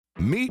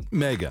Meet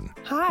Megan.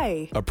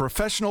 Hi. A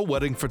professional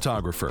wedding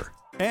photographer.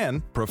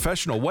 And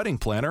professional wedding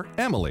planner,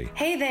 Emily.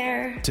 Hey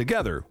there.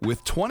 Together,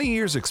 with 20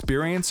 years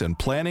experience in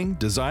planning,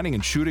 designing,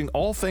 and shooting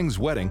all things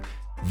wedding,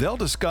 they'll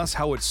discuss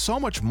how it's so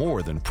much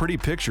more than pretty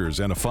pictures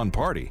and a fun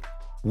party.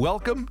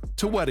 Welcome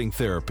to Wedding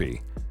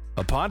Therapy,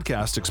 a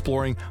podcast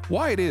exploring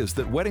why it is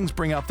that weddings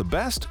bring out the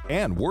best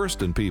and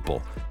worst in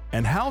people,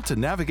 and how to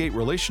navigate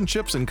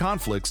relationships and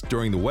conflicts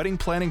during the wedding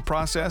planning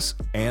process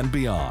and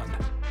beyond.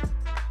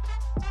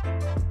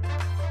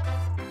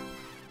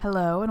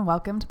 Hello and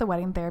welcome to the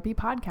Wedding Therapy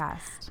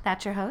Podcast.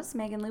 That's your host,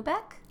 Megan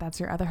Lubeck. That's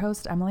your other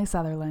host, Emily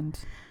Sutherland.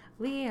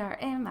 We are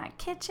in my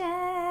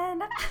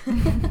kitchen.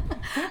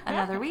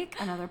 Another week,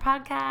 another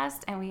podcast,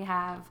 and we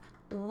have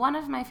one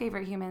of my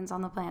favorite humans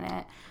on the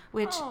planet,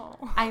 which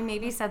I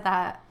maybe said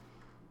that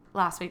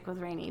last week with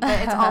Rainey, but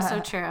it's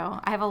also true.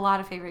 I have a lot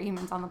of favorite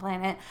humans on the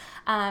planet.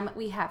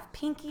 We have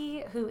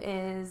Pinky, who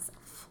is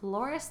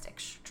florist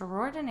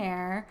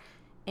extraordinaire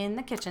in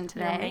the kitchen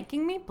today. You're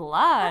making me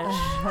blush.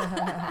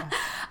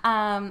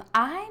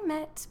 I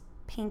met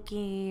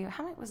Pinky,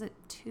 how many was it,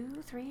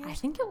 2-3 years? I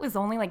think it was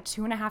only like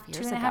 2.5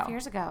 years ago. 2.5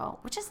 years ago,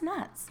 which is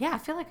nuts. Yeah. I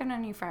feel like I've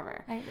known you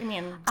forever. I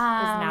mean, it was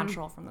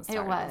natural from the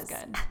start. It was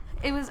good.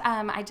 It was,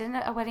 I did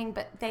a wedding,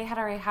 but they had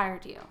already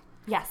hired you.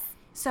 Yes.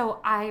 So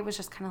I was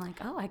just kind of like,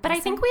 oh, I guess. But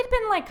I think we'd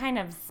been like kind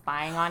of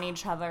spying on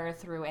each other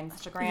through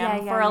Instagram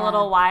Yeah, for a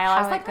little while. I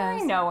was How like, it I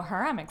goes. know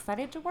her. I'm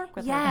excited to work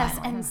with her. Yes,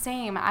 and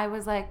same. I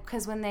was like,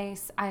 because when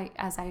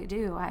as I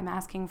do, I'm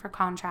asking for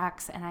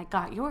contracts, and I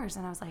got yours,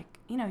 and I was like,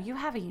 you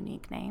have a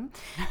unique name.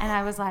 And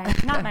I was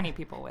like, Not many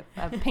people with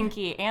a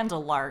pinky and a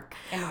lark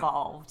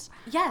involved.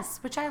 yes,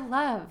 which I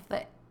love,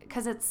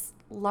 because it's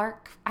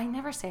Lark, I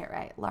never say it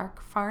right,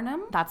 Lark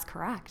Farnham. That's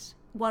correct.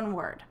 One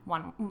word.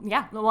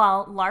 Yeah.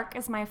 Well, Lark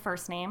is my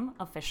first name,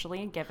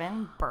 officially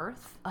given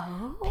birth.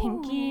 Oh.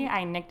 Pinky,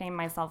 I nicknamed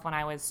myself when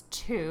I was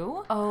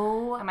 2.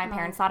 Oh. And my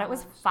parents thought it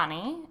was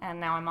funny, and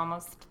now I'm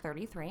almost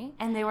 33.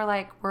 And they were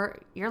like,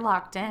 you're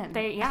locked in.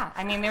 They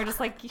were just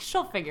like,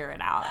 she'll figure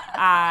it out.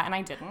 And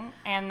I didn't.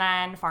 And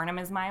then Farnham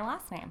is my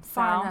last name.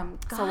 Farnham.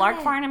 So Got Lark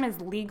it. Farnham is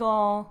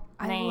legal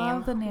name. I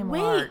love the name Wait.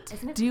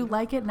 Lark. Do you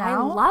like it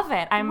now? I love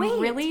it. I'm Wait.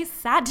 really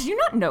sad. Did you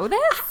not know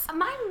this?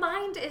 My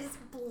mind is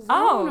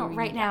blown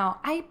right yeah. now.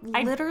 I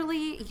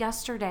literally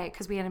yesterday,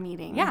 because we had a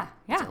meeting. Yeah.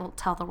 To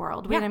tell the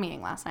world. We had a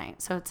meeting last night.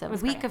 So it's a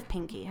was week great. of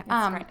Pinky.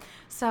 Great.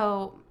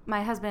 So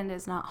my husband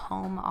is not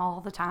home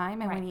all the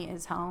time. And when he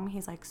is home,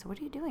 he's like, so what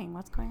are you doing?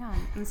 What's going on?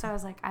 And so I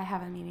was like, I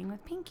have a meeting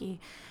with Pinky.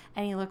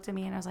 And he looked at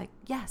me and I was like,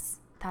 yes,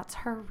 that's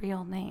her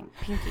real name,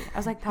 Pinky. I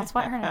was like, that's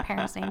what her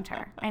parents named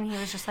her. And he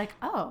was just like,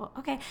 oh,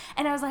 okay.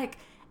 And I was like,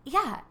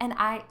 yeah. And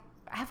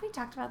have we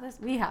talked about this?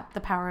 We have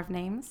the power of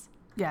names.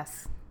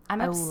 Yes.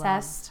 I'm I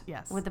obsessed love-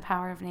 yes. with the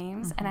power of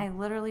names. And I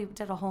literally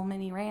did a whole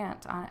mini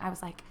rant on it. I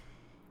was like,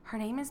 her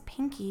name is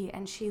Pinky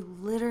and she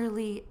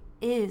literally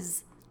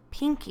is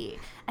Pinky.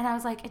 And I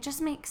was like, it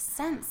just makes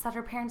sense that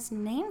her parents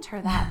named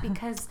her that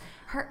because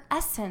her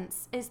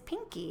essence is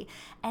Pinky.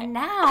 And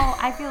now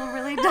I feel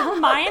really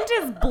dumb. Mind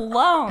is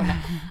blown.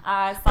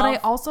 But I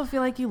also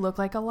feel like you look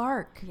like a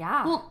lark.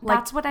 Yeah. Well, Like,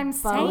 that's what I'm I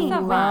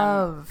saying.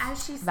 love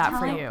As she's that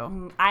for telling-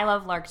 you. I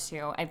love Lark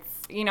too. It's,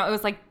 it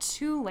was like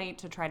too late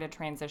to try to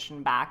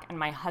transition back. And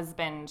my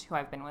husband, who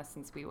I've been with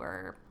since we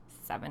were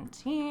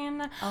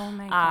 17. Oh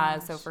my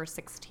gosh. So for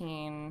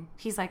 16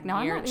 He's like, no,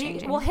 I'm not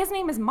changing. Well, his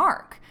name is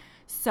Mark.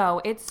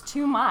 So it's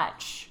too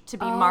much to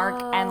be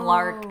Mark and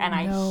Lark, and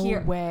I no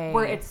hear way.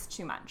 where it's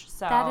too much.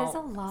 So That is a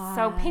lot.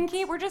 So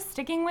Pinky, we're just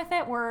sticking with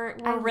it. We're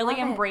I really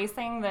love it.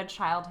 embracing the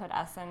childhood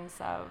essence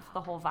of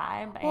the whole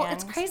vibe. Well, and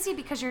it's crazy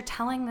because you're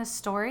telling this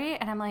story,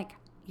 and I'm like,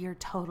 you're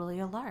totally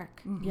a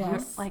lark. Yes.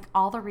 You're, like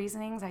all the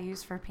reasonings I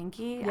used for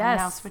Pinky, I'm Yes.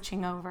 now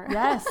switching over.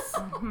 Yes.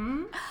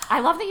 I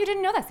love that you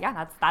didn't know this.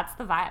 Yeah, that's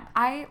the vibe.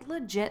 I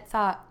legit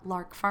thought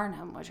Lark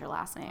Farnham was your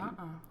last name. Lark.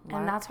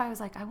 And that's why I was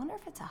like, I wonder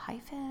if it's a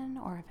hyphen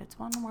or if it's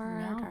one word.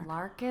 No, or...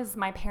 Lark is,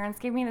 my parents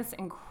gave me this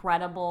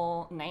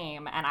incredible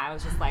name, and I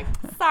was just like,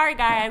 sorry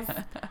guys,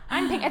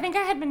 I'm Pink. I think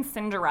I had been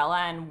Cinderella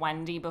and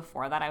Wendy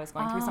before that. I was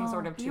going through some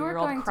sort of you were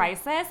 2-year-old going to-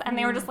 crisis, and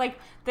they were just like,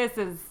 this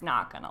is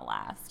not gonna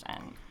last.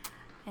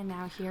 And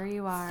now here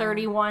you are.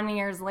 31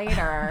 years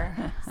later,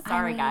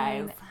 sorry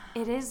guys.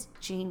 It is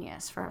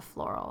genius for a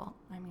floral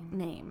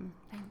name.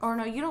 Or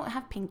no, you don't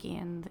have Pinky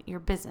in your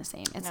business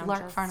name. It's No,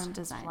 Lark just Farnham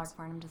Designs. Lark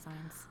Farnham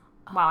Designs.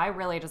 Wow, I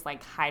really just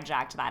like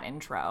hijacked that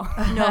intro.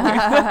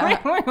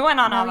 No, we went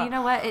on. No, you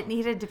know what? It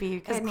needed to be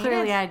because It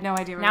clearly needed. I had no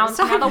idea what now, I was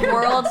talking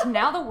about.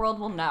 now the world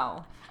will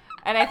know.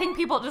 And I think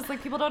people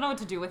don't know what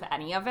to do with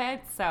any of it.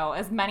 So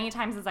as many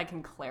times as I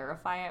can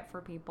clarify it for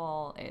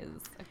people is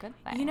a good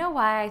thing. You know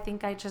why I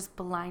think I just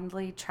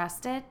blindly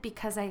trusted?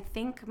 Because I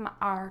think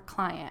our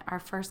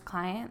first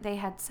client, they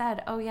had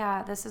said, oh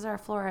yeah, this is our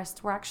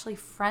florist. We're actually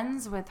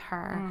friends with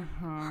her.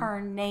 Mm-hmm. Her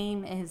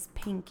name is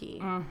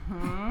Pinky.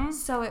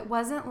 So it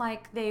wasn't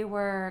like they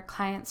were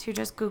clients who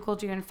just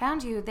Googled you and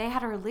found you. They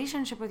had a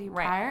relationship with you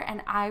Right. prior.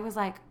 And I was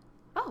like,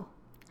 oh,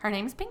 Her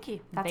name's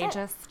Pinky. That's it.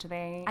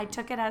 I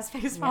took it as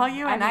face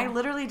value, and I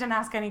literally didn't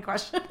ask any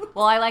questions.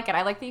 Well, I like it.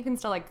 I like that you can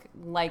still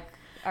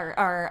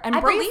or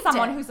embrace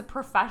someone who's a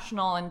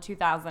professional in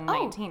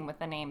 2019 with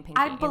the name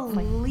Pinky. I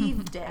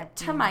believed it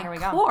to my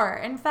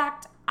core. In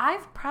fact,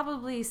 I've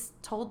probably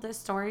told this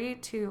story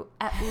to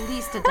at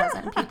least a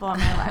dozen people in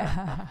my life.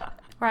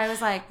 Where I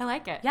was like, I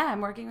like it. Yeah, I'm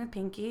working with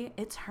Pinky.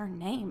 It's her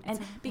name. And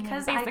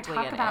because I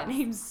talk about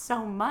names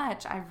so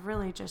much, I've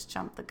really just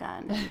jumped the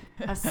gun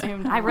and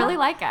assumed. I really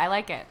like it. I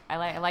like it.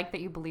 I like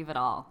that you believe it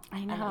all.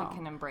 I know. And that we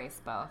can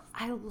embrace both.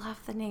 I love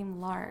the name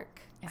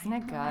Lark. Isn't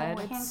it good?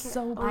 It's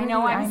so pretty. I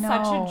know. I'm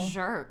such a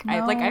jerk.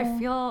 No. I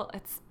feel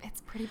it's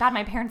pretty bad.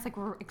 My parents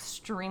were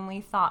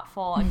extremely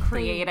thoughtful and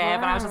creative,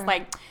 and I was just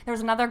like, there was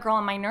another girl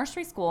in my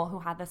nursery school who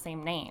had the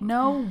same name.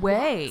 No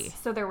way.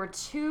 So there were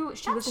two.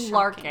 She was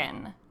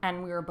Larkin,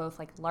 and we were both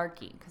like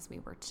Larky because we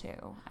were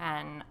two.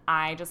 And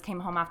I just came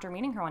home after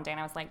meeting her one day, and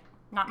I was like,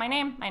 not my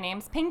name. My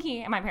name's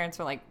Pinky. And my parents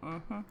were like,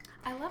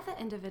 I love the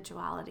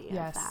individuality of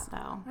that,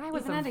 though. I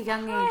was even at a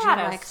young age, you're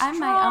like, I'm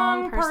my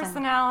own person.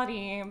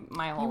 Personality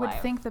my whole life. You would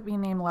think that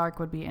being named Lark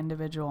would be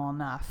individual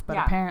enough, but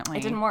apparently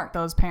it didn't work.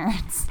 Those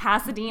parents.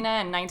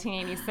 Pasadena in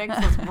 1986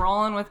 was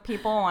rolling with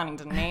people wanting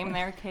to name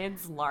their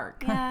kids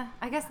Lark. Yeah,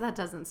 I guess that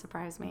doesn't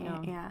surprise me.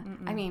 No. Yeah.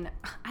 I mean,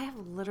 I have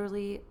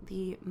literally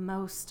the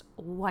most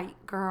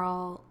white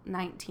girl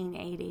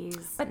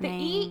 1980s But name.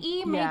 The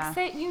EE makes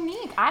it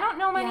unique. I don't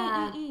know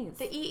many EEs.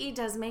 The EE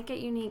does make it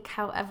unique.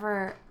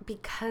 However,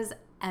 because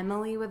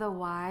Emily with a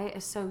Y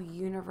is so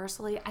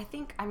universally, I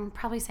think I'm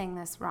probably saying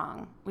this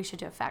wrong. We should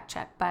do a fact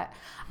check, but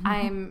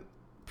I'm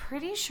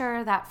pretty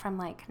sure that from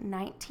like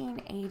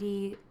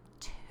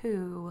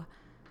 1982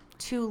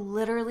 to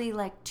literally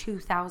like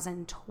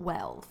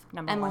 2012,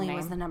 Emily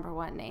was the number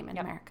one name in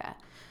America.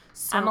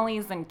 So,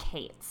 Emily's and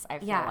Kate's, I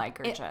feel like,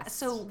 are just...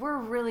 So we're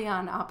really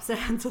on opposite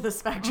ends of the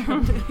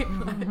spectrum.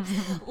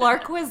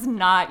 Lark was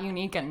not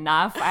unique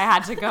enough. I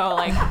had to go,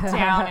 like,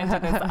 down into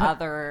this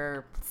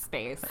other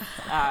space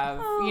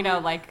of,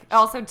 like,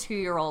 also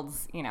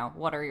 2-year-olds,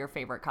 what are your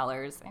favorite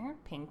colors? They're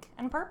pink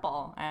and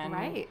purple. And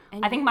right.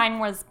 And I think mine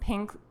was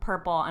pink,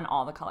 purple, and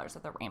all the colors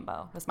of the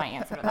rainbow was my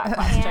answer to that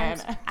question.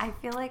 And I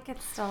feel like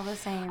it's still the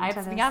same to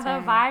this day. The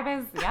vibe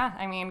is,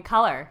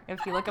 color.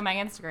 If you look at my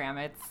Instagram,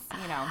 it's,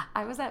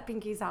 I was at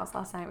Pinky's house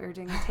last night. We were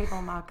doing a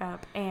table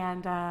mock-up,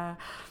 and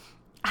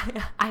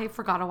I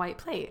forgot a white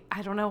plate.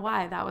 I don't know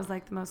why. That was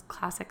like the most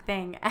classic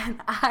thing. And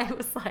I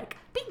was like,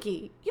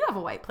 Pinky, you have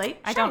a white plate.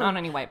 I don't own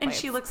any white plates.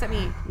 And she looks at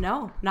me,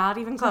 no, not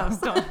even close.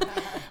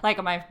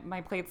 Like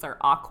my plates are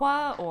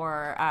aqua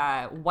or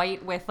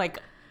white with like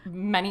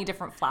many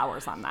different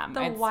flowers on them.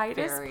 The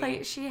whitest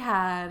plate she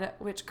had,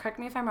 which, correct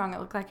me if I'm wrong, it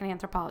looked like an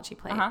anthropology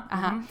plate.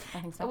 I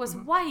think so. It was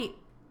white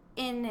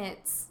in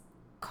its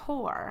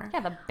core. Yeah,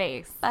 the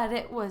base. But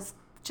it was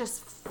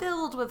just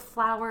filled with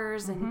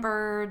flowers and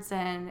birds,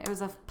 and it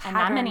was a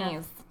pattern.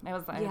 Anemones. It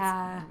was,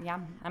 yeah.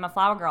 I'm a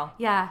flower girl.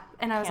 Yeah,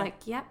 and I was like,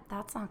 yep,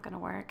 that's not gonna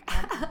work.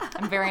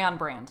 I'm very on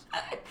brand.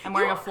 I'm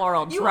wearing a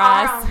floral dress. You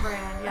are on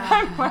brand,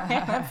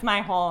 yeah. That's my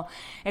whole,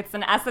 it's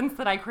an essence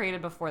that I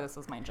created before this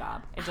was my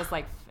job. It just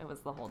it was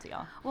the whole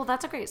deal. Well,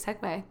 that's a great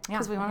segue,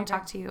 because we want to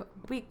talk to you.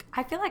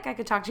 I feel like I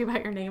could talk to you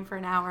about your name for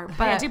an hour,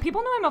 but... do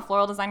people know I'm a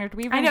floral designer? Do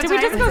we just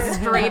go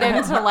straight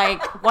into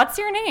what's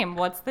your name?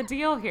 What's the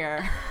deal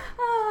here?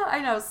 I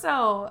know,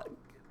 so...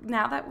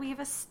 Now that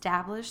we've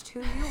established who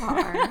you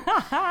are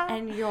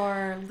and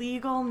your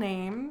legal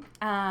name,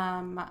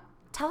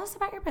 tell us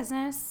about your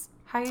business,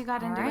 how you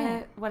got into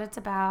it, what it's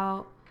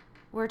about.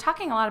 We're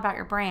talking a lot about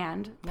your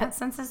brand, but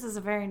since this is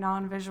a very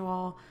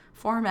non-visual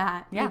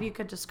format, maybe you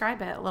could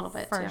describe it a little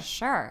bit For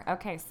sure.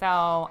 Okay,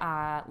 so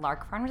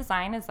Lark Farm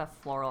Design is a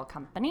floral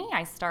company.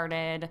 I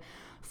started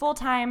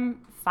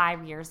full-time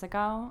 5 years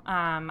ago.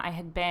 I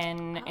had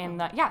been in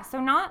the, so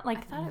not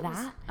like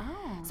that.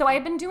 So I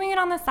had been doing it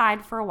on the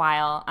side for a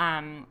while.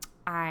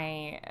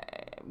 I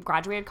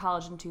graduated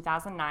college in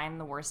 2009,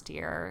 the worst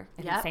year,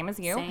 same as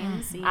you.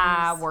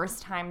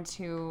 Worst time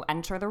to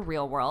enter the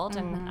real world,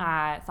 and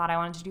thought I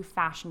wanted to do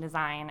fashion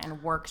design,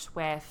 and worked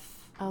with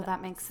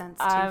that makes sense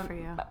too for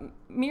you.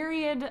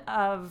 Myriad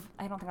of,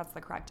 I don't think that's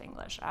the correct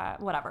English,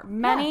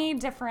 many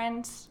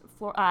different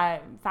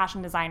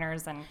fashion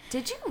designers. And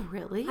did you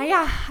really?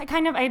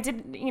 I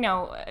did,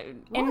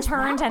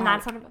 interned, and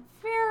that's sort of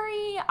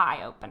very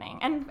eye-opening,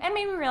 and made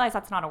me realize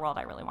that's not a world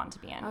I really want to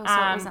be in. Oh, so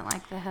it wasn't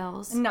like The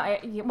Hills? No,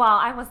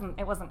 I wasn't,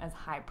 it wasn't as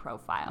high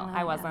profile.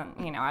 I wasn't,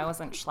 I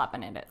wasn't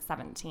schlepping it at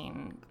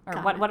 17,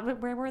 or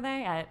where were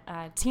they?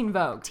 At Teen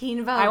Vogue. Teen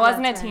Vogue. I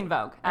wasn't at Teen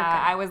Vogue. Okay.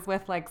 I was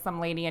with some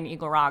lady in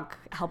Eagle Rock,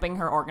 helping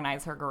her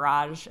organize her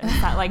garage,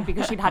 and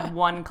because she'd had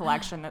one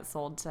collection that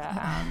sold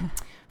to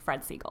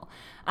Fred Siegel.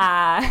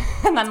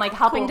 And then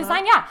helping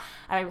design. Yeah.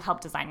 I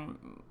helped design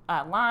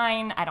a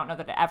line. I don't know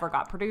that it ever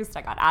got produced.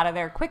 I got out of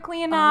there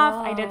quickly enough.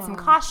 I did some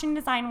costume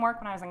design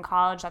work when I was in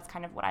college. That's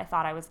kind of what I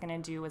thought I was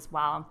going to do as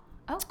well.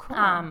 Oh,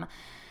 cool.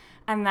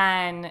 And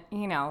then,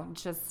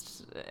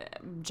 just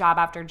job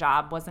after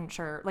job, wasn't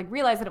sure,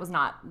 realized that it was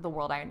not the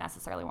world I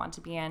necessarily want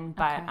to be in.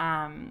 But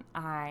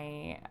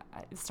I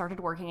started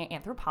working at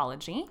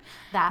Anthropologie.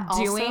 That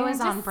also doing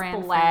is on brand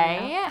for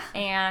display you.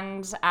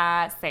 and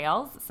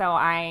sales. So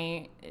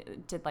I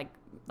did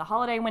the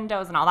holiday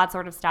windows and all that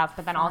sort of stuff,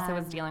 but then also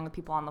was dealing with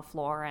people on the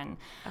floor. And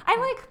I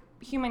like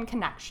human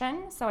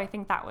connection. So I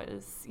think that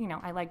was,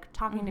 I like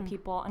talking to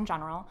people in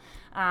general.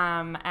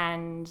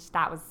 And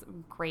that was a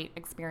great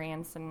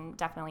experience and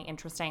definitely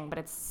interesting, but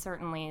it's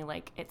certainly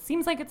it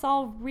seems like it's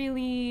all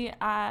really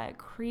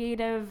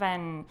creative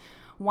and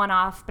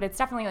one-off, but it's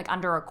definitely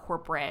under a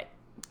corporate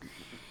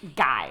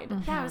guide.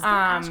 Yeah, I was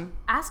going to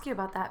ask you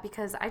about that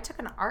because I took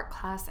an art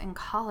class in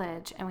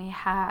college and we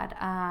had,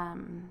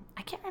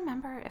 I can't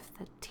remember if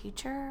the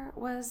teacher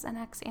was an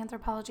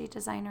ex-Anthropologie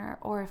designer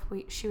or if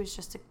she was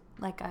just a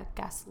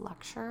guest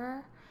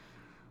lecturer.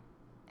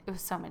 It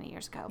was so many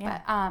years ago,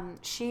 but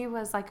she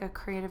was a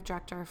creative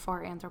director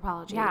for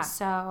Anthropologie. Yeah.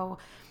 So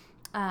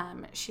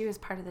she was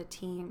part of the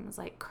teams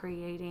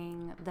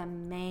creating the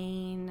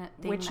main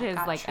thing, which that is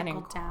got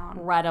an down.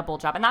 incredible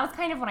job. And that was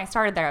kind of when I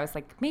started there. I was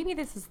maybe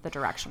this is the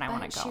direction I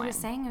want to go in. She was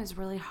saying it was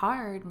really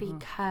hard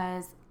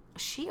because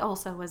she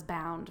also was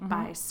bound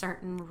by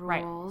certain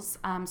rules.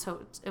 Right.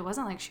 So it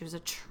wasn't like she was a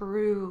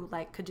true,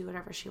 could do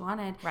whatever she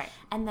wanted. Right.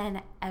 And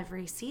then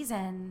every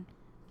season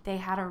they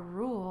had a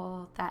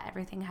rule that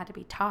everything had to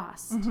be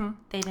tossed.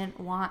 They didn't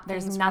want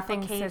There's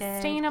nothing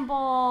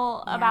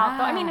sustainable about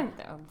the, I mean,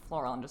 the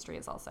floral industry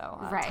is also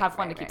a tough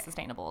one to keep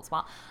sustainable as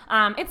well.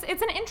 It's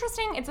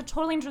a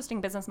totally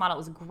interesting business model. It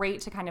was great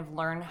to kind of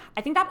learn.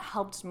 I think that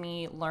helped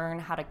me learn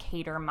how to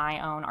cater my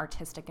own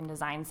artistic and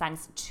design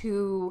sense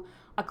to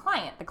a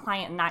client, the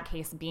client in that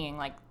case being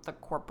the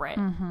corporate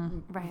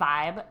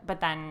vibe,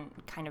 but then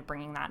kind of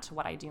bringing that to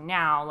what I do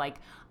now.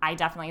 I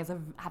definitely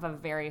have a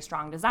very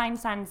strong design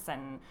sense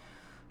and,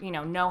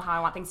 know how I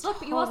want things to look,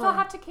 but you also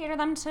have to cater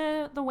them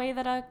to the way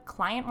that a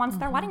client wants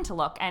their wedding to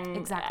look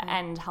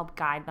and help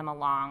guide them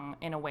along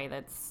in a way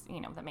that's,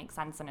 that makes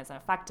sense and is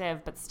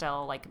effective, but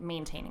still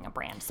maintaining a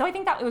brand. So I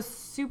think that it was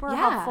super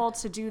helpful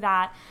to do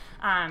that.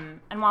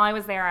 And while I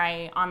was there,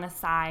 I, on the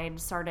side,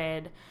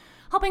 started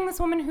helping this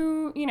woman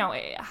who,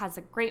 has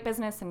a great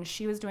business and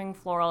she was doing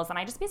florals, and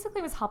I just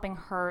basically was helping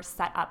her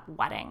set up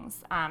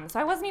weddings. So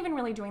I wasn't even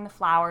really doing the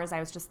flowers. I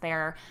was just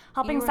there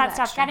helping set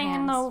stuff, getting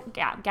in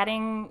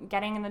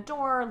the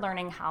door,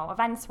 learning how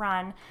events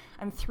run.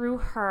 And through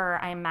her,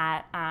 I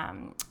met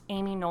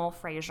Amy Noel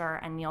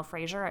Fraser and Neil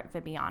Fraser at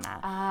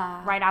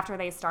Vibiana. Right after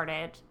they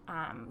started,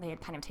 they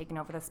had kind of taken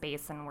over the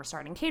space and were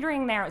starting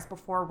catering there. It was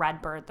before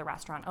Redbird, the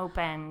restaurant,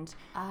 opened.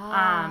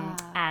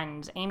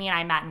 And Amy and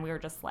I met, and we were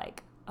just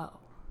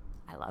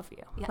I love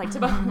you. Yeah.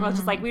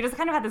 We just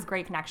kind of had this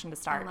great connection to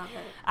start. I love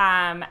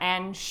it.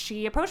 And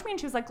she approached me and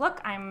she was like,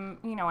 look, I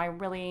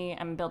really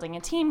am building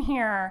a team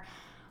here.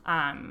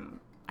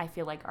 I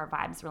feel like our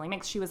vibes really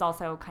mix. She was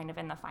also kind of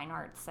in the fine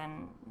arts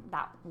and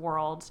that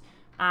world.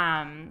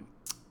 I'm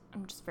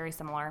just very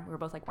similar. We were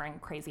both wearing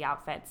crazy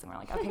outfits and we're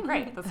like, okay,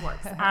 great, this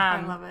works.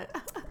 I love it.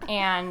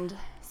 And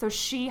so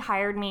she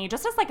hired me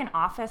just as an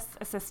office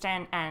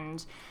assistant,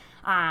 and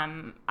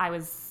I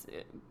was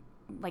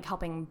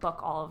helping book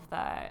all of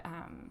the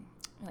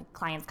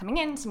clients coming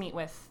in to meet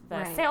with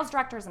the sales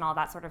directors and all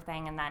that sort of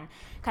thing, and then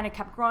kind of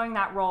kept growing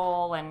that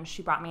role, and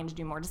she brought me in to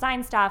do more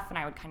design stuff, and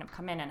I would kind of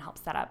come in and help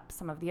set up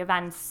some of the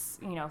events.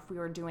 If we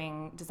were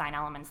doing design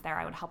elements there,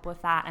 I would help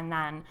with that, and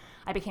then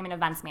I became an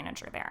events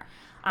manager there.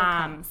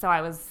 So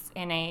I was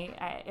in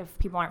if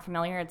people aren't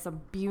familiar, it's a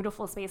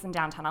beautiful space in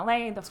downtown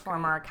LA, the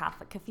former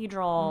Catholic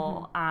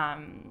Cathedral.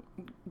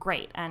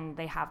 Great, and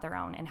they have their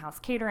own in-house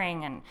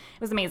catering, and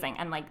it was amazing,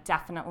 and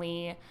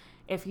definitely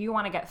if you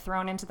want to get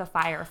thrown into the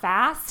fire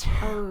fast,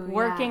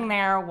 working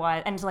there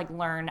and to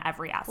learn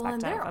every aspect of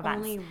events. Well, and they're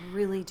only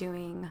really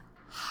doing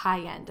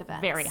high-end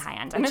events. Very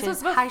high-end. And this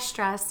was high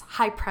stress,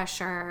 high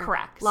pressure.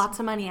 Correct. Lots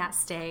of money at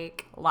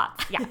stake.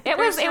 Lots. Yeah. It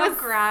was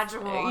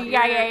gradual.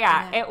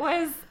 Yeah. It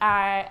was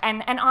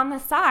and on the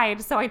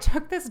side, so I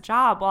took this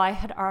job while I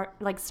had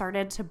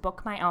started to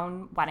book my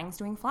own weddings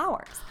doing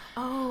flowers.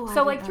 Oh.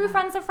 So through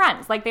friends of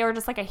friends. They were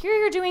just I hear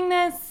you're doing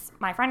this.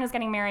 My friend is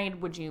getting married.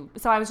 Would you?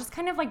 So I was just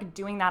kind of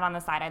doing that on the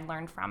side. I'd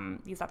learned from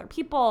these other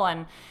people,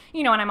 and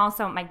and I'm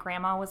also, my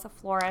grandma was a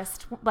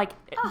florist.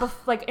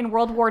 In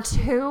World War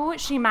II,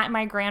 she met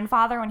my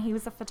grandfather when he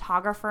was a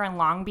photographer in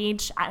Long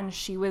Beach, and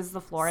she was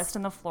the florist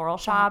in the floral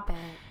shop.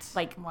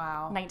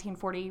 Wow.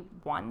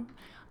 1941.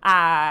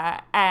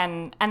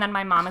 And then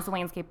my mom is a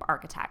landscape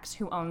architect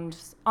who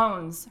owns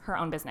her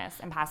own business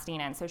in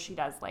Pasadena, and so she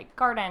does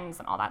gardens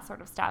and all that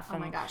sort of stuff. Oh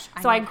my gosh!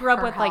 So I grew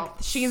up with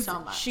she's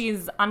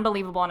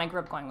unbelievable, and I grew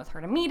up going with her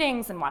to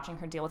meetings and watching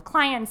her deal with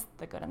clients,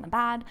 the good and the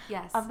bad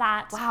of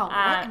that. Wow,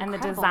 what and the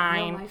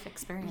design, real life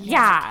experience.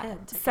 Yeah. As a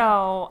kid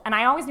so, and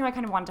I always knew I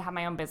kind of wanted to have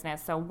my own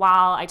business. So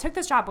while I took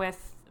this job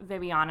with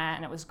Vibiana,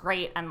 and it was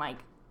great, and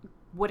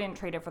wouldn't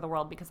trade it for the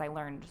world because I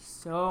learned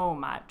so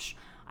much.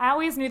 I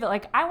always knew that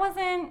I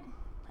don't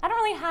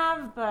really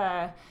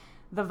have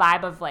the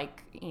vibe of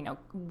like, you know,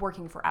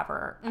 working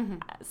forever,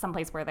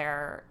 someplace where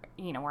they're,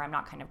 you know, where I'm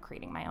not kind of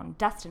creating my own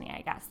destiny,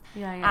 I guess.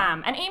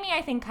 Yeah. And Amy,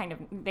 I think kind of,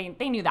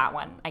 they knew that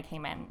when I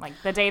came in, like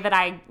the day that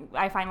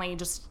I finally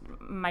just,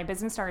 my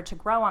business started to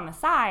grow on the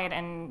side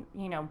and,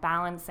 you know,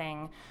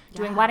 balancing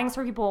doing weddings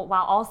for people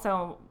while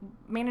also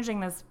managing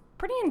this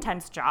pretty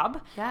intense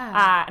job,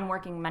 and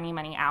working many,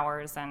 many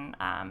hours. And,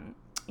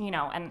 you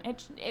know, and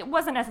it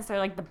wasn't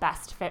necessarily like the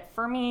best fit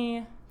for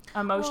me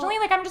emotionally.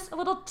 Like I'm just a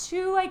little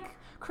too like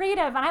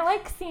creative, and I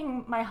like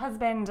seeing my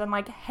husband and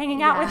like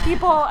hanging out with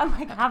people and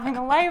like having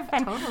a life.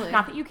 And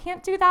not that you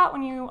can't do that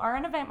when you are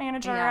an event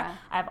manager.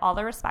 I have all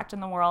the respect in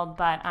the world,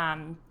 but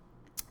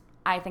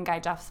I think I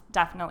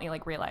definitely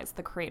like realized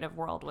the creative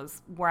world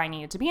was where I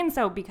needed to be. And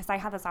so because I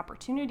had this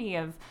opportunity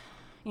of,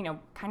 you know,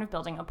 kind of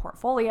building a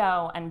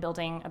portfolio and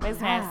building a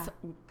business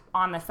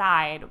on the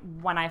side,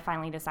 when I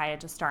finally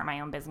decided to start my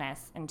own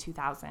business in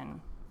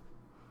 2014.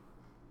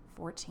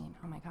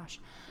 Oh my gosh.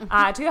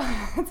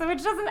 So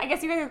which doesn't, I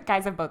guess you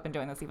guys have both been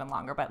doing this even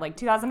longer, but like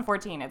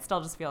 2014, it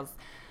still just feels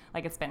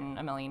like it's been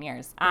a million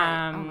years.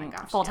 Right. Oh my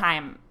gosh. Full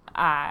time.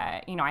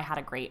 You know, I had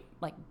a great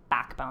like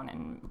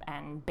backbone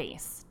and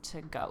base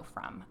to go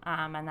from.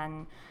 And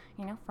then,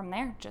 you know, from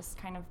there, just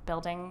kind of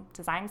building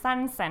Design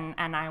Sense. And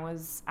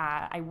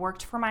I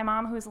worked for my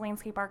mom, who was a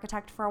landscape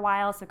architect, for a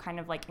while. So kind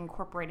of like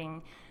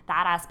incorporating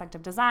that aspect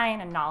of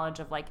design and knowledge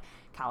of like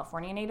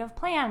California native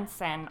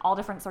plants and all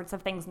different sorts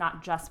of things,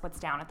 not just what's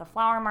down at the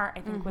flower mart,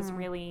 I think was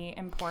really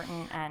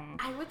important. And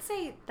I would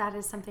say that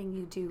is something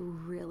you do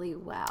really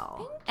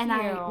well. Thank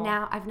you.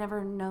 I've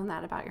never known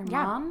that about your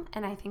mom,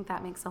 and I think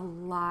that makes a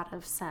lot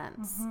of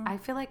sense. I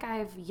feel like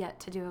I've yet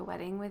to do a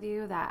wedding with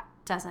you that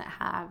doesn't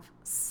have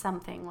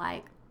something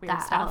like weird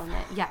that stuff.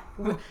 element. Yeah.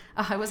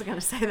 I wasn't going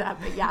to say that,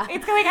 but yeah.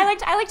 It's like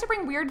I like to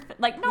bring weird,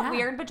 like not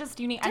weird, but just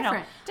unique.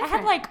 Different. I know. I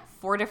had like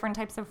 4 different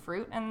types of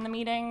fruit in the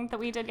meeting that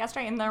we did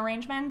yesterday in the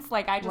arrangements.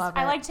 Like I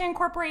like to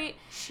incorporate.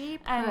 She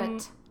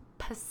put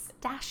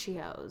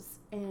pistachios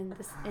in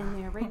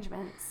the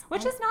arrangements,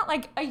 which is not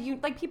like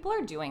like people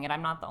are doing it.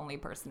 I'm not the only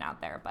person out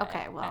there, but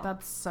okay, well,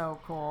 that's so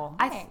cool.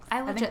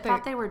 I legit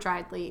thought they were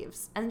dried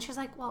leaves, and she was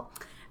like, well,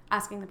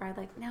 asking the bride,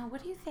 like, now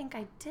what do you think?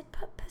 I did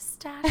put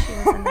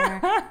pistachios in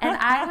there. And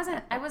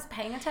I was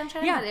paying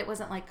attention, but it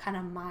wasn't like kind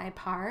of my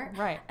part.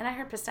 Right. And I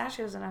heard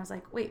pistachios and I was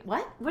like, wait,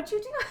 what? What'd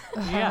you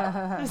do?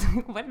 Yeah.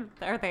 What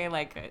are they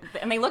like?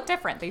 And they look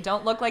different. They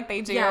don't look like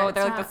they do. Yeah,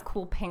 they're like this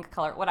cool pink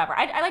color, whatever.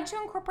 I like to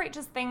incorporate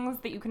just things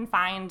that you can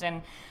find.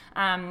 And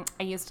I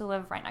used to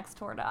live right next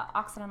door to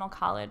Occidental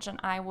College, and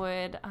I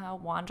would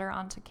wander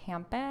onto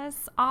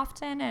campus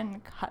often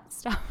and cut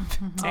stuff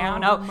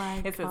down.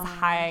 This is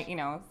high, you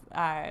know,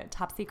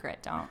 top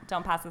secret.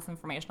 Don't pass this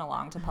information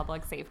along to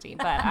public safety.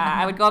 But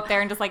I would go up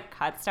there and just like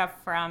cut stuff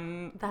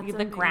from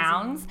the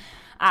grounds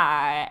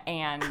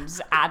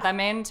and add them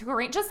in to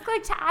arrange, just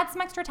like to add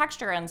some extra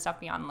texture and stuff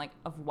beyond like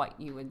of what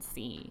you would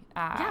see.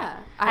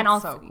 And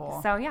also so cool.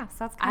 So yeah, so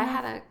that's kind of. I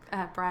had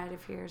a bride a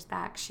few years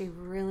back. She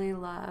really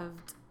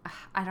loved.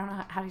 I don't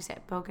know how do you say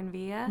it.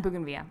 Bougainvillea.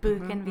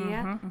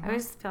 I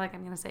always feel like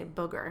I'm gonna say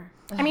booger.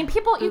 I mean,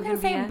 people, you can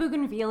say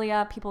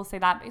bougainvillea. People say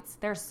that.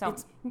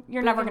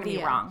 You're never gonna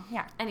be wrong.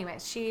 Yeah.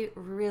 Anyways, she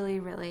really,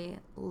 really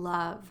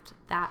loved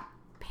that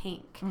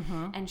pink,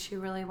 and she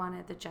really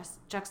wanted the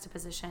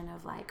juxtaposition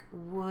of like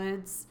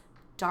woods,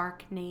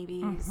 dark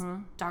navies,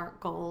 dark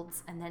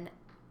golds, and then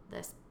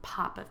this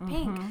pop of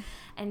pink.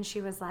 And she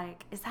was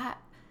like, "Is that?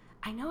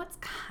 I know it's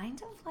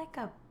kind of like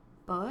a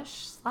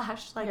bush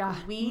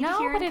 / weed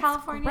here in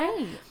California."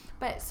 Great.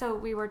 But so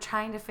we were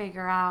trying to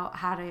figure out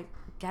how to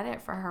get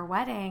it for her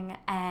wedding,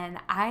 and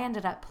I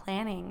ended up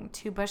planting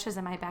 2 bushes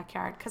in my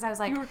backyard because I was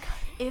like,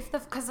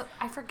 because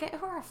I forget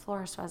who our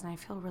florist was, and I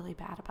feel really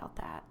bad about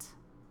that.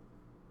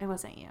 It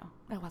wasn't you.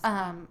 It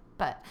wasn't.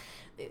 But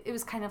it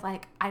was kind of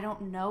like, I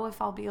don't know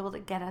if I'll be able to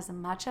get as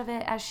much of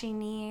it as she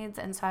needs,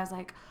 and so I was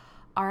like,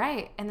 all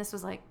right. And this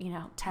was like,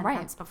 10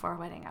 months before our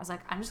wedding. I was like,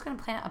 I'm just going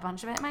to plant a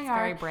bunch of it in my yard.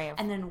 Very brave.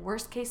 And then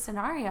worst case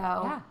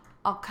scenario,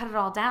 I'll cut it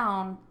all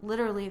down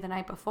literally the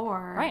night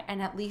before. Right.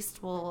 And at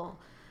least we'll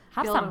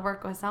have be able to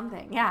work with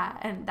something. Yeah.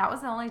 And that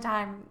was the only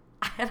time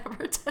I had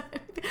ever done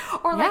anything.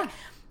 Or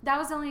that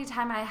was the only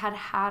time I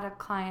had a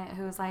client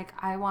who was like,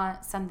 I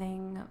want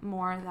something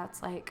more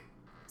that's like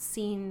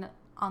seen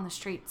on the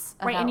streets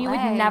of LA. And you would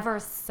never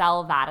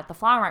sell that at the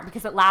flower mart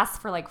because it lasts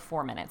for like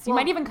 4 minutes. You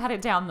might even cut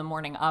it down the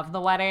morning of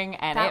the wedding,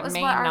 and it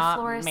may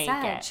not make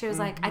it. She was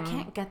like, I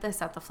can't get this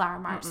at the flower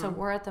mart, so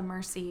we're at the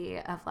mercy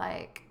of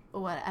like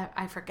what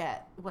I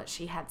forget what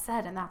she had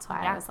said, and that's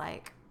why I was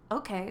like,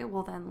 okay,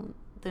 well then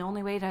the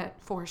only way to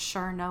for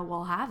sure know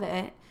we'll have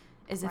it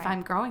is if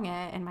I'm growing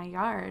it in my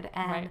yard.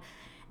 And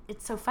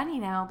it's so funny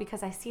now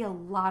because I see a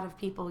lot of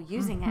people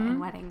using it in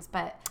weddings,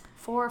 but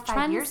 4 or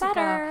 5 years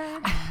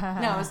ago,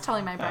 no, it was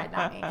totally my bride,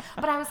 not me.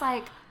 But I was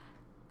like,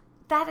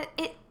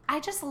 I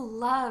just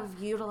love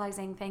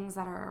utilizing things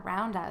that are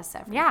around us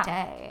every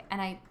day.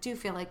 And I do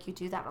feel like you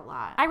do that a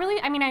lot. I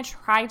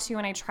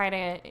try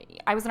to,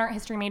 I was an art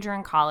history major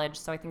in college.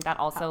 So I think that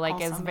also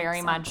is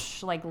very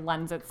much like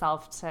lends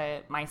itself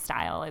to my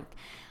style.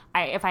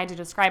 if I had to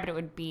describe it, it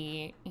would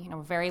be,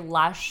 very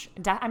lush.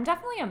 I'm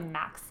definitely a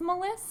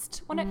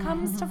maximalist when it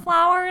comes to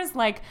flowers.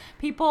 Like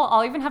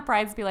I'll even have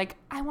brides be like,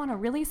 I want a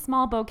really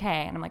small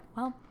bouquet. And I'm like,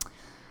 well,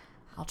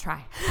 I'll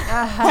try.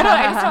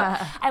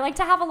 I like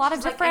to have a lot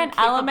of different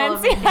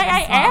elements.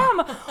 I am.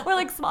 Or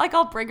like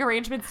I'll bring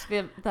arrangements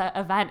to the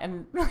event,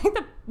 and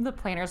the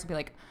planners will be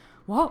like,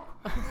 whoa,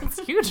 it's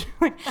huge.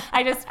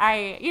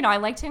 I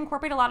like to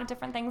incorporate a lot of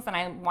different things, and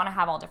I want to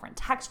have all different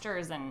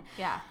textures and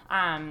you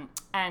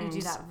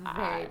do that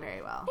very,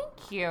 very well.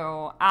 Thank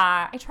you.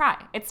 I try.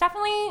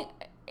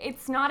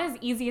 It's not as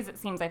easy as it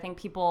seems. I think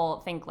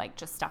people think like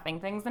just stuffing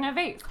things in a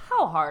vase.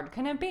 How hard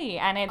can it be?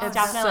 And it's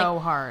definitely so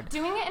hard.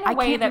 Doing it in a I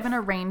way can't that even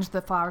arrange the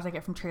flowers I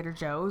get from Trader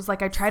Joe's.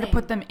 Like I try to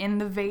put them in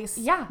the vase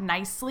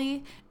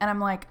nicely, and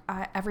I'm like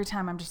every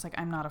time I'm just like,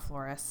 I'm not a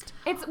florist.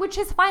 Which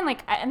is fine.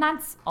 Like, and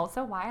that's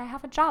also why I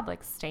have a job.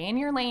 Like, stay in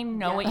your lane,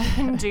 know what you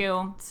can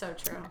do. So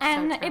true.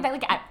 And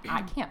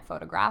I can't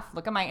photograph.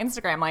 Look at my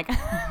Instagram. Like,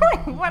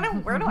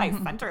 where do I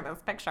center this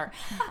picture?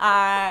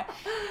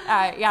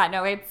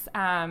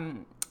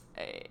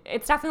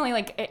 It's definitely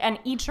like, and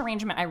each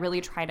arrangement I really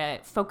try to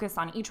focus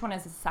on each one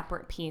as a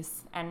separate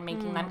piece and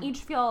making them each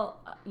feel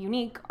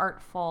unique,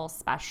 artful,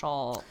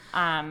 special.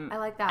 I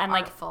like that, and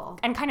artful.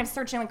 And kind of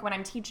searching, like when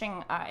I'm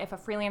teaching, if a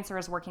freelancer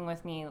is working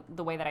with me,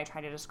 the way that I try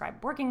to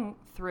describe working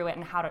through it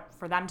and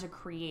for them to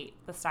create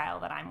the style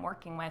that I'm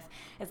working with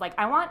is like,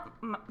 I want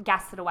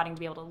guests at a wedding to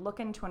be able to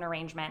look into an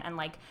arrangement and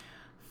like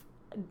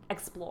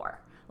explore.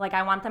 Like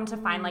I want them to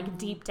find like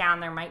deep down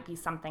there might be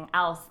something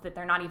else that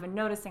they're not even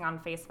noticing on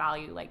face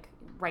value, like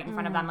right in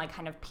front of them, like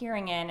kind of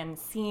peering in and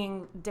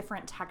seeing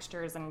different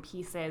textures and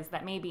pieces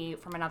that maybe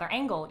from another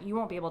angle you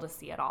won't be able to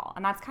see at all.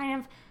 And that's kind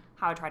of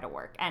how I try to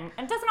work. And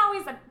it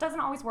doesn't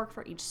always work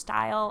for each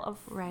style of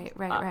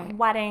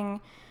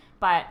wedding.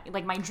 But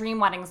like my dream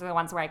weddings are the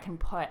ones where I can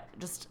put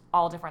just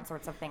all different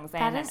sorts of things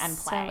in and play. That is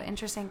so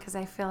interesting because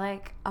I feel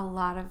like a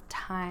lot of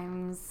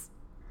times,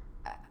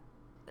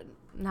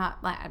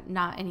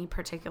 not any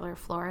particular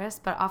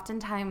florist, but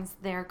oftentimes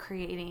they're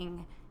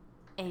creating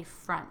a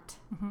front,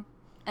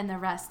 and the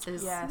rest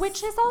is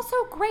which is also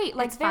great.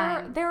 Like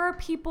there are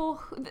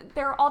people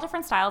there are all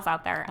different styles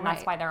out there, and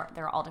that's why there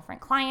are all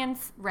different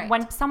clients. Right.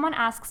 When someone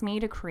asks me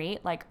to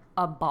create like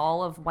a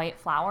ball of white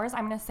flowers,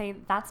 I'm going to say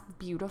that's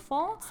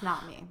beautiful. It's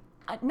not me.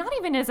 Not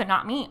even is it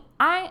not me.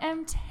 I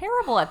am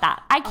terrible at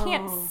that. I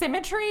can't.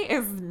 Symmetry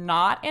is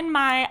not in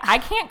my. I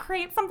can't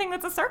create something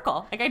that's a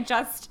circle. Like I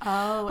just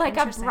like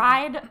a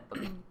bride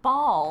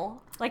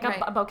ball, like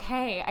a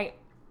bouquet. I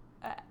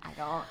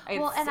don't.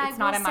 It's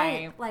not in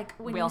my like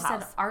when wheelhouse. You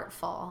said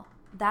artful,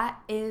 that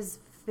is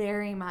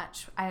very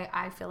much.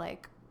 I feel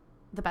like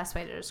the best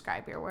way to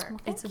describe your work.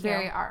 Well, it's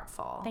very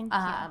artful. Thank you.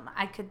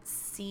 I could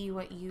see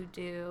what you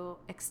do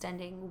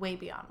extending way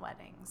beyond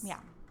weddings. Yeah.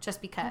 Just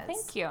because. Well,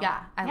 thank you.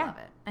 Yeah, I love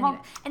it. Anyway,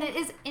 and it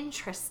is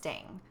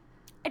interesting.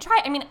 I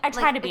try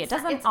to be. It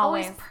doesn't it's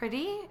always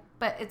pretty,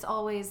 but it's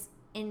always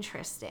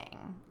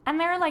interesting. And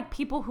there are like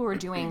people who are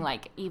doing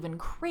like even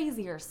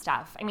crazier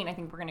stuff. I mean, I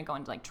think we're going to go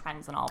into like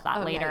trends and all of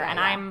that later.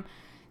 I'm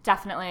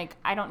definitely like,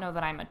 I don't know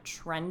that I'm a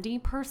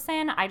trendy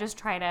person. I just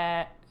try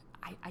to,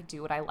 I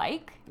do what I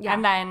like. Yeah.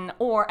 And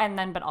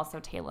then, but also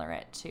tailor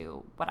it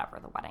to whatever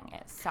the wedding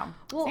is. So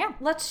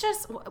let's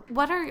just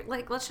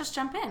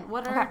jump in.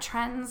 What are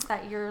trends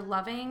that you're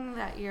loving,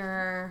 that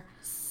you're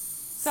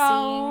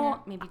seeing?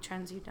 Maybe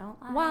trends you don't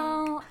like?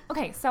 Well,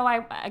 okay. So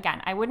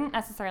I wouldn't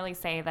necessarily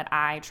say that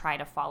I try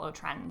to follow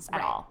trends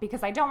at all,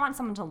 because I don't want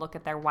someone to look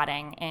at their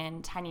wedding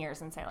in 10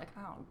 years and say like,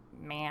 oh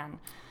man,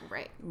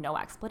 no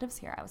expletives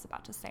here. I was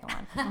about to say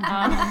one.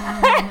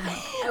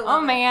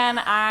 Man,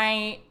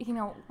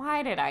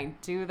 why did I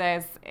do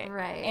this?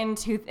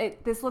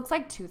 This looks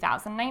like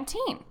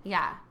 2019.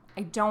 Yeah.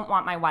 I don't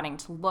want my wedding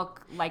to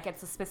look like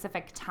it's a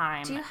specific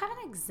time. Do you have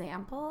an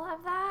example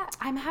of that?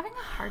 I'm having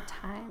a hard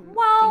time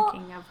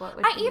thinking of what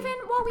would be. We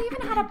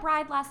even had a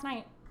bride last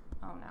night.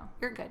 Oh no.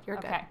 You're good. You're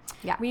good.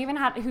 Yeah. We even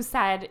had who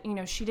said,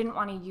 she didn't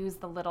want to use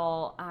the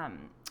little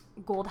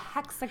gold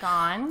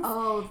hexagons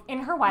in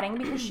her wedding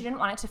because she didn't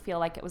want it to feel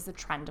like it was the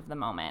trend of the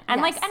moment.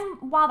 And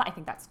and while I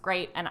think that's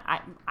great, and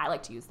I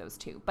like to use those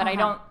too, but I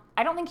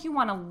don't think you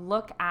want to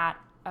look at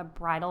a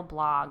bridal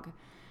blog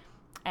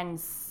and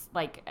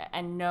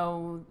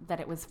know that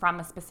it was from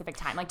a specific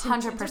time. Like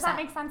 100%. Does that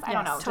make sense? Yes, I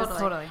don't know.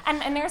 Totally.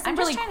 And there's some I'm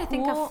really just trying to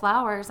think of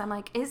flowers. I'm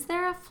like, is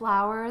there a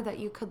flower that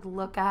you could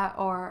look at,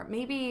 or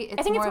maybe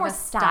it's more of a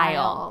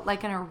style,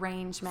 like an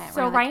arrangement?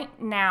 So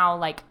now,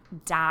 like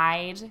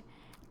dyed,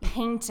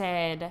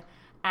 painted,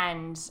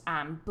 and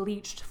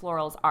bleached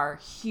florals are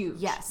huge.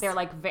 Yes. They're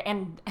like,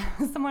 and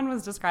someone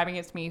was describing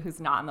it to me who's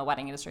not in the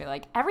wedding industry,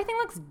 like, everything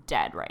looks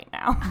dead right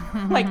now.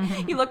 Like,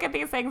 you look at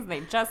these things and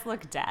they just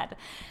look dead.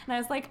 And I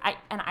was like, I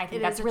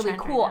think that's really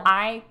cool. Right,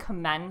 I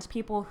commend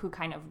people who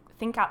kind of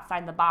think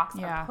outside the box,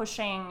 are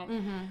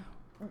pushing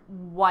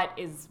what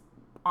is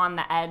on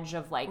the edge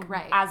of like,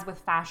 as with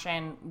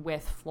fashion,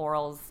 with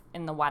florals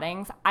in the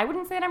weddings. I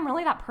wouldn't say that I'm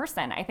really that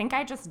person. I think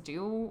I just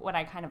do what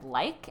I kind of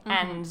like,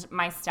 and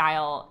my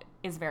style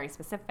is very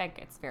specific.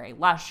 It's very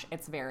lush.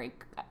 It's very,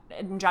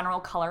 in general,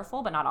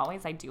 colorful, but not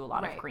always. I do a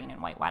lot of green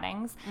and white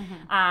weddings.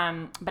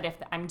 But if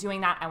I'm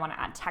doing that, I want to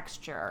add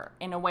texture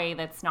in a way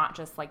that's not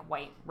just like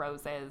white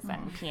roses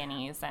and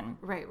peonies and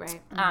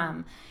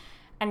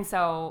and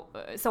so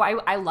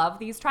I love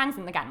these trends.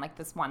 And again, like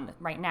this one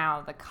right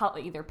now, the color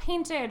either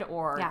painted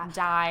or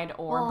dyed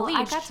or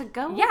bleached. I got to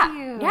go with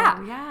you.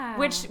 Yeah.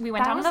 Which we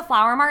went down to the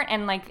Flower Mart,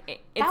 and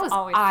like it's that was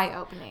always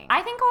eye-opening.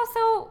 I think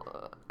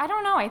also, I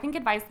don't know, I think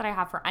advice that I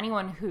have for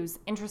anyone who's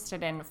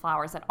interested in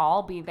flowers at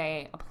all, be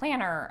they a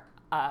planner,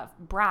 a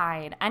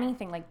bride,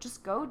 anything, like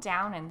just go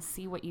down and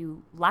see what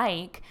you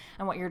like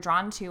and what you're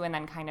drawn to, and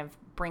then kind of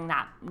bring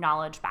that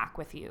knowledge back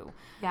with you.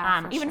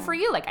 Yeah, for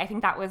you, like I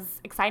think that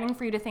was exciting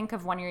for you to think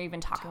of when you're even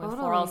talking with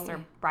florists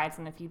or brides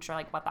in the future,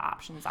 like what the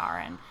options are.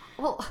 And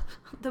well,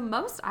 the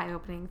most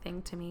eye-opening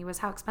thing to me was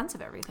how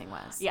expensive everything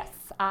was. Yes.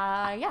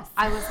 I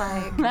was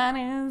like,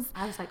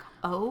 I was like,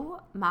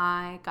 oh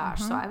my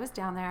gosh. So I was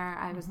down there.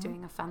 I was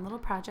doing a fun little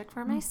project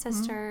for my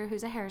sister,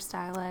 who's a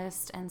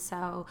hairstylist, and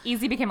so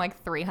easy became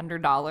like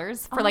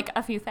 $300 for like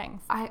a few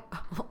things.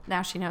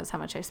 Now she knows how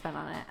much I spent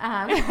on it.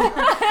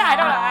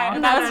 I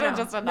don't know. That was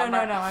just a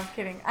number. No, I'm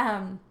kidding.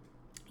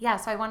 Yeah,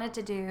 so I wanted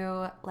to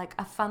do like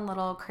a fun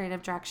little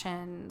creative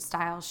direction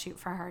style shoot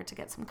for her to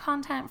get some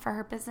content for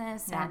her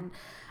business. Yeah.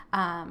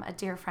 And a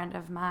dear friend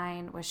of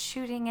mine was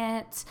shooting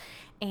it.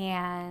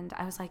 And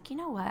I was like, you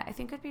know what? I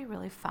think it'd be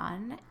really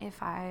fun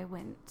if I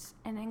went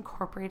and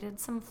incorporated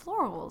some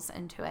florals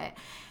into it.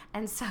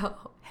 And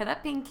so hit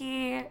up Pinky.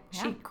 Yeah.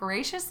 She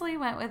graciously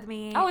went with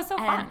me. Oh, it was so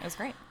fun. It was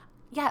great.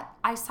 Yeah,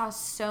 I saw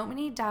so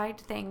many dyed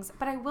things,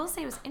 but I will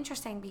say it was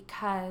interesting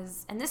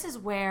because, and this is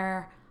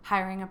where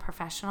hiring a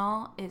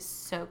professional is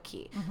so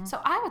key.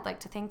 So I would like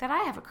to think that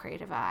I have a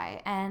creative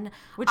eye, and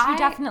which you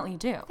definitely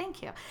do.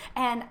 Thank you.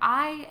 And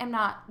I am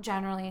not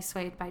generally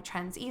swayed by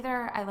trends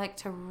either. I like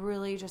to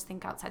really just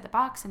think outside the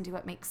box and do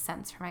what makes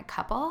sense for my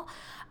couple.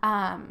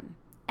 And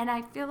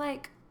I feel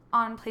like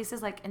on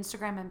places like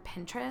Instagram and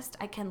Pinterest,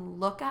 I can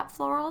look at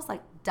florals,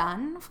 like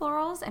done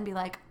florals, and be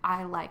like,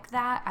 I like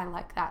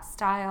that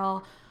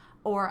style,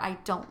 or I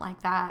don't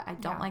like that. I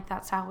don't like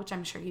that style, which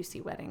I'm sure you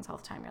see weddings all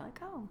the time. You're like,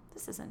 oh,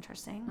 this is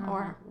interesting.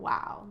 Or,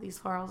 wow, these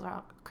florals are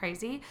all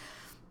crazy.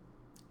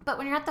 But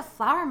when you're at the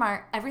Flower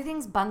Mart,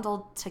 everything's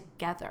bundled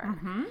together.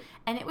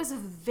 And it was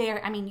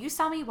you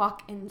saw me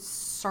walk in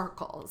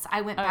circles.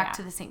 I went back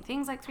to the same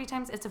things like 3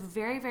 times. It's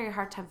very, very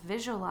hard to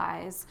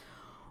visualize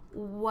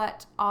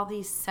what all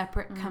these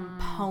separate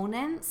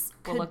components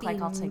will look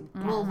like all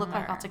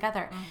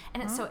together.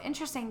 And it's so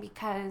interesting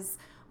because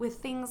with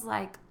things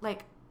like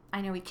I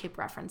know we keep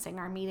referencing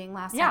our meeting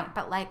last night,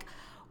 but like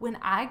when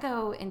I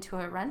go into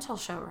a rental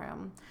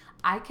showroom,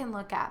 I can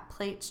look at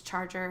plates,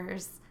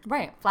 chargers,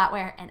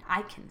 flatware, and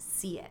I can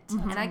see it.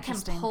 And I can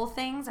pull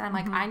things, and I'm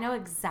like, I know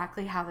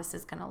exactly how this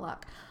is going to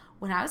look.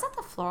 When I was at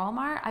the Floral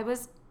Mart, I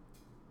was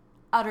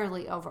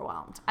utterly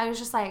overwhelmed. I was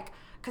just like,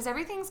 because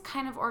everything's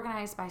kind of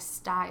organized by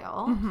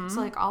style. So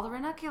like all the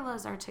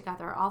ranunculus are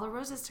together, all the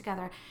roses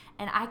together.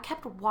 And I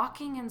kept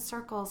walking in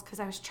circles because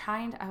I was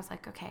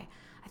like, okay,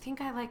 I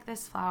think I like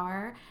this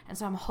flower. And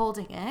so I'm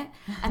holding it.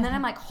 And then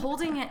I'm like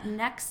holding it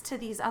next to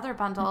these other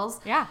bundles.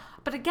 Yeah.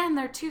 But again,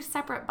 they're 2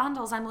 separate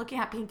bundles. I'm looking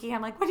at Pinky.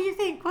 I'm like, what do you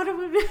think? What do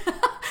we do?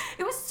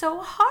 It was so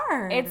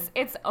hard. I think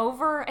it's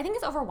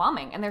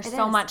overwhelming, and there's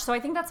so much. So I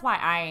think that's why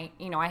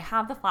I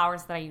have the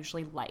flowers that I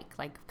usually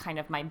like kind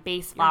of my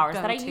base flowers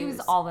that I use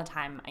all the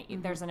time.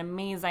 There's an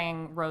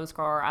amazing rose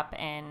grower up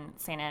in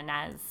Santa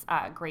Ynez,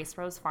 Grace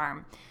Rose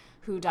Farm,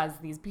 who does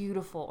these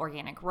beautiful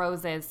organic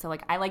roses. So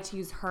like I like to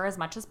use her as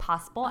much as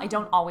possible. I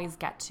don't always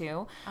get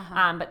to,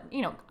 but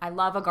I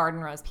love a garden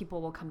rose.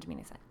 People will come to me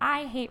and they say,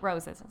 I hate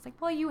roses. I was like,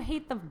 well, you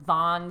hate the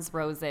Vaughn's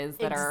roses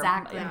that are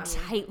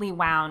tightly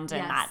wound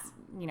and that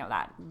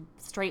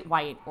straight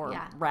white or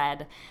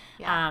red.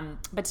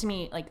 But to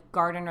me, like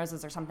garden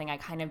roses are something I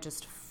kind of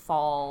just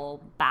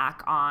fall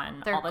back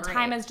on all the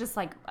time as just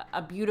like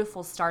a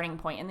beautiful starting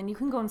point. And then you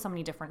can go in so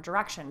many different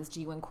directions. Do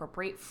you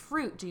incorporate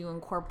fruit? Do you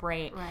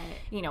incorporate,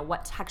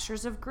 what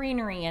textures of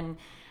greenery? And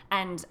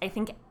I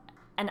think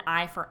an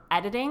eye for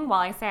editing, while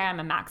I say I'm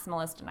a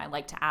maximalist and I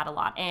like to add a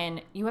lot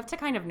in, you have to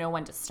kind of know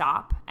when to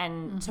stop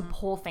and to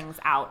pull things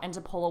out and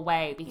to pull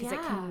away, because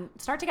it can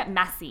start to get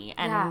messy.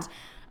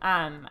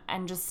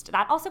 And just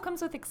that also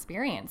comes with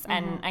experience.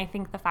 And I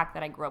think the fact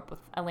that I grew up with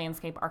a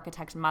landscape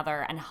architect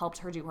mother and helped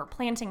her do her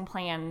planting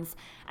plans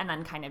and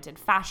then kind of did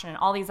fashion and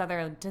all these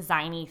other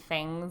designy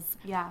things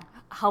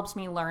helped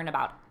me learn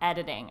about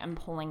editing and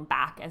pulling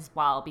back as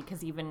well,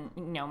 because even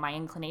my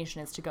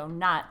inclination is to go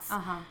nuts,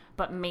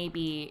 but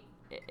maybe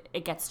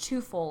it gets too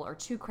full or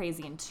too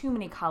crazy and too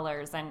many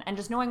colors, and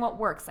just knowing what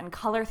works. And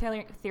color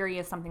theory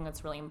is something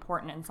that's really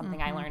important and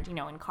something I learned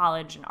in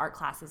college and art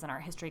classes and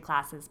art history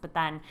classes, but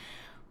then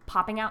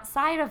popping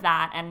outside of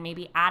that and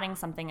maybe adding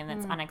something in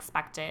that's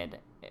unexpected,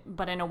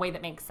 but in a way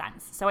that makes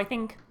sense. So I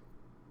think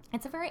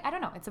it's a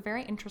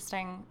very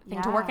interesting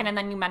thing to work in. And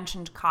then you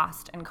mentioned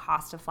cost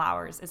of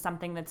flowers is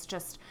something that's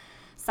just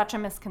such a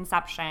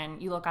misconception.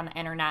 You look on the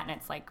internet and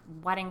it's like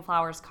wedding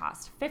flowers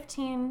cost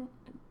 $1,500.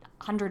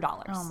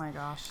 Oh my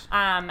gosh.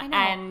 I know.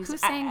 And who's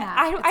saying that?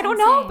 I don't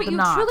know, but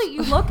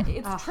you look,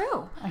 it's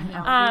true. I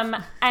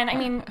know. And I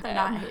mean,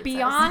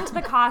 beyond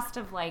the cost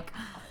of like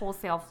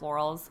wholesale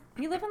florals,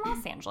 we live in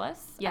Los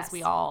Angeles, as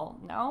we all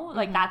know.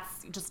 Like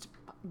that's just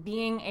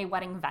being a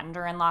wedding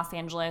vendor in Los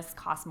Angeles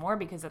costs more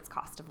because it's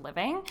cost of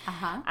living.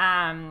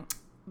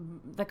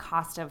 The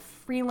cost of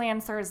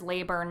freelancers,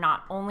 labor,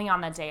 not only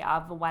on the day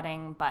of the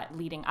wedding, but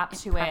leading up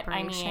to it.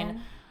 I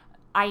mean,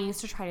 I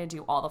used to try to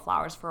do all the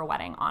flowers for a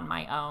wedding on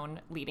my own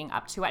leading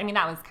up to it. I mean,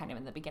 that was kind of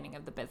in the beginning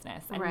of the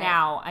business. And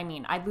now, I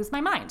mean, I'd lose my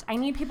mind. I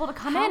need people to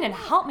come in and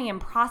help me and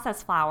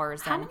process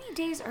flowers. How many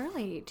days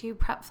early do you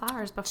prep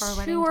flowers before a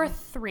wedding? 2 or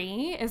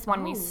 3 is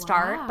when we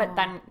start, but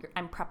then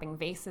I'm prepping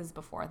vases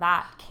before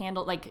that.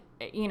 Candle, like,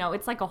 you know,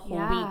 it's like a whole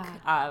week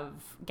of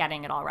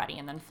getting it all ready.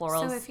 And then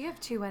florals. So if you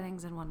have 2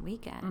 weddings in one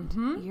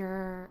weekend,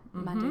 you're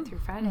Monday through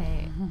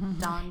Friday,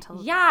 dawn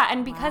till... Yeah,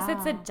 and because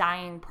it's a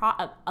dying,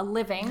 a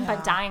living,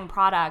 but dying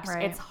product,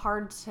 it's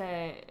hard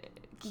to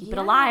keep it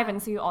alive. And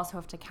so you also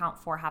have to count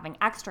for having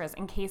extras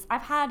in case.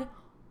 I've had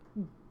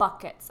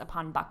buckets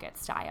upon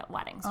buckets die at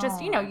weddings.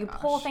 Just, you know, you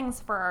pull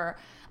things for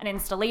an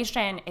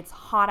installation. It's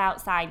hot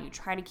outside. You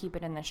try to keep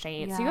it in the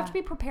shade. So you have to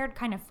be prepared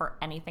kind of for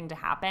anything to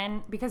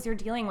happen because you're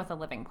dealing with a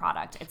living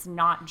product. It's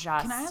not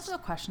just... Can I ask you a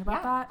question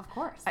about that? Of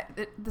course.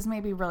 This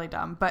may be really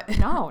dumb, but...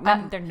 No,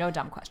 there are no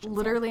dumb questions.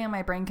 Literally in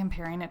my brain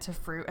comparing it to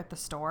fruit at the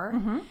store.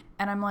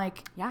 And I'm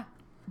like... Yeah.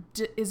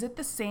 Is it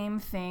the same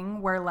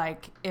thing where,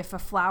 like, if a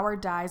flower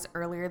dies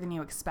earlier than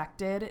you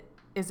expected,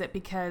 is it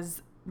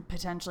because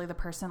potentially the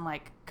person,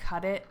 like,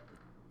 cut it,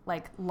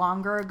 like,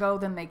 longer ago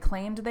than they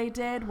claimed they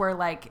did, where,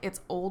 like,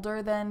 it's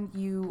older than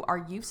you are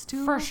used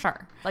to? For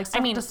sure. Like,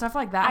 does stuff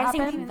like that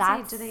happen?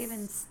 Do they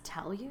even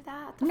tell you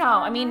that? No,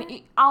 I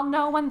mean, I'll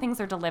know when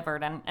things are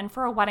delivered. And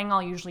for a wedding,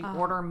 I'll usually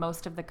order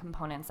most of the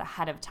components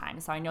ahead of time.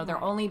 So I know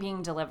they're only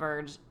being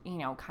delivered, you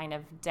know, kind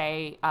of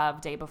day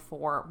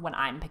before when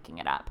I'm picking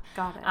it up.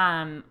 Got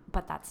it.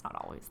 But that's not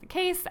always the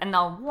case. And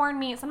they'll warn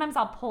me. Sometimes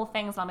I'll pull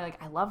things and I'll be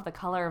like, I love the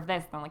color of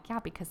this. And I'm like, yeah,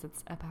 because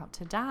it's about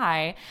to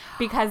die.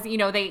 Because, you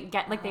know, they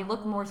get, like, they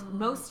look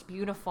most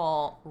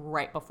beautiful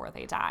right before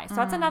they die. So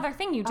that's another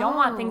thing. You don't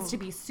want things to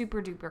be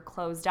super duper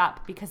closed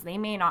up because they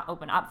may not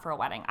open up for a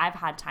wedding. I've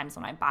had times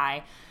when I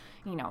buy,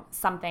 you know,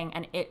 something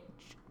and it,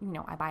 you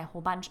know, I buy a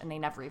whole bunch and they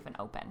never even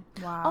open.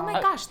 Wow. Oh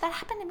my gosh, that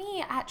happened to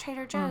me at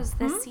Trader Joe's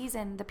this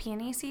season, the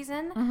peony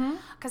season.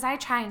 Because I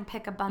try and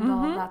pick a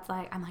bundle that's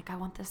like, I'm like, I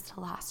want this to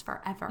last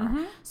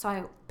forever. So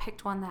I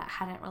picked one that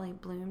hadn't really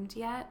bloomed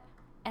yet.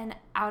 And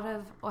out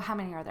of, well, how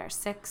many are there?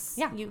 6?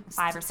 Yeah,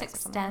 5 or 6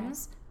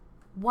 stems.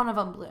 One of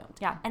them bloomed.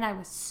 Yeah. And I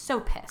was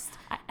so pissed.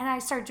 And I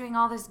started doing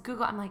all this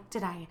Google. I'm like,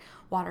 did I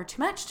water too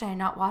much? Did I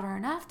not water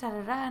enough? Da,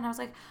 da, da. And I was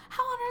like,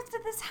 how on earth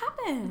did this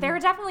happen? There are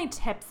definitely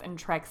tips and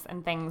tricks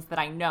and things that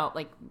I know,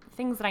 like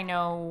things that I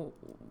know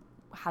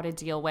how to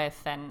deal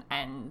with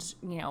and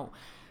you know,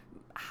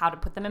 how to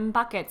put them in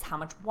buckets, how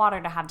much water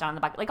to have down in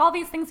the bucket. Like all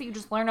these things that you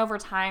just learn over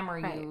time or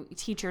you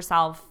teach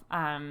yourself.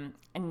 And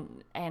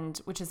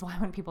which is why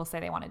when people say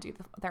they want to do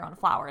their own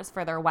flowers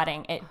for their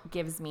wedding, it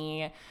gives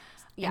me...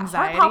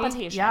 anxiety. Heart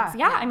palpitations.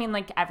 Yeah. I mean,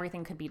 like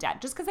everything could be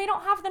dead just because they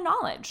don't have the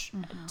knowledge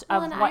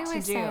of what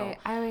to do.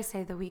 I always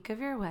say the week of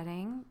your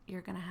wedding,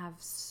 you're going to have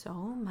so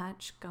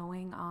much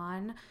going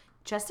on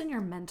just in your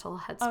mental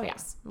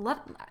headspace.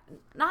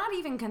 Not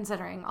even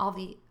considering all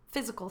the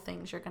physical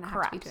things you're going to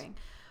have to be doing.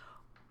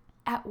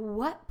 At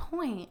what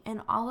point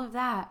in all of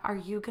that are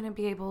you going to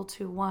be able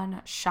to,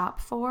 one, shop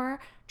for,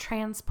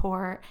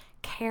 transport,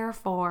 care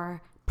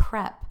for,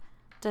 prep,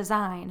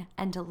 design,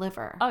 and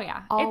deliver? Oh,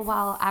 yeah. All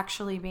while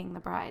actually being the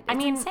bride.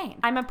 It's insane.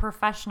 I'm a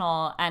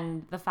professional,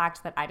 and the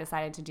fact that I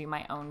decided to do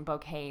my own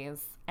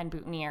bouquets and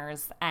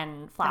boutonnieres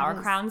and flower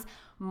crowns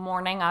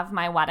morning of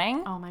my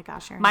wedding. Oh my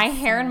gosh. My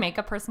hair and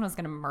makeup person was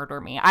going to murder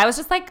me. I was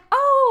just like,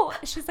 oh,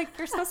 she's like,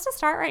 you're supposed to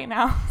start right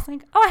now. I was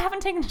like, oh, I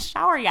haven't taken a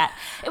shower yet.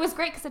 It was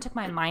great because it took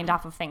my mind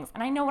off of things.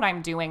 And I know what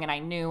I'm doing, and I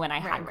knew, and I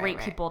had great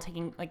people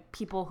taking, like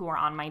people who are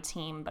on my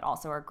team, but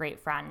also are great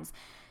friends,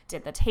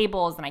 did the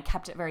tables, and I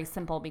kept it very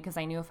simple because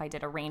I knew if I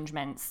did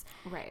arrangements,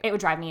 it would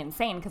drive me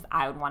insane because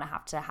I would want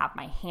to have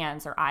my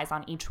hands or eyes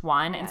on each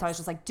one. And so I was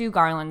just like, do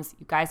garlands.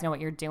 You guys know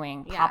what you're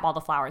doing. Pop all the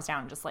flowers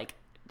down. Just like,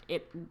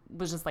 it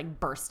was just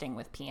like bursting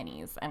with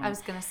peonies. And I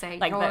was going to say,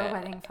 like your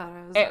wedding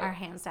photos are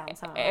hands down.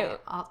 So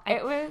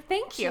it was,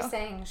 thank you. She's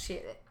saying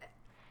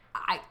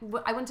I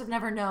wouldn't have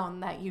never known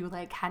that you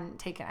like hadn't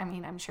taken, I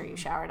mean, I'm sure you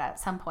showered at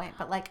some point,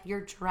 but like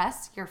your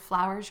dress, your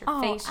flowers,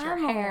 your face, your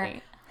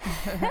hair.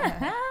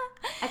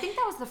 I think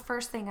that was the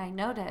first thing I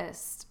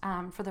noticed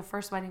for the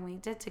first wedding we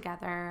did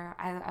together.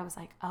 I was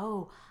like,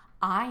 oh,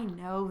 I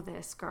know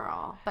this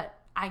girl, but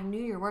I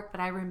knew your work, but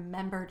I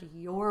remembered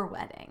your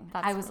wedding.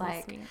 I was really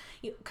like,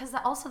 because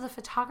also the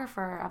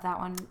photographer of that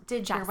one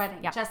did your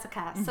wedding,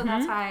 Jessica. So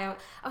that's why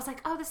I was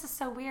like, oh, this is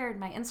so weird.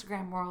 My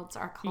Instagram worlds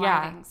are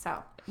colliding. Yeah.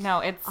 So no,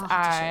 it's I'll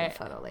have to show you a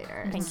photo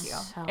later. Thank you.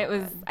 It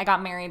was. I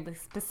got married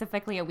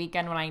specifically a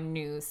weekend when I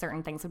knew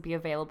certain things would be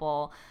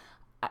available.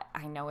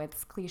 I know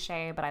it's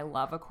cliche, but I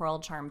love a coral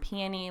charm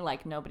peony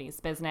like nobody's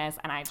business.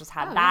 And I just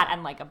had that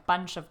and like a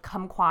bunch of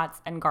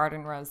kumquats and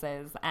garden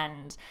roses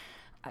and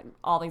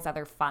all these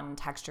other fun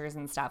textures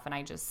and stuff. And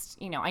I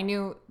just, I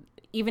knew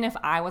even if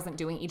I wasn't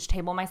doing each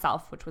table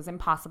myself, which was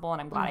impossible,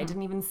 and I'm glad I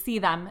didn't even see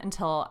them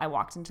until I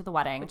walked into the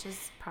wedding. Which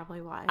is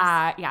probably wise.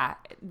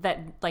 That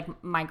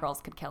like my girls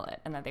could kill it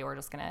and that they were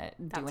just going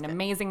to do an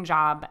amazing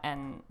job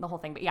and the whole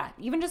thing. But yeah,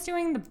 even just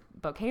doing the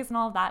bouquets and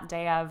all of that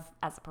day of,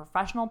 as a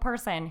professional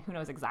person who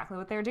knows exactly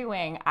what they're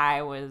doing,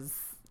 it was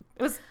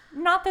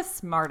not the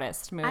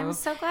smartest move. I'm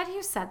so glad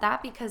you said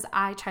that because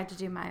I tried to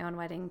do my own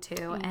wedding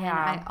too. And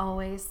I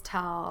always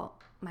tell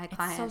my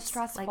clients, it's so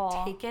stressful.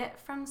 Like, take it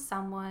from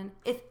someone.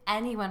 If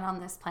anyone on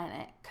this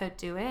planet could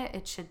do it,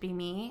 it should be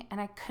me.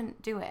 And I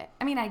couldn't do it.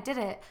 I mean, I did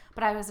it,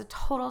 but I was a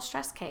total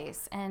stress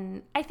case.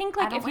 And I think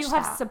like if you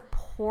have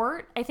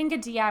support, I think a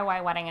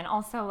DIY wedding, and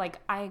also like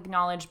I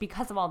acknowledge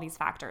because of all these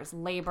factors,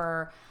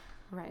 labor,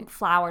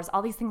 flowers,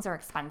 all these things are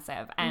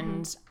expensive.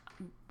 And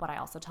what I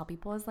also tell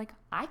people is like,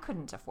 I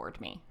couldn't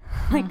afford me.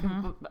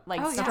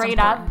 Straight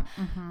up,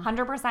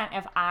 100%.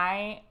 If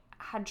I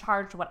had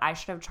charged what I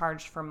should have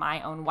charged for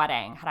my own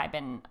wedding, had I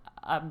been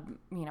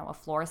a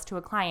florist to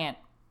a client,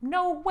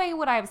 no way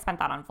would I have spent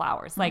that on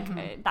flowers.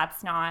 Like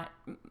that's not,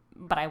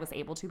 but I was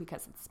able to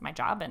because it's my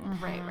job and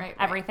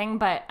everything.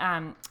 But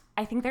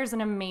I think there's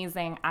an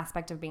amazing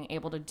aspect of being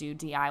able to do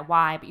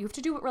DIY, but you have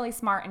to do it really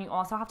smart, and you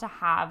also have to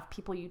have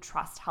people you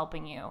trust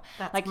helping you.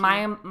 That's like cute.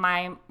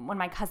 when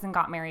my cousin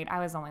got married, I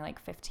was only like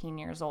 15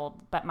 years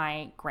old, but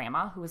my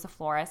grandma, who was a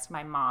florist,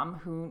 my mom,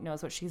 who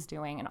knows what she's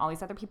doing, and all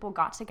these other people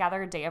got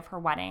together a day of her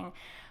wedding,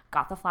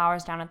 got the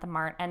flowers down at the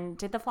mart and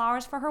did the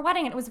flowers for her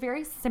wedding. And it was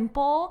very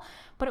simple,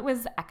 but it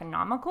was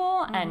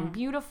economical and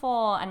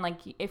beautiful. And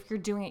like, if you're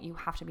doing it, you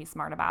have to be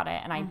smart about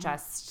it. And I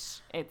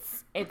just,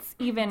 it's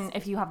even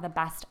if you have the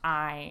best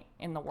eye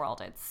in the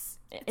world, it's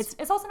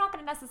also not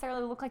going to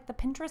necessarily look like the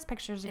Pinterest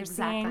pictures you're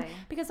seeing,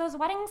 because those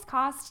weddings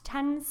cost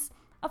tens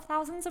of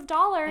thousands of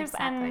dollars.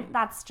 And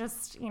that's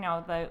just,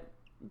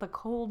 the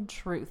cold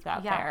truth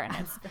out there.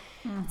 And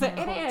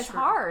it is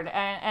hard.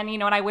 And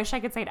and I wish I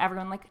could say to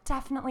everyone, like,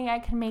 definitely I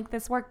can make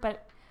this work,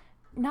 but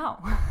no,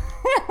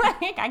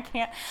 like I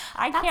can't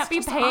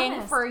be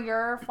paying for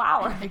your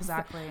flowers.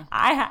 Exactly.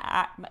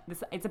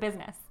 It's a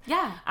business.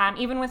 Yeah.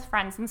 Even with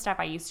friends and stuff,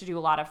 I used to do a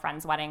lot of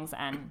friends' weddings,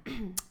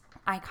 and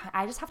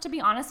I just have to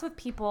be honest with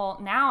people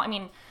now. I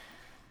mean,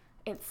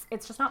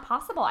 it's just not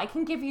possible. I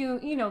can give you,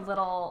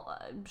 little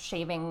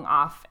shaving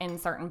off in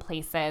certain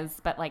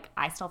places, but like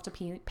I still have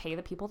to pay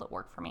the people that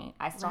work for me.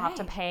 I still have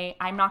to pay.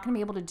 I'm not going to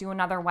be able to do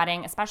another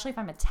wedding, especially if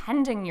I'm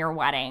attending your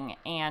wedding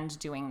and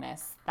doing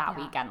this that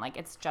weekend. Like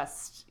it's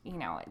just,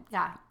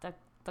 the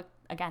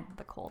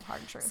cold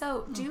hard truth.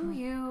 So do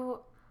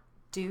you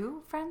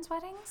do friends'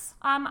 weddings?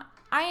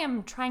 I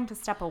am trying to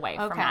step away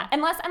from that.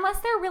 Unless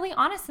they're really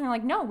honest and they're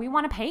like, no, we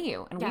want to pay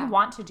you and we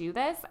want to do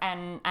this,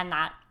 and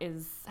that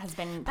has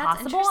been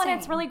possible, and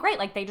it's really great.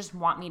 Like they just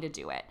want me to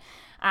do it.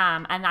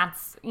 And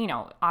that's,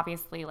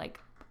 obviously like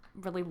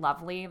really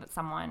lovely that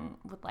someone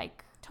would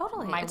like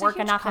my work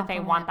enough that they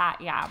want that.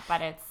 Yeah.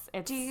 But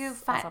it's do you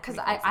find, because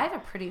I have a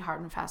pretty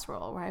hard and fast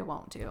rule where I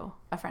won't do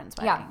a friend's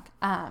wedding.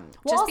 Well,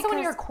 also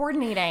when you're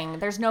coordinating,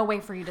 there's no way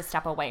for you to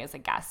step away as a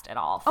guest at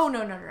all. Oh,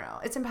 no.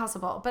 It's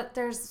impossible. But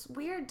there's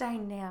weird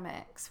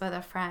dynamics with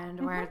a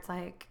friend where it's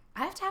like,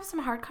 I have to have some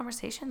hard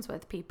conversations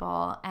with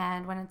people.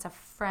 And when it's a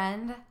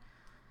friend,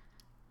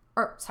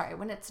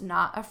 when it's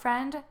not a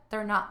friend,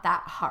 they're not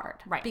that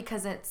hard. Right.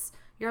 Because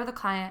you're the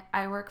client,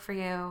 I work for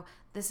you,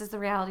 this is the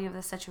reality of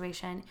the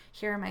situation,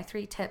 here are my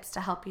 3 tips to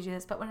help you do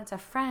this. But when it's a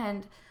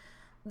friend,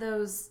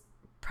 those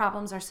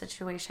problems or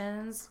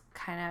situations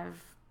kind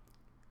of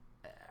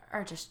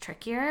are just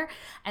trickier.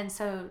 And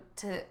so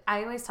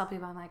I always tell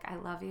people, I'm like, I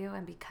love you,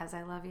 and because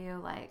I love you,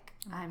 like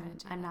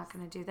I'm not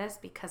going to do this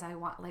because I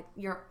want, like,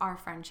 our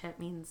friendship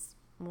means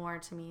more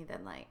to me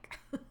than like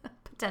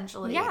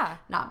potentially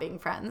not being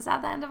friends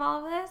at the end of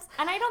all of this.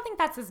 And I don't think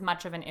that's as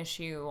much of an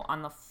issue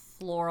on the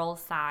floral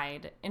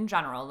side in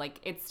general. Like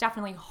it's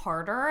definitely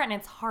harder, and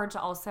it's hard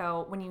to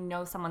also, when you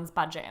know someone's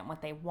budget and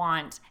what they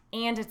want,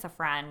 and it's a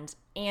friend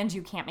and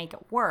you can't make it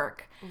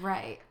work.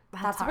 Right.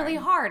 That's really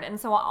hard. And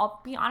so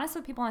I'll be honest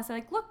with people and I say,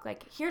 like, look,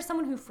 like here's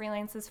someone who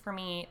freelances for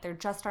me. They're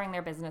just starting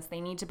their business. They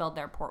need to build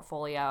their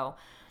portfolio.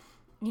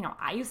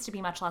 I used to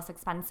be much less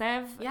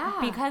expensive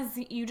because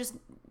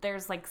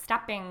there's like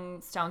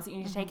stepping stones that you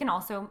need to take. And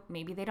also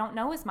maybe they don't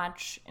know as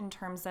much in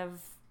terms of,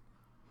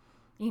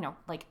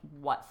 like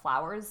what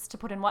flowers to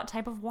put in what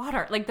type of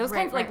water, like those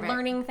kinds of like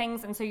learning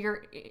things. And so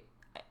you're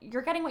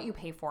getting what you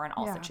pay for in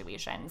all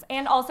situations.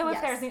 And also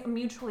if there's a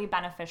mutually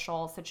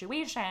beneficial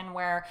situation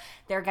where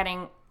they're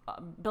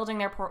building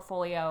their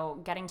portfolio,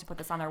 getting to put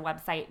this on their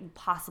website,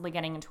 possibly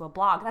getting into a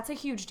blog, that's a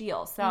huge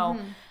deal. So,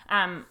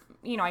 I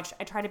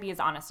try to be as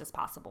honest as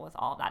possible with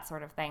all of that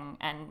sort of thing.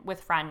 And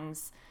with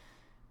friends,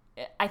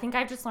 I think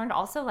I've just learned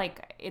also,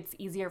 like, it's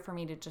easier for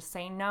me to just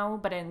say no,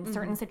 but in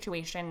certain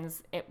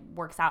situations it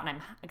works out and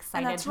I'm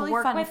excited to really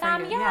work fun with for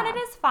them. you, Yeah, and yeah. it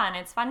is fun.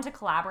 It's fun to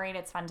collaborate.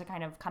 It's fun to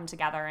kind of come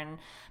together and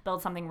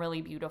build something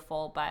really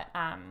beautiful. But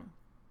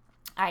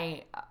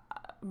I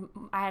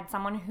had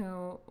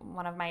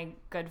one of my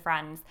good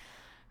friends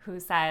who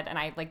said, and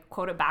I like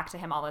quote it back to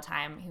him all the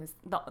time,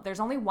 there's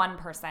only one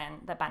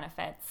person that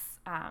benefits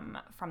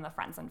from the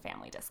friends and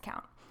family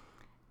discount.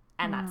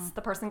 And that's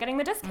the person getting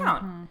the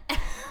discount.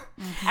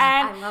 And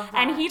I love that.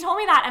 And he told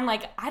me that, and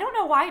like, I don't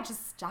know why it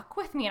just stuck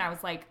with me. And I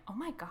was like, oh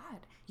my God,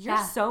 you're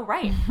so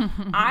right.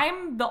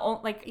 I'm the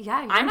only, like,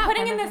 Yeah, you're I'm not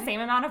putting in the benefiting.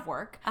 same amount of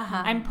work.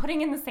 I'm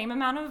putting in the same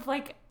amount of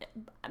like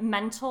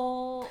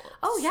mental,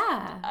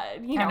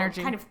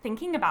 Energy. kind of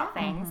thinking about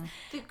things.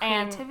 The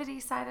And- creativity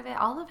side of it,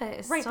 all of it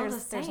is Right, still the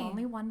there's same.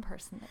 only one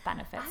person that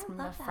benefits from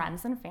the love that.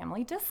 friends and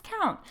family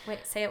discount.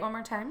 Wait, say it one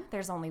more time.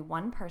 There's only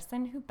one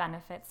person who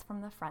benefits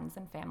from the friends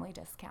and family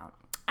discount.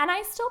 And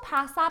I still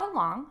pass that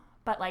along,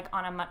 but like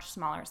on a much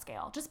smaller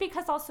scale. Just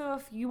because also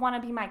if you want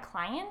to be my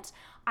client,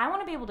 I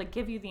want to be able to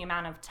give you the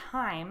amount of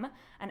time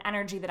and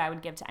energy that I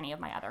would give to any of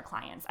my other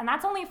clients. And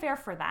that's only fair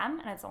for them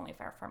and it's only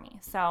fair for me.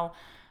 So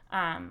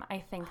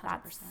I think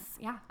that's,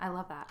 yeah. I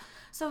love that.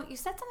 So you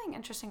said something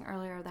interesting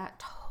earlier that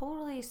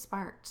totally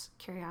sparked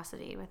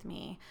curiosity with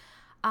me.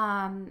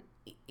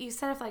 You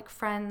said if like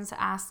friends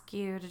ask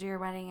you to do your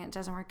wedding and it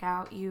doesn't work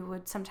out, you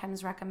would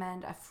sometimes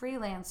recommend a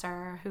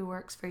freelancer who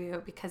works for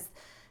you because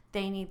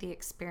they need the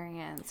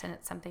experience and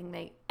it's something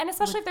they... And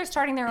especially if they're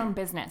starting their own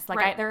business. Like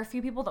Right. there are a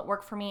few people that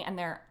work for me and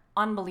they're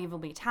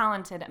unbelievably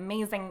talented,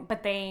 amazing,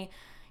 but they,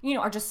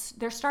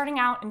 they're starting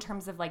out in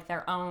terms of like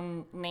their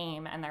own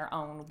name and their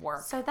own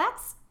work. So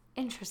that's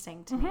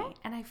interesting to me.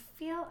 And I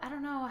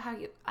don't know how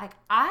you... Like,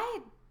 I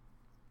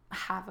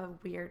have a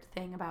weird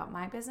thing about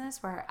my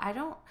business where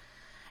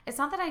it's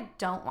not that I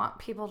don't want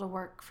people to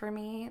work for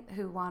me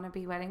who want to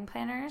be wedding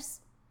planners,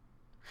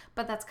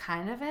 but that's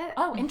kind of it.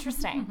 Oh,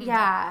 interesting.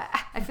 Yeah,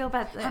 I feel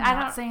bad. I'm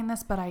not saying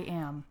this, but I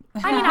am.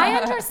 I mean, I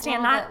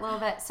understand that. A little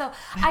bit. So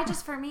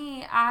for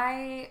me,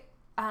 I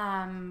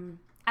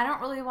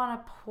don't really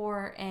want to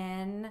pour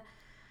in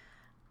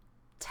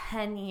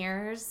 10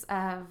 years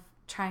of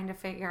trying to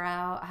figure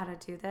out how to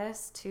do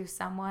this to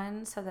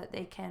someone so that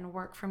they can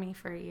work for me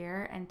for a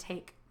year and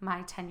take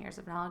my 10 years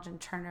of knowledge and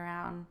turn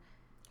around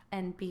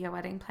and be a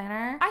wedding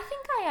planner. I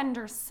think I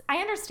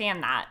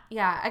understand that.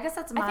 Yeah, I guess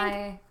that's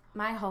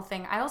my whole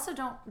thing. I also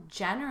don't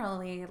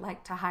generally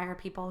like to hire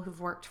people who've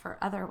worked for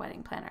other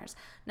wedding planners.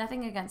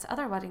 Nothing against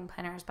other wedding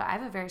planners, but I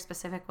have a very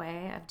specific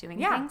way of doing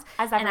things.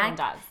 As everyone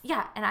does.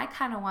 Yeah, and I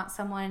kind of want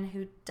someone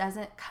who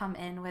doesn't come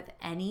in with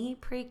any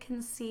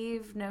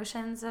preconceived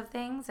notions of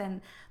things, and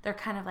they're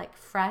kind of like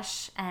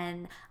fresh,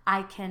 and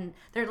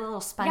they're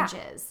little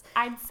sponges.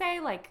 Yeah. I'd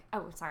say like,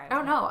 oh, sorry.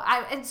 Oh no,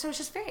 and so it's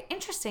just very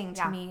interesting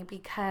to me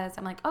because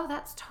I'm like, oh,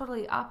 that's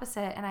totally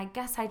opposite, and I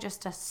guess I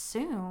just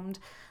assumed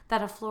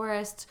that a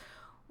florist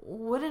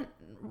wouldn't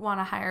want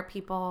to hire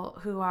people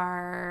who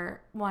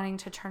are wanting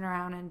to turn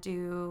around and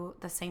do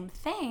the same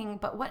thing.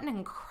 But what an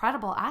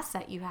incredible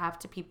asset you have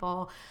to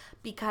people,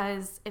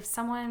 because if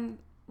someone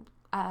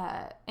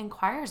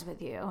inquires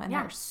with you and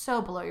they're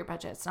so below your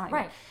budget, it's not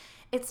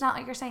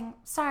like you're saying,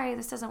 sorry,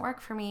 this doesn't work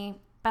for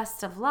me,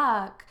 best of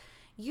luck.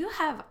 You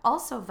have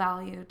also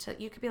value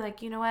you could be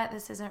like, you know what,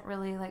 this isn't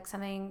really like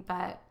something,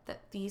 but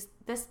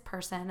this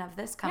person of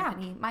this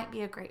company might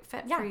be a great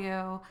fit for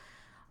you.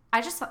 I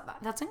just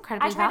thought that's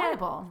incredibly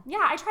valuable.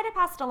 I try to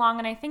pass it along.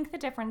 And I think the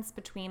difference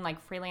between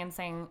like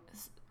freelancing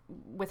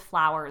with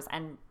flowers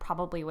and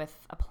probably with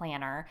a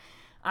planner,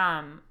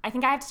 I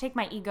think I have to take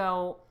my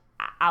ego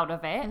out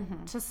of it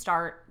to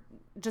start,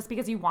 just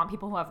because you want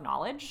people who have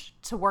knowledge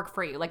to work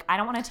for you. Like, I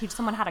don't want to teach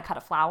someone how to cut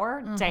a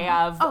flower day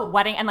of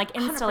wedding and like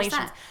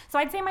installations. 100%. So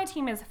I'd say my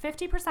team is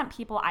 50%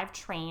 people I've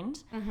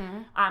trained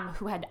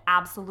who had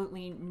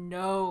absolutely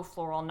no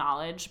floral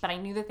knowledge, but I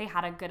knew that they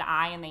had a good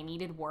eye and they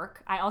needed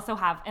work. I also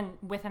have, and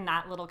within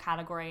that little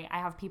category, I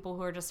have people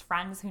who are just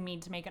friends who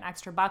need to make an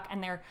extra buck,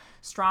 and they're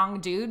strong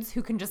dudes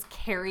who can just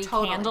carry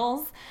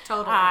candles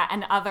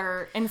and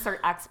other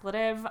insert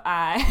expletive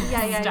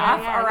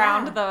stuff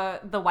around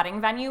the wedding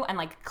venue and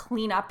like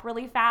clean up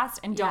really fast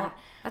and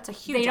that's a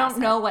huge they don't asset.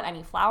 know what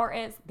any flower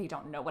is, they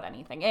don't know what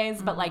anything is,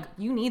 but like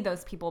you need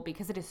those people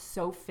because it is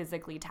so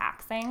physically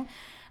taxing.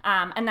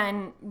 And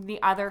then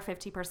the other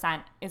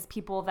 50% is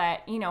people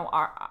that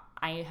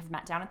I have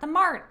met down at the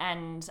Mart,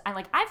 and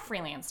I've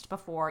freelanced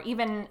before,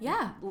 even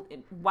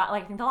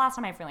I think the last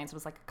time I freelanced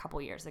was like a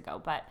couple years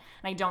ago, and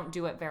I don't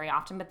do it very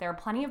often, but there are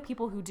plenty of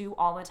people who do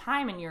all the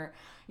time, and you're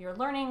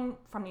learning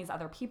from these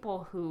other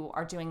people who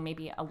are doing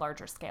maybe a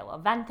larger scale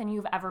event than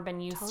you've ever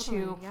been used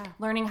to,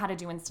 learning how to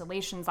do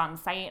installations on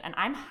site, and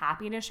I'm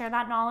happy to share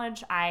that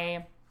knowledge.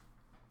 I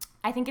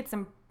think it's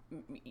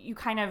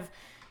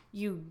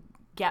you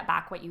get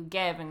back what you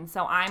give, and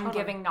so I'm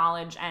giving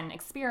knowledge and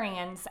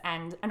experience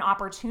and an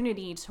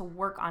opportunity to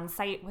work on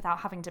site without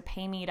having to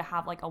pay me to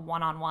have like a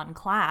one-on-one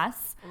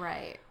class,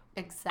 Right.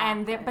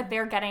 Exactly. But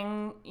they're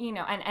getting,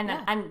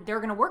 and they're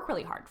going to work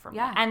really hard for me.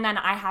 Yeah. And then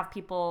I have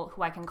people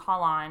who I can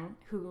call on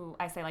who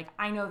I say, like,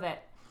 I know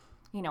that,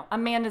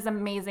 Amanda's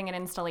amazing at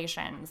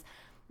installations,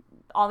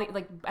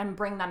 and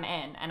bring them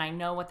in, and I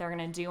know what they're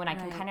going to do, and I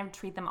can kind of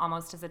treat them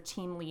almost as a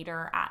team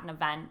leader at an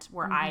event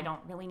where I don't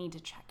really need to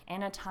check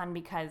in a ton,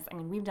 because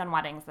we've done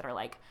weddings that are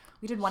like,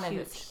 we did one at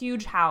this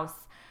huge house,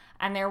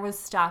 and there was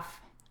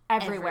stuff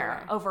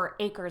everywhere. Over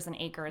acres and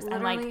acres.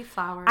 Literally and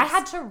flowers. I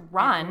had to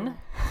run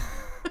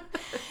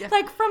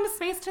from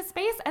space to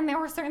space, and there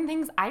were certain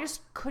things I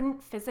just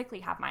couldn't physically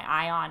have my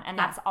eye on, and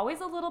that's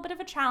always a little bit of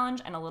a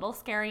challenge and a little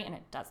scary, and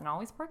it doesn't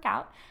always work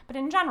out. But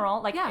in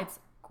general, it's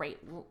great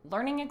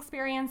learning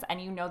experience, and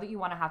that you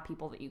want to have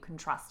people that you can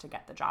trust to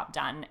get the job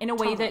done in a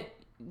way that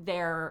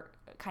they're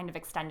kind of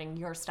extending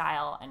your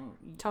style and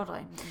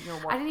your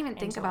work. I didn't even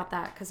think about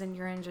that, because in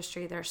your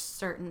industry there's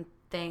certain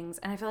things,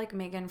 and I feel like,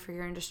 Megan, for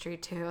your industry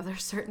too,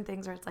 there's certain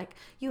things where it's like,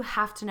 you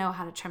have to know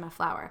how to trim a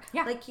flower.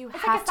 Yeah. Like you it's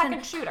have like a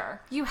second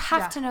shooter. You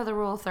have to know the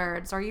rule of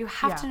thirds, or you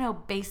have to know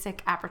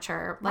basic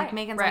aperture. Like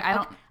Megan's like, I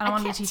don't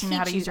want to be teaching you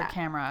how to use your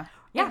camera.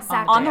 Yeah,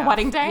 exactly. On the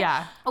wedding day.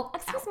 Yeah. Oh,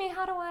 excuse me.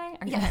 How do I?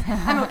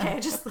 I'm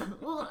okay. Just.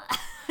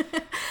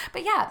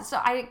 But yeah, so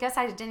I guess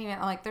I didn't even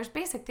there's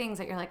basic things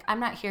that you're like, I'm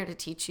not here to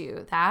teach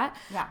you that.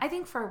 Yeah. I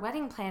think for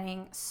wedding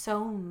planning,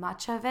 so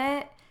much of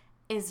it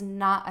is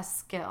not a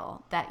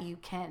skill that you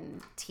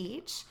can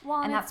teach.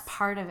 Well, and that's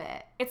part of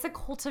it. It's a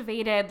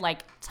cultivated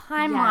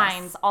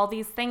timelines, all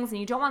these things, and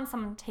you don't want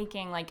someone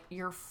taking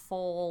your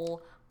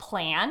full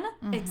plan,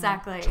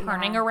 exactly,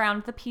 turning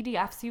around the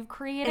PDFs you've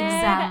created,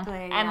 exactly,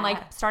 and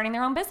starting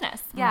their own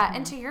business. Yeah,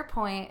 and to your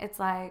point, it's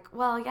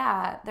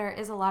there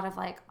is a lot of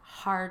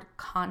hard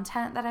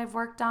content that I've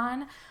worked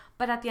on,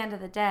 but at the end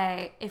of the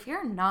day, if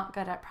you're not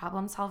good at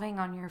problem solving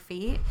on your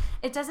feet,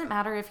 it doesn't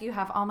matter if you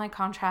have all my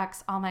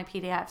contracts, all my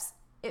PDFs,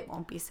 it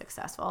won't be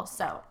successful.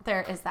 So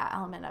there is that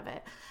element of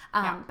it.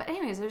 But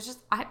anyways, it was just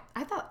I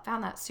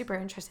found that super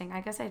interesting. I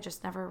guess I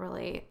just never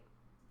really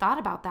thought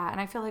about that, and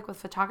I feel like with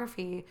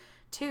photography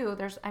too,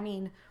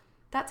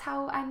 that's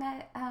how I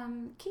met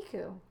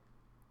Kiku,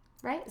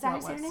 right? Is that how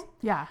you say her name?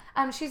 Yeah.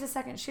 She's a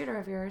second shooter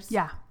of yours.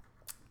 Yeah.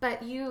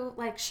 But you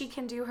she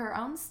can do her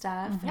own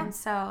stuff, and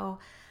so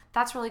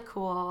that's really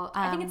cool.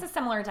 I think it's a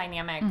similar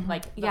dynamic,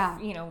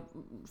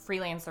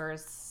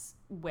 freelancers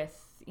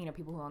with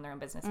people who own their own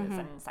businesses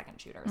and second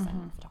shooters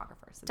and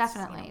photographers. It's,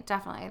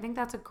 definitely. I think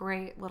that's a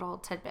great little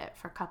tidbit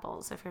for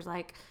couples.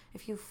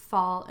 If you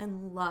fall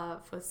in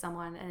love with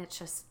someone and it's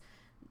just,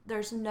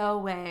 there's no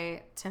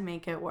way to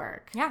make it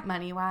work. Yeah.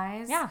 Money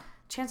wise. Yeah.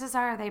 Chances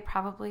are they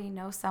probably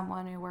know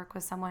someone who work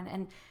with someone,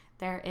 and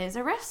there is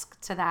a risk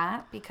to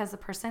that because the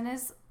person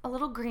is a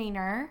little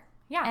greener.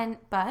 Yeah. And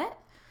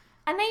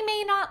they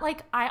may not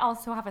I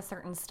also have a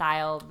certain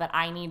style that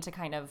I need to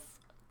kind of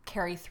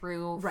carry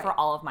through for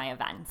all of my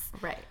events.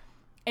 Right.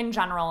 In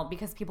general,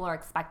 because people are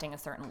expecting a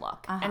certain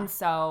look. And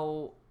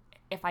so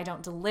if I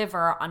don't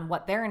deliver on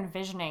what they're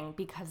envisioning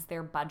because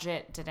their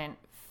budget didn't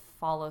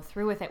follow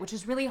through with it, which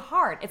is really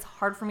hard. It's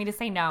hard for me to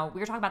say no. We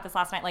were talking about this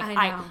last night.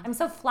 I'm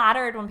so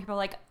flattered when people are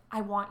like,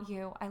 I want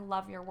you. I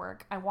love your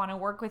work. I want to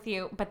work with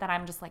you. But then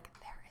I'm just like,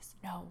 there is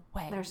no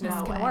way this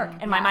can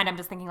work. In my mind, I'm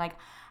just thinking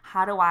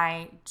how do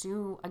I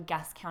do a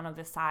guest count of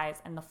this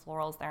size and the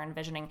florals they're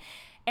envisioning?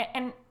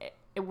 And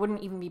it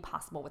wouldn't even be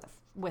possible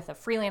with a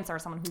freelancer or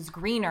someone who's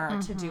greener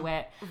to do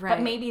it. Right.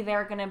 But maybe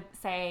they're going to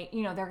say,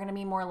 they're going to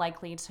be more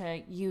likely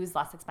to use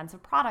less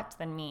expensive product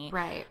than me.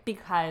 Right.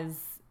 Because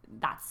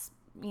that's,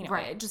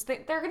 just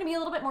they're going to be a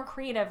little bit more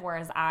creative.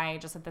 Whereas I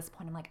just at this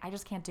point, I'm like, I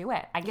just can't do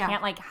it. I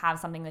can't have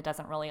something that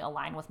doesn't really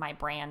align with my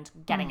brand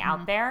getting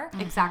out there.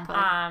 Exactly.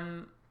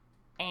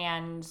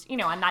 And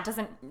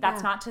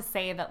that's not to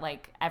say that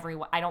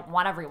I don't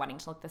want every wedding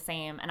to look the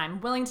same, and I'm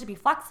willing to be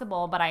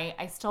flexible, but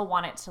I still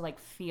want it to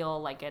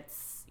feel like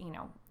it's,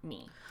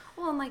 me.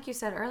 Well, and like you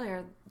said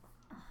earlier,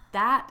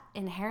 that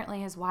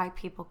inherently is why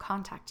people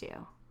contact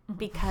you,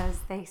 because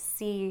they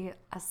see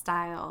a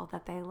style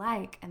that they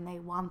like and they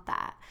want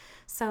that.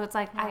 So it's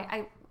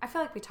I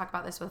feel like we talk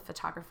about this with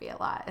photography a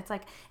lot. It's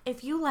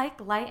if you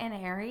like light and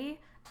airy,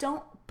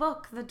 don't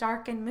book the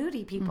dark and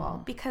moody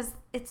people, because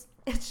it's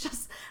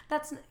just,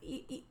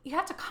 you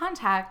have to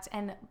contact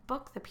and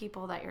book the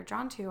people that you're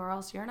drawn to, or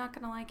else you're not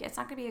going to like it. It's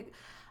not going to be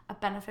a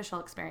beneficial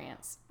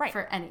experience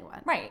for anyone.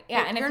 Right.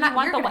 Yeah. And if you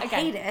want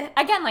hate it.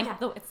 Again,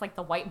 it's like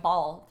the white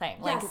ball thing.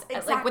 Yes,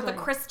 like with the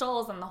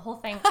crystals and the whole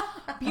thing.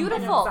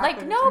 Beautiful.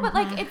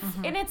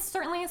 It's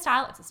certainly a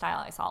style. It's a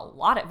style I saw a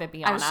lot at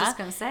Vibiana. I was just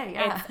going to say,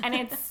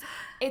 yeah.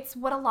 It's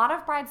what a lot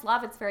of brides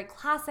love. It's very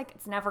classic.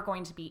 It's never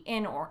going to be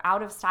in or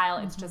out of style.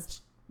 It's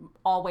just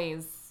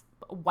always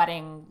a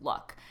wedding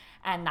look.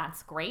 And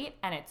that's great.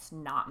 And it's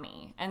not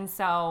me. And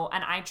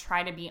I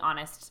try to be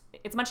honest.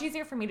 It's much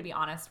easier for me to be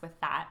honest with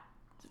that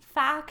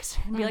fact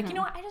and be I just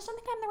don't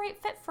think I'm the right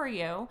fit for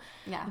you,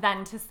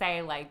 than to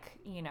say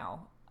oh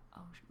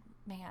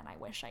man, I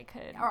wish I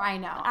could, or I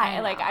know.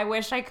 I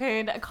wish I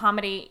could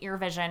accommodate your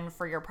vision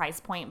for your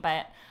price point,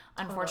 but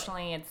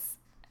unfortunately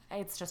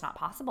it's just not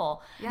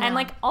possible. Yeah. And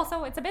like,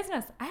 also it's a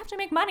business. I have to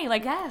make money.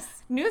 Like,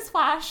 Yes.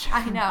 Newsflash.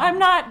 I know. I'm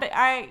not,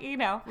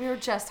 We were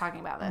just talking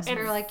about this. We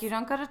were It's- like, you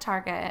don't go to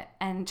Target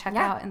and check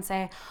Yeah. out and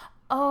say,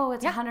 oh,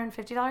 it's Yeah.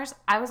 $150.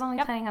 I was only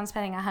Yep. planning on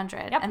spending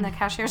 $100. Yep. And the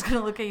cashier's going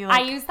to look at you I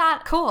like, use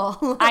that.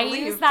 cool. I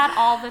leave. use that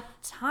all the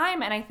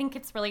time, and I think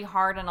it's really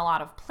hard. And a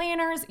lot of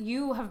planners,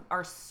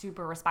 are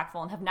super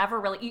respectful and have never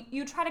really.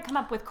 You try to come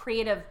up with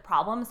creative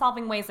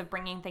problem-solving ways of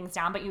bringing things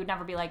down, but you would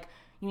never be like,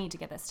 you need to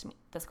get this to me,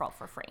 this girl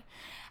for free.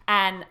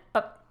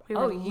 But We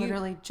were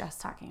literally just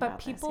talking but about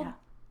people this.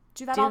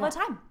 do that Do all that.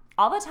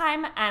 the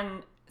time,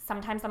 and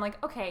sometimes I'm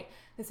like, okay,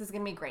 this is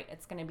gonna be great.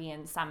 It's gonna be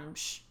in some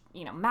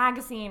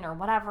magazine or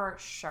whatever.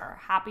 Sure,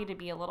 happy to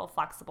be a little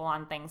flexible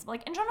on things. But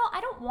like in general, I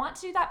don't want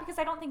to do that because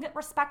I don't think it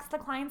respects the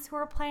clients who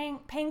are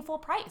paying full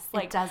price.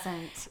 Like, It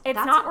doesn't. It's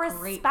That's not a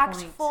great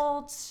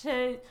respectful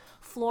to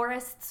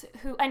florists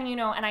who,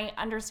 and I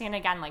understand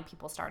again, like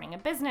people starting a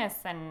business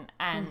and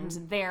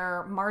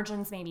their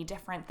margins may be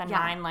different than Yeah.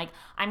 mine. Like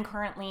I'm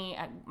currently,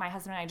 my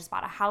husband and I just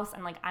bought a house,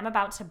 and like I'm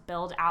about to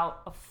build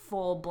out a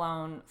full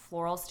blown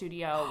floral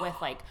studio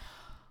with like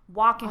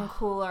walk-in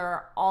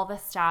cooler, all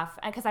this stuff,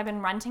 because I've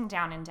been renting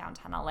down in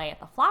downtown LA at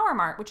the Flower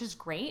Mart, which is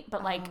great,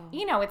 but like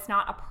it's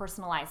not a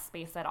personalized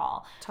space at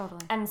all.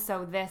 Totally. And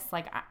so this,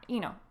 like,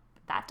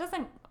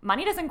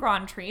 money doesn't grow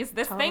on trees.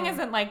 This thing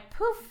isn't like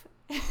poof.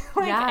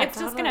 Like, Yeah, it's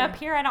just going to totally.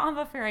 appear. I don't have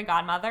a fairy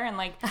godmother. And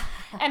like,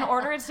 in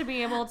order to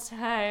be able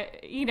to,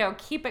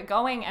 keep it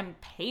going and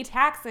pay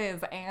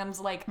taxes and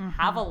like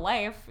have a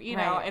life, know,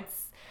 Right.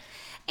 it's.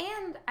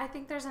 And I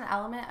think there's an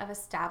element of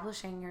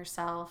establishing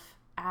yourself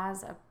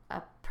as a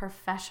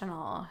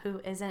professional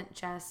who isn't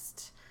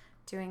just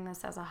doing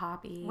this as a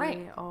hobby.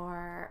 Right.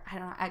 Or I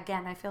don't know.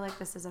 Again, I feel like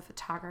this is a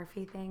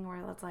photography thing where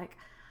it's like,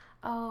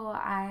 oh,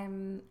 I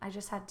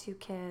just had 2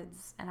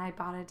 kids and I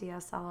bought a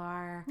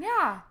DSLR.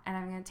 Yeah. And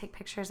I'm going to take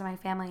pictures of my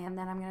family, and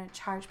then I'm going to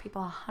charge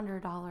people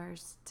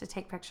 $100 to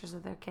take pictures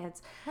of their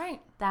kids.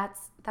 Right.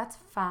 That's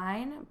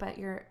fine, but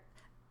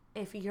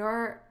if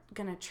you're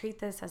going to treat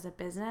this as a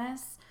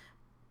business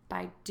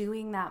by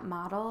doing that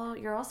model,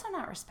 you're also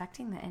not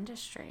respecting the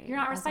industry. You're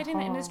not as a respecting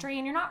the whole. industry,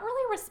 and you're not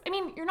really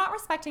you're not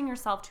respecting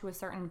yourself to a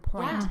certain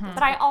point. Yeah, that's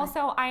But I a good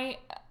also I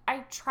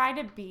try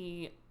to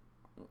be,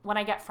 when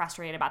I get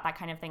frustrated about that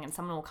kind of thing and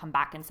someone will come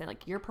back and say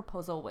like, your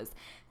proposal was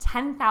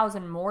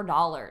 $10,000 more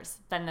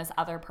than this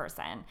other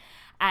person,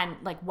 and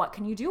like, what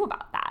can you do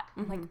about that?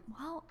 I'm like,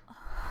 well,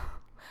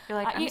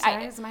 You're like, I'm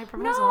sorry, it's my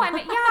proposal. no, and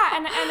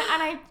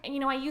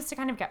I used to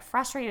kind of get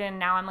frustrated, and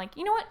now I'm like,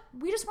 you know what?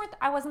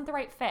 I wasn't the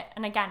right fit.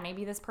 And again,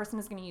 maybe this person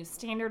is going to use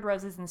standard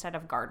roses instead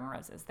of garden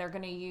roses. They're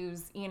going to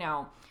use,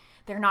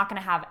 they're not going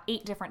to have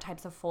 8 different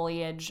types of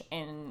foliage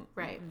in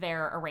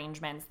their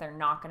arrangements. They're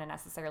not going to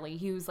necessarily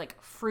use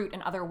like fruit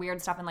and other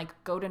weird stuff and like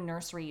go to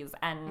nurseries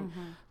and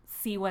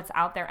see what's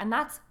out there. And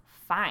that's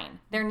fine.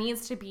 There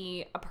needs to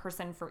be a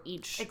person for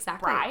each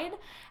bride.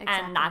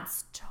 And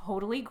that's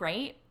totally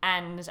great.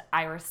 And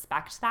I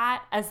respect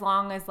that, as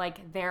long as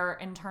like they're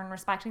in turn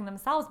respecting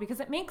themselves,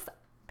 because it makes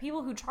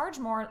people who charge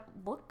more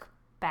look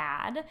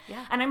bad.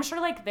 Yeah. And I'm sure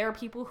like there are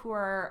people who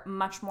are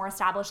much more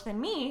established than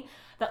me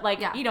that like,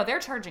 they're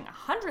charging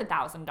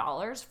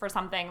 $100,000 for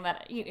something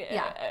that,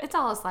 it's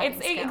all a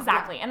sliding scale.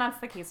 Exactly. And that's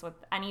the case with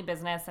any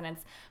business. And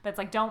it's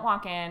like, don't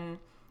walk in,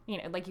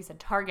 like you said,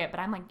 Target,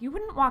 but I'm like, you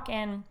wouldn't walk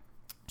in.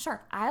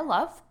 Sure, I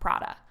love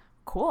Prada.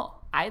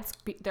 Cool.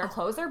 Their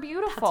clothes are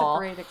beautiful. That's a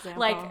great example.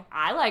 Like,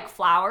 I like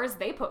flowers.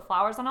 They put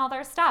flowers on all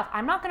their stuff.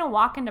 I'm not going to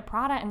walk into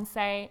Prada and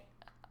say,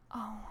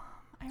 oh,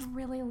 I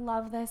really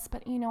love this,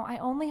 but I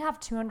only have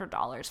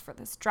 $200 for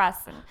this dress,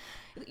 and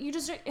you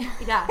just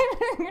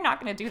you're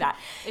not going to do that.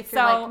 If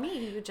you're like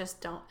me, you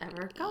just don't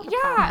ever go to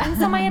Prada. And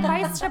so my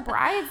advice to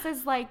brides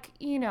is like,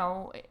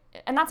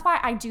 and that's why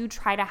I do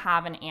try to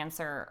have an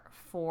answer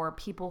for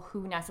people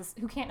who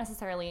can't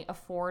necessarily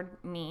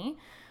afford me.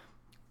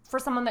 For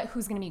someone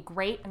who's going to be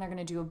great and they're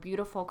going to do a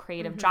beautiful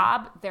creative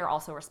job, they're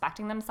also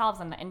respecting themselves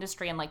in the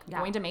industry and like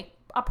going to make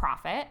a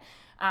profit,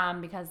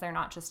 because they're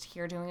not just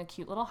here doing a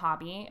cute little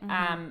hobby. But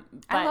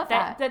I love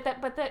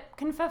that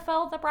can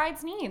fulfill the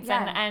bride's needs.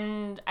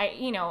 And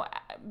I,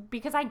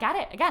 because I get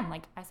it. Again,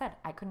 like I said,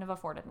 I couldn't have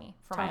afforded me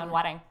for my own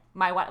wedding.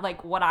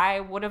 Like what I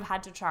would have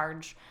had to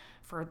charge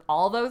for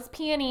all those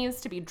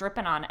peonies to be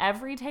dripping on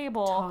every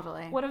table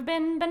would have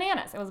been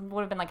bananas.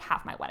 Would have been like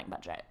half my wedding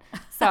budget.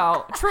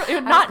 So true,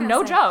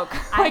 no joke.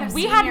 Like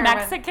we had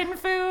Mexican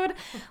food.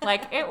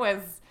 Like it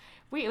was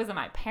in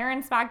my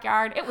parents'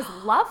 backyard. It was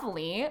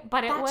lovely,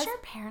 but it was. That's your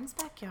parents'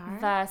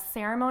 backyard? The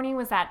ceremony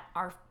was at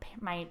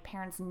my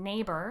parents'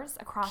 neighbors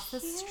across the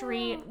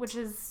street, which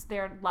is,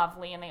 they're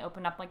lovely, and they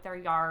opened up like their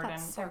yard.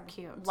 That's and so they're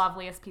cute.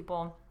 Loveliest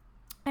people.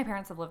 My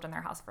parents have lived in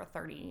their house for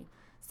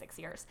 36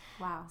 years.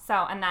 Wow. So,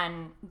 and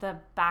then the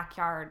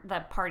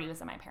party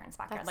was in my parents'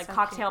 backyard. That's like so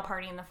cocktail cute.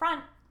 party in the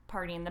front,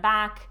 party in the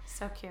back.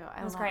 So cute.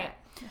 It was great.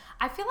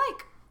 I feel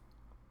like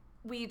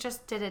we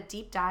just did a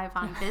deep dive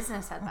on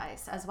business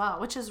advice as well,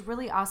 which is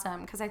really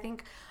awesome, because I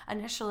think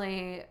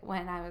initially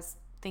when I was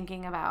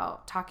thinking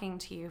about talking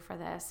to you for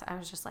this, I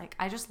was just like,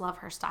 I just love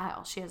her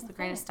style. She has the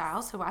greatest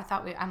style. So I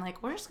thought I'm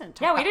like, we're just going to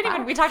talk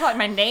about we talked about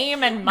my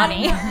name and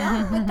money.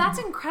 Yeah, but that's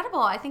incredible.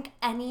 I think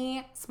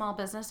any small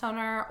business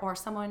owner or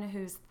someone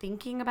who's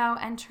thinking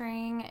about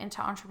entering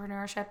into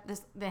entrepreneurship,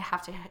 they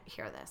have to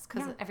hear this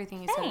because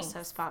everything you said is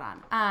so spot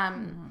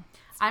on.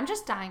 I'm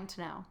just dying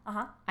to know.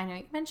 I know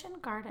you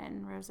mentioned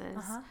garden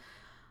roses.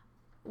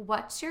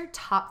 What's your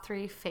top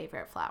 3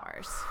 favorite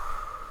flowers?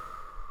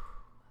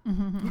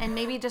 And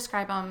maybe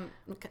describe them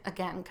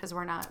again because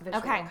we're not visual.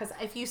 Okay. Because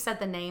if you said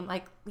the name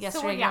like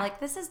yesterday, you're like,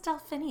 this is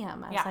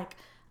delphinium. I was like,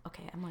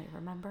 okay, Emily,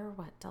 remember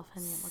what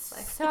delphinium looks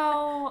like.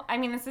 So, I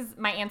mean,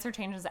 my answer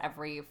changes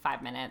every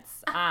 5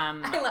 minutes. All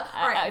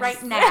right,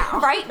 right now.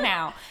 Right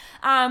now.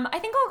 I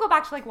think I'll go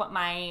back to like what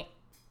my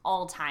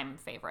all-time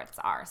favorites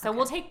are. So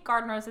we'll take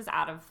garden roses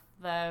out of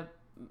the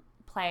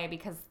play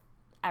because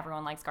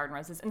everyone likes garden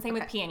roses, and same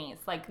with peonies.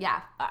 Like,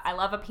 I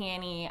love a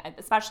peony,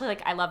 especially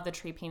like I love the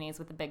tree peonies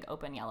with the big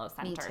open yellow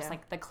centers.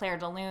 Like the Claire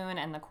de Lune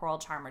and the Coral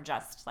Charm are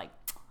just like,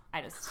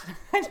 I just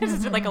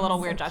did like a little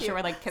weird gesture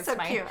where like kiss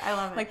my, cute. I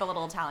love it. Like the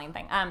little Italian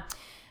thing.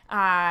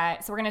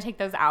 So we're gonna take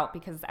those out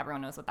because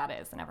everyone knows what that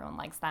is and everyone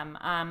likes them.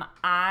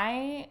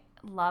 I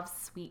love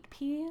sweet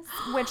peas,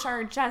 which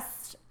are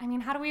just, I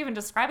mean, how do we even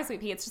describe a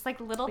sweet pea? It's just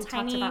like little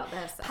tiny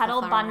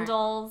petal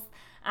bundles.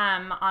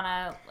 On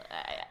a,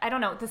 I don't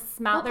know, the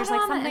smell. We'll there's put it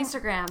like on something. The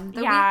Instagram.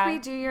 The week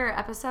we do your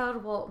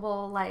episode,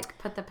 we'll like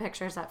put the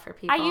pictures up for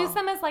people. I use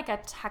them as like a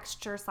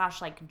texture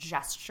 / like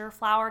gesture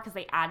flower because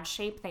they add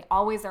shape. They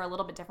always are a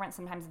little bit different.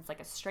 Sometimes it's like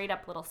a straight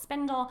up little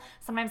spindle.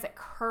 Sometimes it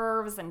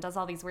curves and does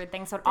all these weird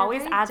things. So it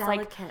always adds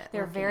like,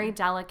 they're very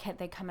delicate.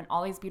 They come in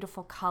all these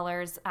beautiful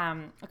colors. A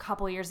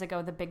couple years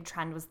ago, the big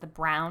trend was the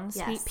brown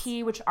sweet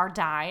pea, which are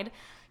dyed.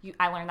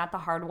 I learned that the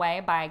hard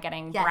way by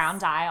getting brown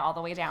dye all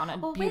the way down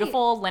a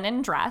beautiful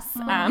linen dress.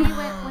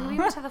 When we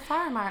went to the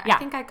flower mart, I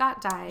think I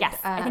got dyed. Yes,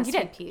 I think you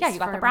did. Yeah, you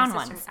got the brown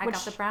ones. I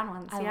got the brown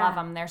ones. I love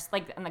them. There's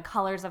like, and the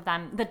colors of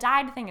them. The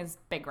dyed thing is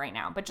big right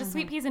now, but just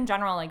sweet peas in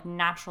general, like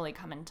naturally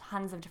come in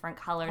tons of different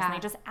colors, and they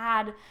just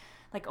add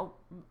like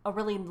a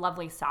really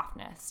lovely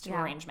softness to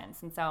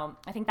arrangements. And so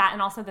I think that,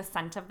 and also the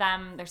scent of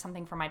them, there's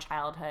something from my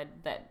childhood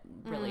that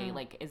really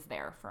like is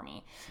there for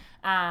me.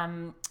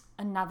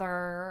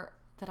 Another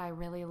that I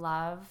really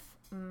love.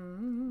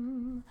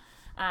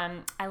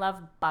 I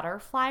love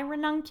butterfly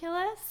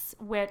ranunculus,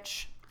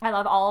 which I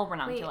love all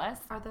ranunculus.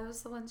 Wait, are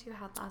those the ones you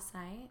had last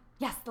night?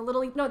 Yes,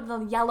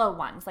 the yellow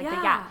ones, like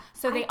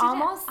So they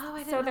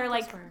they're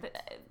like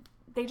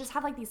they just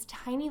have like these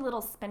tiny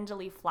little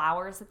spindly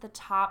flowers at the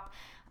top.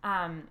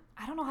 I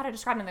don't know how to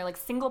describe them. They're like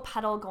single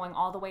petal going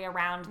all the way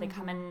around. They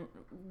come in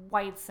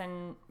whites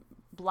and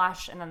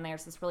blush, and then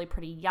there's this really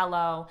pretty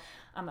yellow,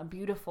 a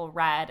beautiful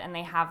red, and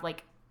they have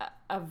like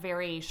a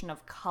variation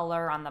of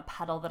color on the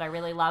petal that I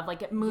really love.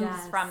 Like it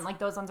moves from like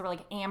those ones were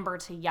like amber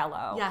to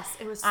yellow. Yes,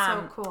 it was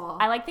so cool.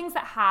 I like things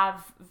that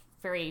have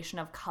variation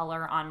of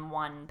color on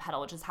one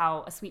petal, which is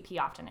how a sweet pea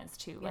often is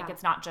too. Like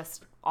it's not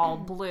just all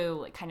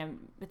blue, like kind of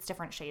it's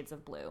different shades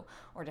of blue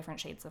or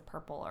different shades of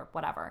purple or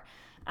whatever.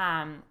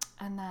 And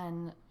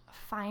then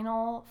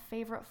final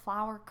favorite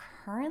flower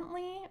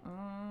currently,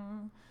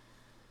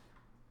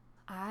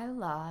 I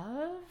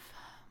love.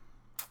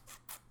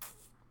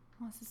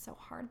 Oh, this is so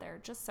hard. There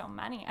are just so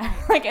many. I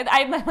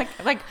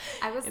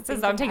was. It's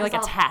as though I'm taking like a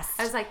test.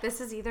 I was like,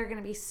 this is either going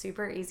to be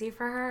super easy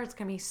for her. Or it's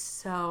going to be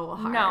so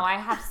hard. No, I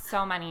have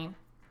so many.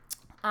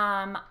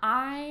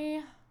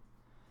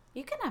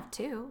 You can have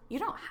 2. You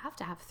don't have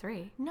to have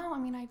 3. No, I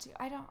mean I do.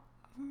 I don't.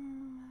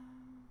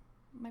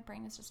 My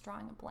brain is just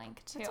drawing a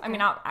blank too. Okay. I mean,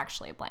 not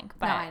actually a blank,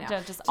 but I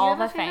know. Just all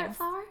the things. Do you have a favorite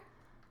flower?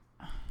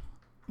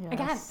 Yes.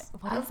 Again,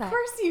 what is it? Of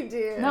course you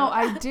do. No,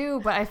 I do,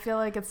 but I feel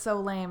like it's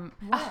so lame.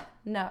 What?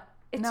 No.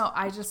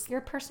 I just your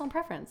personal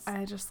preference.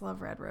 I just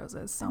love red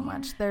roses so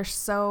much. They're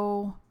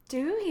so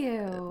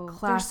They're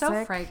classic.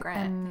 so fragrant.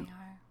 And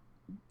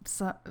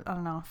so, I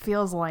don't know,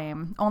 feels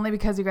lame. Only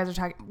because you guys are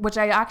talking, which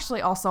I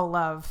actually also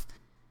love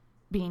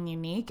being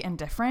unique and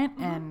different.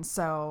 And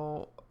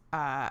so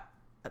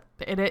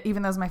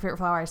even though it's my favorite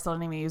flower, I still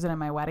didn't even use it in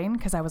my wedding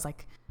because I was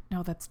like,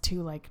 no, that's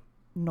too like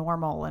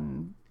normal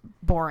and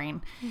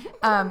boring.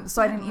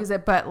 So I didn't use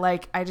it, but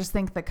like I just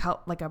think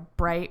like a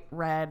bright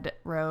red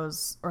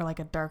rose or like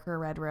a darker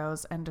red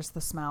rose and just the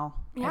smell.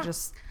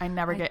 I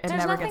never gets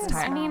tired.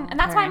 I mean, and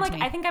that's why I'm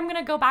like, I think I'm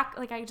gonna go back.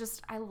 Like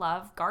I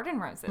love garden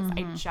roses.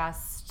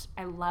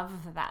 I love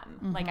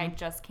them. Like I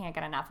just can't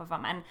get enough of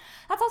them. And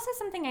that's also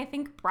something I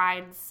think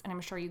brides, and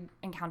I'm sure you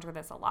encounter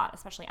this a lot,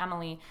 especially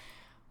Emily,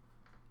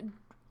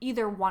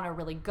 either want to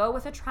really go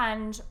with a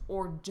trend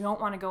or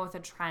don't want to go with a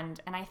trend.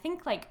 And I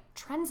think like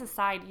trends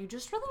aside, you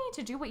just really need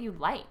to do what you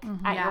like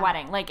at your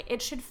wedding. Like it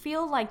should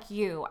feel like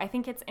you. I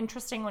think it's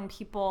interesting when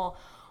people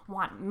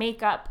want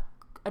makeup,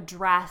 a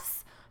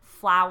dress,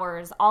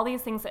 flowers, all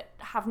these things that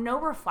have no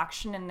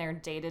reflection in their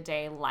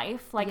day-to-day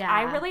life. Like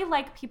I really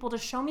like people to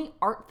show me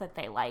art that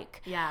they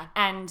like. Yeah.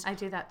 And I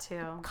do that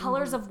too.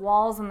 Colors of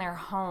walls in their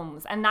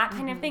homes and that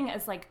kind of thing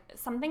is like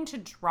something to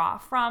draw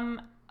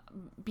from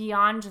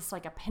beyond just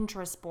like a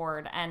Pinterest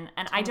board, and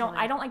I don't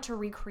like to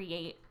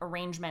recreate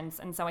arrangements.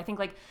 And so I think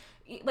like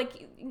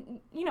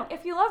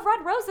if you love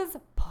red roses,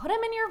 put them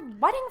in your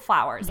wedding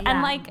flowers,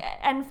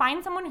 and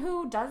find someone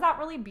who does that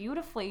really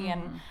beautifully.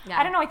 And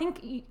I don't know, I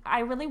think I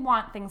really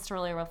want things to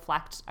really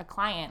reflect a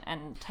client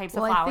and types of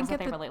flowers that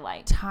they really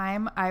like.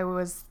 Time I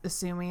was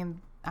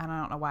assuming, I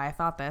don't know why I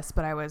thought this,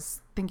 but I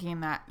was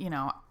thinking that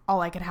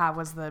all I could have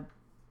was the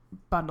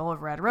bundle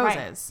of red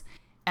roses. Right.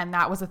 And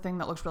that was a thing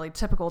that looked really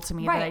typical to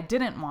me that I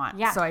didn't want.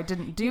 Yeah. So I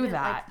didn't do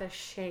that. Like the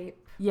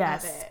shape.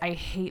 Yes. Of it. I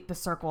hate the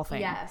circle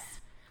thing. Yes.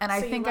 And so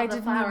I think I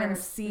didn't even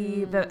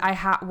see that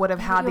I would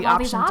have had the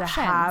option to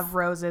have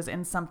roses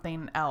in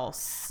something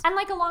else. And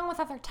like along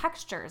with other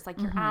textures, like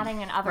you're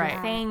adding in other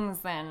things,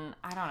 and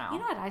I don't know. You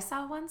know what I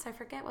saw once? I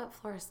forget what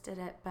florist did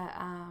it, but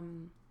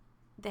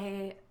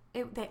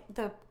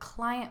the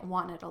client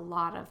wanted a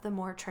lot of the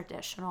more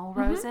traditional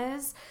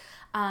roses.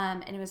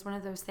 And it was one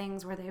of those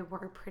things where they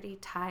were pretty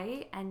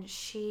tight, and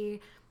she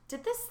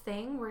did this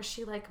thing where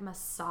she like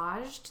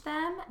massaged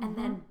them and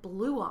then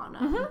blew on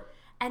them.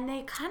 And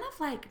they kind of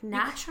like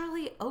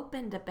naturally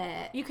opened a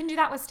bit. You can do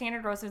that with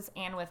standard roses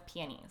and with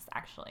peonies,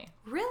 actually.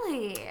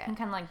 Really? You can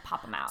kind of like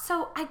pop them out.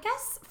 So I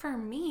guess for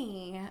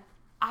me,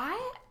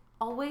 I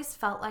always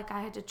felt like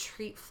I had to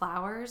treat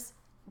flowers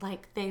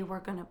like they were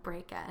going to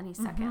break at any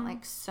second,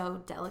 like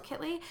so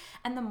delicately.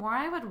 And the more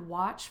I would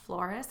watch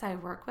florists I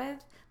work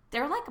with,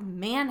 they're like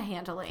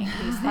manhandling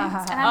these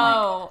things. And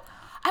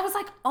I was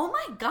like, oh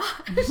my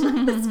gosh, that's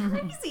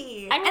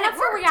crazy. I mean, that's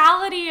the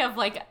reality of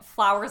like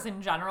flowers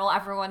in general.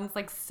 Everyone's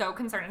like so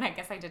concerned. And I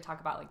guess I did talk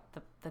about like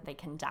that they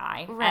can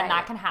die and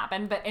that can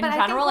happen. But in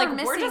general, I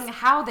think we're just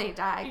how they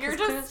die. You're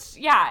just,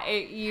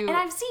 you. And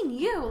I've seen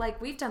you, like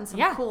we've done some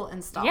cool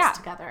installs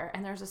together.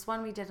 And there's this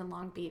one we did in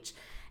Long Beach,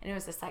 and it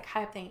was this like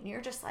high up thing. And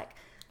you're just like,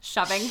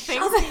 shoving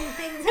things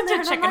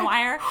into chicken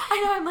wire.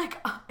 I know. I'm like,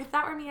 if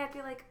that were me, I'd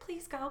be like,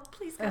 please go.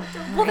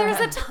 Well, there's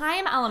a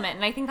time element,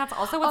 and I think that's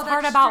also what's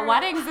hard about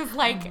weddings is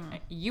like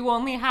you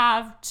only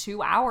have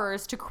 2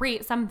 hours to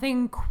create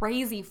something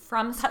crazy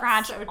from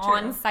scratch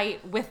on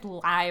site with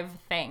live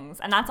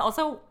things, and that's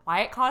also why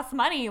it costs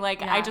money.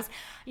 Like I just,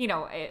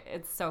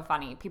 it's so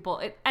funny.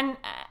 People, and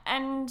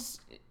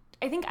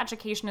I think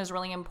education is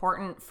really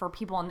important for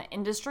people in the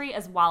industry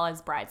as well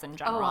as brides in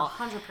general. Oh,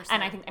 100%.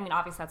 And I mean,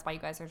 obviously that's why you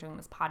guys are doing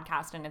this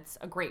podcast, and it's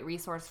a great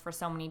resource for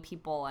so many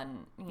people,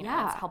 and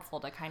it's helpful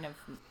to kind of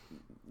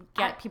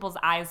get people's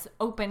eyes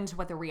open to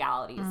what the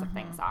realities of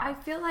things are. I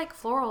feel like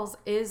florals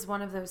is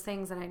one of those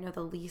things that I know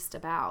the least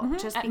about.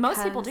 Just because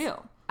most people do.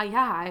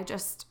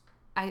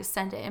 I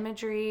send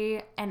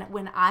imagery, and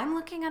when I'm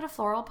looking at a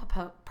floral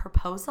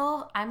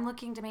proposal, I'm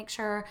looking to make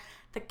sure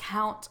the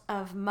count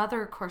of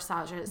mother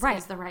corsages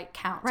is the right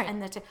count. Right.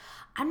 And to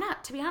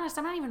be honest,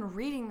 I'm not even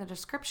reading the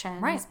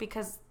descriptions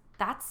because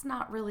that's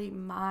not really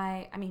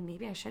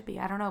maybe I should be,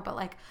 I don't know, but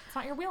like, it's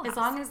not your wheelhouse. As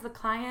long as the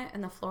client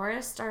and the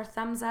florist are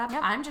thumbs up,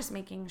 I'm just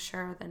making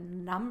sure the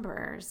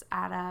numbers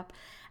add up.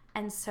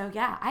 And so,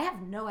 I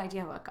have no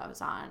idea what goes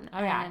on.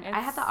 Oh, yeah. And I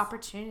had the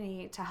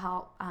opportunity to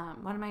help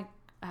one of my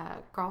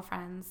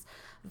girlfriends,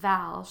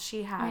 Val.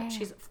 She's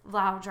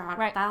Val Gerardo.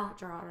 Right. Val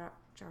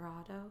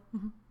Gerardo.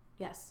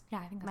 Yes. Yeah,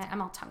 I think I'm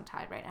all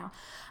tongue-tied right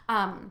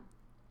now.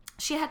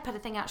 She had put a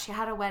thing out. She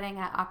had a wedding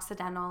at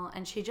Occidental,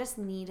 and she just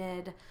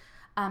needed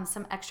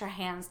some extra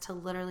hands to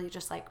literally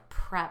just like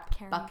prep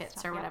buckets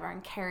stuff, or whatever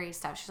and carry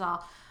stuff.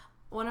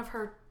 One of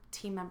her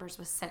team members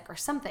was sick or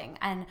something,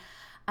 and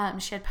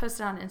she had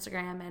posted on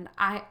Instagram, and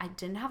I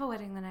didn't have a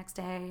wedding the next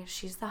day.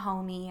 She's the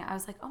homie. I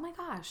was like, oh my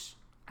gosh,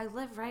 I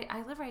live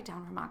right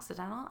down from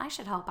Occidental. I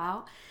should help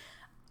out.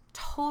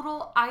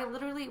 I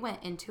literally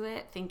went into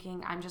it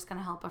thinking I'm just going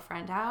to help a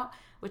friend out,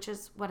 which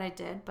is what I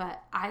did,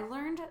 but I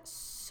learned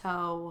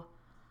so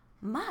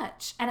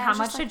much. And how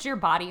much did your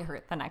body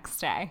hurt the next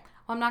day?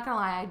 Well, I'm not going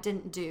to lie, I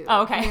didn't do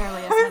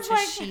nearly as much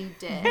as she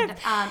did.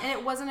 And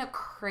it wasn't a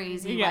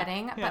crazy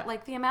wedding, but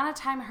like the amount of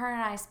time her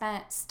and I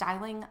spent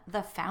styling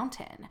the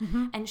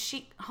fountain, and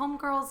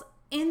homegirls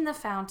in the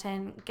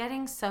fountain,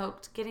 getting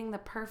soaked, getting the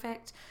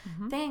perfect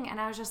thing. And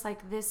I was just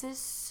like, this is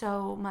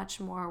so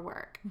much more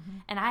work.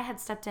 And I had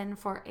stepped in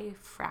for a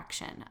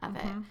fraction of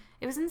it.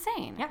 It was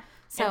insane. Yeah.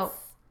 So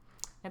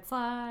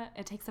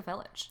it takes a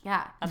village.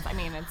 Yeah.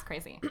 It's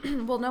crazy.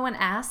 Well, no one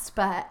asked,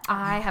 but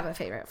I have a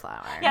favorite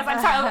flower. Yes,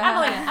 I'm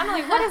sorry.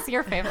 Emily, what is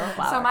your favorite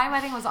flower? So my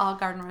wedding was all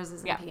garden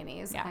roses and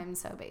peonies. Yeah. I'm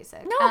so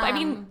basic. No,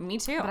 me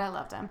too. But I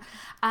loved them.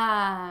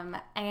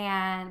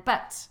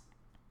 But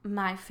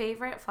my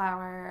favorite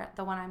flower,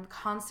 the one I'm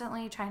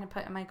constantly trying to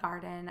put in my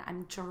garden,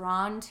 I'm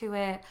drawn to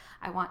it.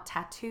 I want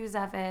tattoos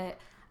of it.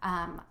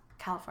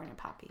 California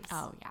poppies.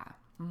 Oh, yeah.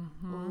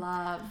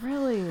 Love.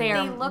 Really?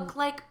 They look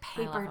like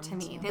paper to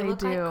me. They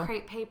look like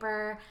crepe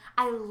paper.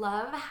 I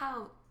love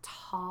how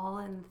tall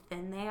and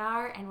thin they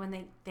are, and when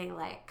they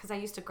like, because I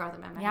used to grow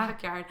them in my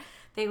backyard,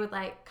 they would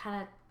like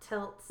kind of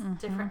tilt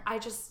different.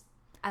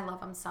 I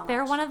love them so much.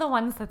 They're one of the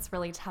ones that's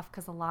really tough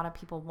because a lot of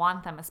people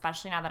want them,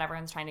 especially now that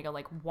everyone's trying to go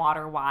like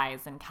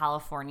water-wise in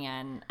California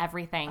and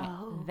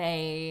everything.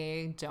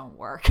 They don't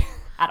work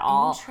at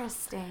all.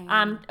 Interesting.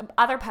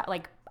 Other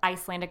like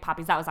Icelandic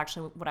poppies, that was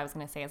actually what I was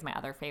going to say is my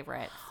other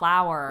favorite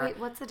flower. Wait,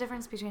 what's the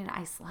difference between an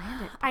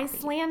Icelandic poppy?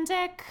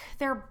 Icelandic,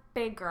 they're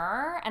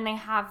bigger and they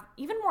have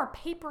even more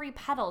papery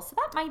petals. So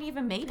that might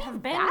even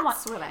have been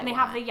that's what I and they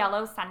want. have the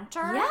yellow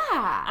center.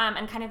 Yeah.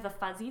 And kind of the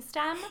fuzzy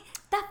stem.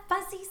 That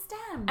fuzzy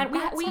stem. And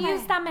we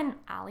used them in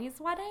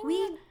Allie's wedding.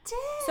 We did.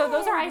 So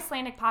those are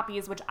Icelandic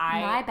poppies, which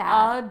My I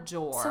bad.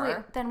 adore. So wait,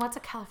 then what's a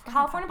California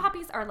California poppy?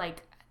 poppies are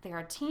like, they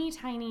are teeny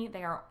tiny,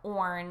 they are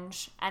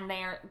orange, and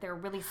they're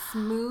really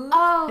smooth.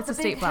 Oh, It's the a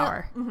state big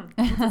flower.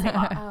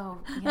 Oh,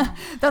 yeah.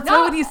 That's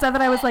why when you said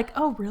that, I was like,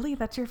 oh, really?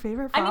 That's your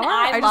favorite flower? I mean,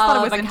 I just thought it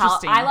love was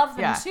interesting. I love them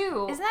Yeah.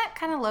 too. Isn't that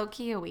kind of low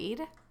key a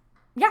weed?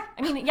 Yeah,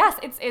 I mean, yes,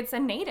 it's a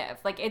native.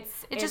 Like It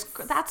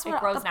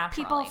grows naturally.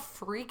 People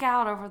freak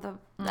out over the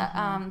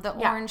Yeah.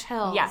 orange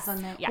hills. Yes. And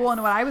they, Yes. Well,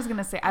 and what I was going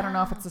to say, I don't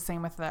know if it's the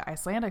same with the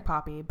Icelandic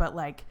poppy, but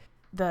like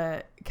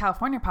the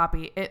California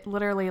poppy, it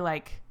literally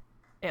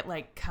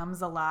it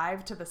comes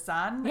alive to the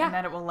sun and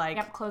then it will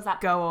close up.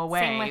 go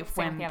away Same when with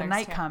the others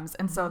night too. comes.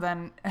 And so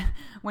then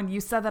when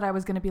you said that, I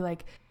was going to be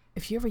like,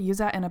 if you ever use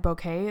that in a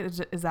bouquet,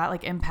 is that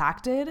like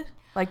impacted?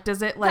 Like,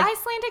 does it like... The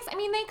Icelandics, I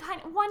mean, they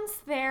kind of, once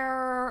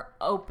they're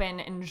open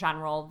in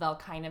general, they'll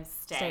kind of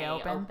stay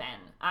open.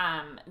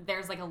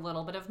 There's like a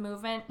little bit of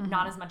movement,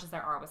 not as much as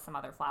there are with some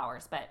other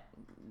flowers, but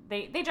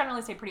they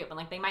generally stay pretty open.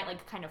 Like they might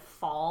like kind of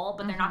fall,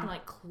 but they're not gonna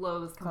like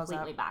close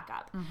completely back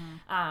up.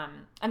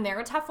 And they're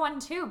a tough one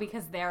too,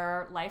 because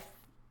their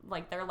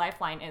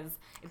lifeline is,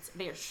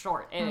 they're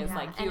short. It is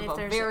like you have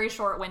a very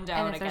short window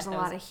and to if there's get a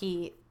those. lot of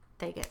heat,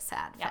 they get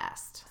sad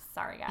fast.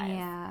 Sorry, guys.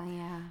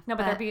 Yeah. No,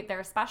 but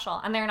they're special.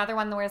 And they're another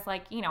one where it's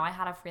like, you know, I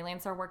had a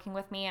freelancer working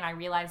with me and I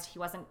realized he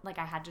wasn't, like,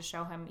 I had to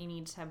show him you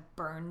need to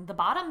burn the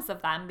bottoms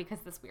of them because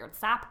this weird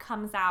sap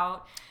comes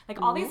out.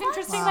 Like all these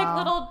interesting like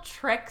little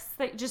tricks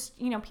that just,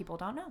 you know, people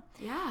don't know.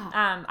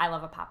 Yeah. I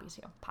love a poppy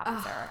too.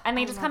 Poppies are, and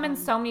they just come in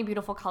so many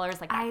beautiful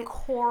colors, like that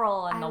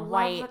coral and the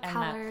white the and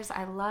colors.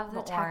 I love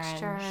the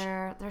texture.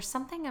 orange. There's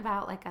something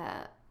about like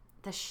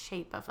the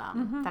shape of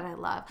them that I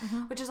love,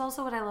 which is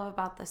also what I love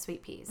about the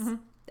sweet peas.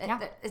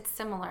 It's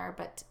similar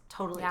but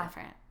totally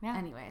different. Yeah.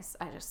 Anyways,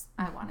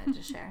 I wanted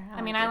to share.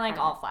 I mean, I like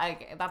all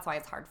that's why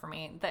it's hard for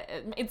me.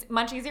 It's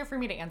much easier for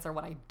me to answer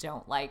what I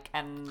don't like,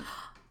 and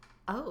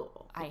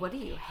what do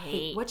you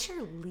hate? What's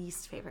your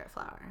least favorite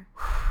flower?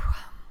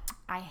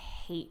 I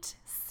hate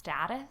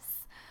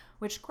Statice,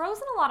 which grows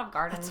in a lot of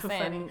gardens. That's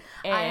so funny.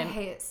 I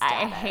hate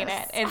I hate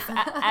Statice. it. It's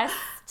Statice.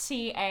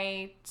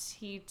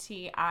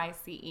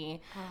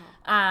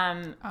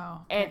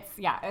 It's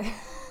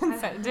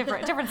it's a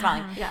different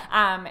spelling.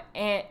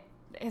 It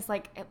is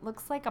like, it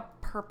looks like a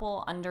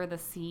purple under the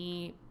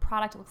sea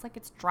product. It looks like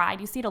it's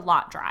dried. You see it a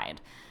lot dried.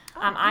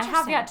 I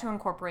have yet to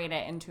incorporate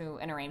it into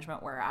an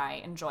arrangement where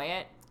I enjoy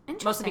it.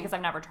 Mostly because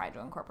I've never tried to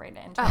incorporate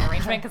it into an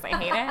arrangement because I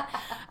hate it.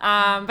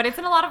 But it's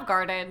in a lot of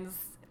gardens.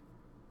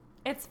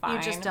 It's fine.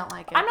 You just don't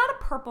like it. I'm not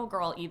a purple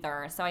girl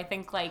either, so I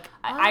think like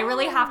I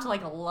really have to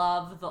like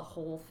love the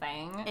whole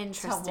thing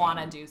to want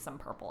to do some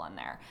purple in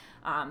there.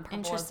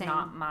 Purple is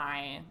not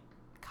my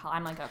color.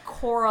 I'm like a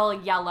coral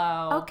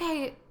yellow.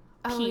 Okay.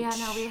 Oh peach. yeah,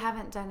 no, we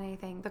haven't done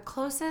anything. The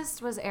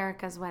closest was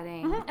Erica's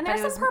wedding, And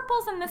there's some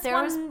purples in this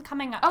one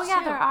coming up. Oh yeah,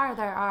 too.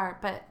 there are,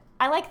 but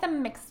I like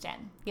them mixed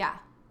in. yeah.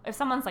 If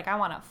someone's like, I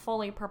want a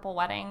fully purple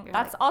wedding,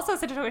 that's also a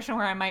situation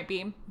where I might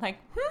be like,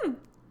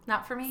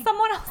 not for me.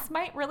 Someone else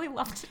might really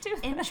love to do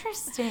that.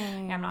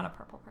 Interesting. Yeah, I'm not a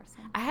purple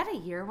person. I had a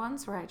year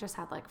once where I just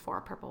had like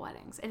 4 purple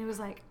weddings, and it was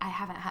like I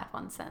haven't had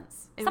one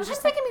since. Sometimes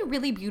they can be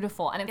really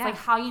beautiful, and it's like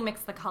how you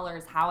mix the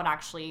colors, how it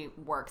actually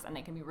works, and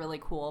they can be really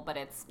cool, but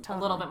it's a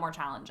little bit more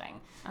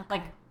challenging. Okay.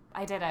 Like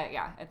I did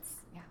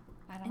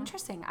I don't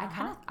Interesting.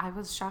 Know. I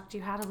was shocked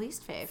you had a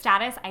least fave.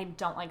 Statice, I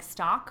don't like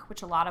stock,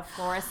 which a lot of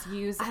florists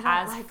use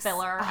as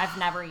filler. I've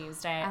never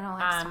used it. I don't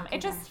like stock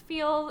it just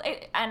feels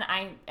it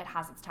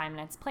has its time and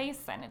its place,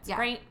 and it's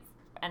great,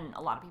 and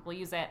a lot of people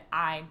use it.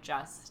 I'm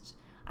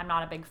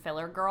not a big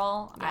filler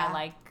girl. Yeah. I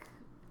like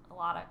a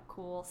lot of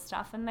cool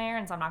stuff in there,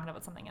 and so I'm not going to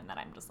put something in that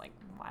I'm just like,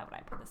 why would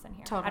I put this in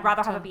here? Totally, I'd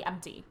rather have it be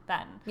empty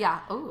than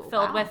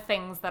filled with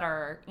things that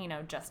are, you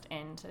know, just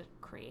in to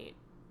create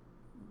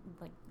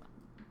like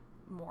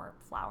more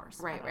flowers.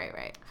 Right.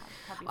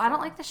 Well, I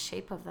don't like the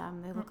shape of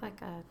them. They look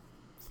like a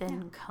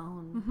thin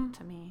cone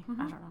to me. I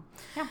don't know.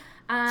 Yeah.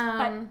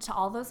 But to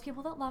all those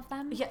people that love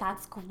them,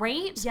 that's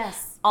great.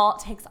 Yes. It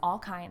takes all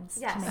kinds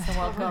to make the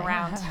world go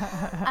around.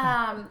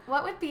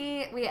 What would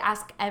be, we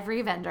ask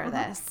every vendor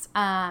this,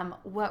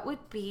 what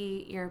would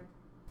be your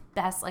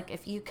best, like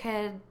if you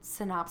could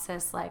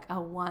synopsis like a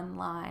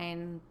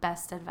 1-line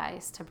best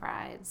advice to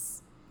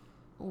brides,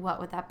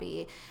 what would that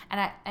be?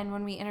 And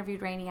when we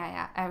interviewed Rainey,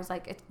 I was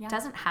like, it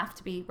doesn't have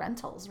to be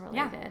rentals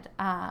related.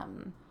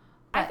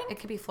 I think it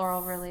could be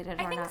floral related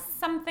or not. I think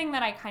something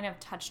that I kind of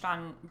touched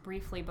on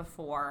briefly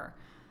before,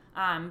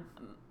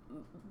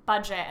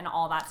 budget and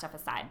all that stuff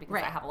aside,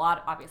 because I have a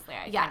lot, obviously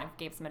I kind of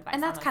gave some advice.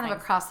 And that's kind of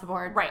across the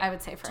board, I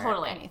would say,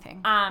 for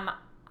anything. I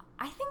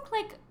think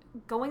like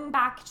going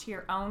back to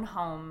your own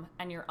home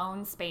and your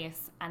own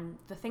space and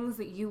the things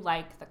that you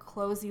like, the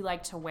clothes you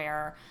like to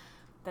wear,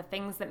 the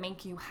things that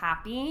make you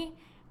happy,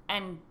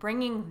 and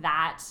bringing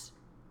that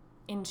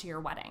into your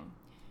wedding.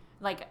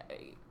 Like,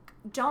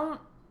 don't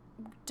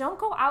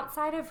go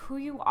outside of who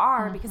you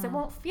are because it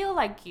won't feel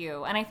like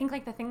you. And I think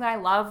like the thing that I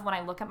love when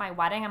I look at my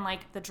wedding, I'm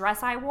like, the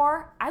dress I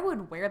wore, I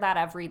would wear that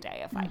every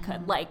day if I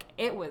could. Like,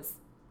 it was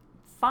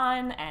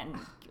fun and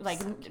like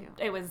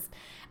it was,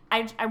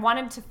 I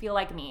wanted to feel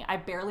like me. I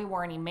barely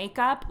wore any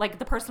makeup. Like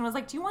the person was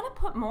like, do you want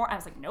to put more? I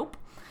was like, nope,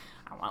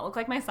 I want to look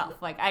like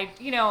myself. Like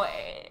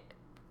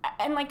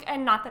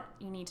and not that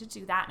you need to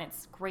do that, and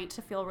it's great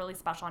to feel really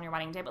special on your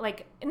wedding day, but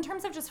like in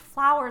terms of just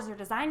flowers or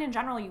design in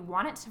general, you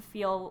want it to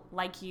feel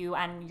like you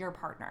and your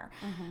partner.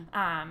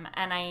 And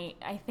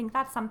I think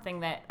that's something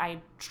that I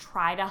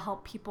try to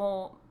help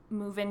people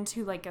move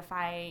into. Like if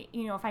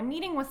I'm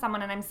meeting with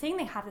someone and I'm saying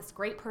they have this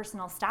great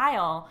personal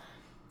style,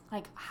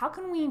 like, how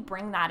can we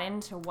bring that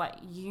into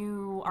what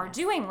you are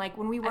doing? Like,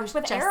 when we worked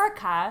with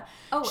Erica,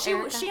 she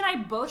and I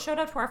both showed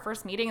up to our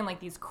first meeting in, like,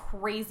 these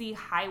I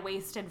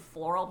high-waisted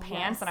floral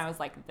pants, and I was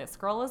like, this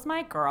girl is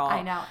my girl.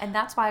 I know, and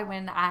that's why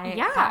when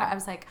I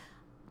was like,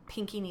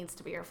 Pinky needs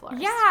to be your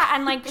florist. Yeah,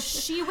 and, like,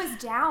 she was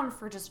down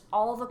for just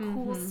all the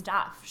cool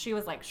stuff. She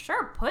was like,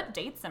 sure, put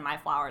dates in my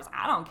flowers.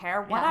 I don't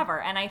care,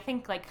 whatever. Yeah. And I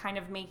think, like, kind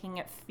of making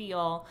it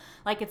feel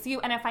like it's you.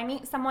 And if I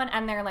meet someone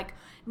and they're, like,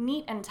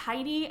 neat and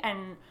tidy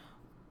and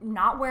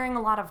not wearing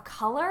a lot of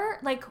color,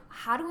 like,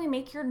 how do we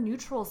make your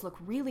neutrals look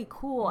really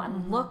cool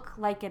and look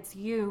like it's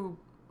you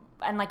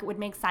and like it would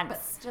make sense,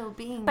 but still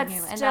being but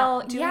you, still,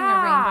 and not doing a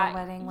rainbow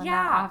wedding when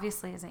that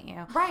obviously isn't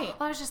you, right?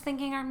 Well, I was just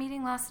thinking our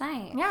meeting last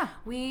night,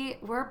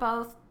 we're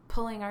both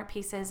pulling our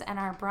pieces, and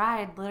our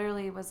bride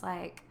literally was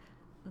like,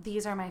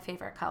 these are my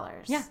favorite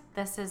colors,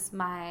 this is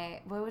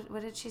my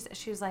what did she say?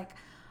 She was like,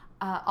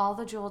 all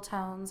the jewel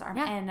tones are,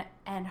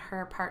 and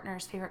her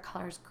partner's favorite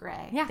color is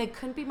gray. Yeah, they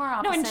couldn't be more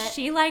opposite. No, and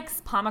she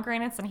likes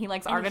pomegranates and he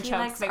likes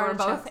artichokes. They were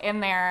both in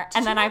there.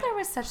 And then there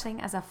was such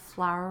thing as a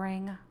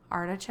flowering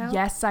artichoke?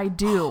 Yes, I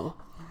do.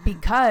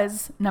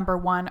 Because number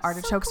one,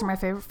 artichokes are my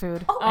favorite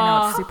food.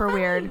 I know it's super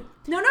weird.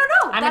 No.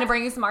 I'm going to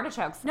bring you some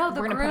artichokes. No, we're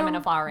going to put them in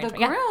a flower arrangement.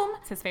 The groom,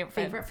 it's his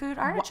favorite food,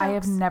 artichokes. I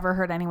have never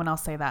heard anyone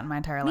else say that in my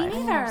entire life.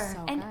 Me neither.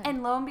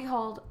 And lo and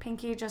behold,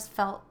 Pinky just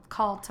felt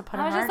called to put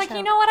an artichoke. I was just like,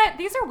 you know what?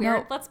 These are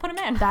weird. Let's put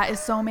them in. That is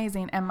so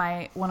amazing. And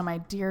one of my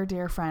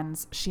dear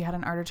friends, she had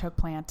an artichoke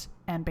plant,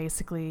 and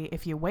basically,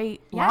 if you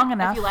wait long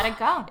enough, if you let it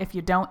go, if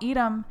you don't eat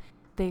them,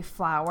 they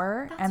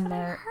flower. That's and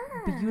they're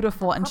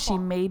beautiful. And she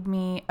made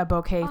me a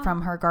bouquet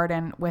from her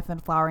garden with a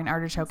flowering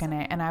artichoke in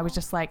it. And I was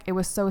just like, it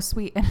was so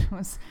sweet. And it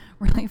was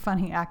really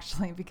funny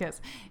actually,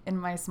 because in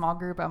my small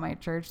group at my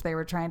church, they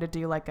were trying to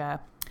do like a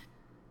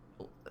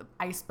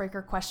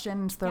icebreaker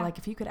question. So they're like,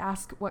 if you could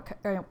ask what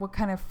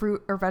kind of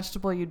fruit or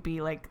vegetable you'd be,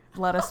 like,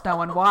 let us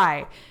know and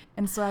why.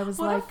 And so I was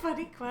what like, a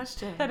funny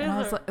question.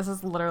 This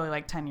is literally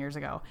like 10 years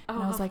ago.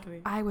 And I was like,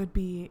 I would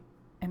be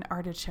an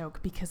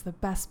artichoke because the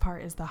best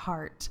part is the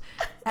heart.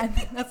 And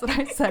that's what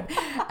I said.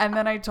 And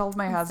then I told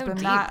my husband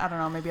that, I don't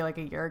know, maybe like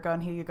a year ago,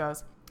 and he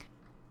goes,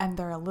 and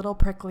they're a little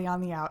prickly on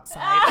the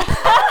outside.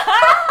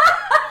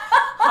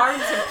 Hard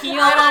to peel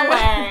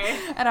away.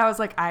 And I was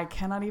like, I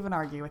cannot even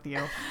argue with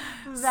you.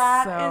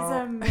 That is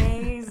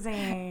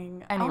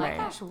amazing. Anyway, oh my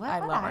gosh, I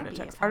love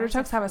artichokes.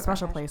 Artichokes have a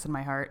special place in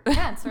my heart.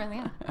 Yeah, it's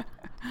really.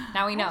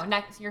 Now we know.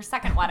 Next, your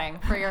second wedding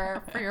for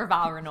your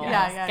vow renewal.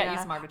 Get you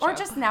some artichokes. Or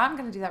just now, I'm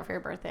going to do that for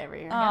your birthday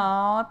every year.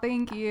 Oh,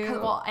 thank you.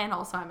 Well, and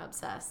also I'm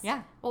obsessed.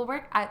 Yeah. Well,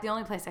 the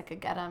only place I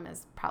could get them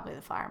is probably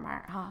the Flower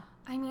Mart, huh?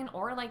 I mean,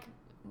 or like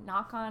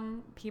knock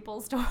on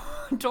people's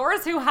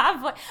doors who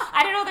have, like,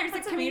 I don't know, there's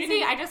a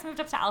community. Amazing. I just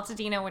moved up to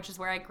Altadena, which is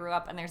where I grew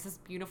up, and there's this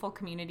beautiful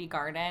community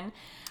garden.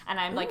 And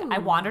I'm like, I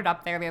wandered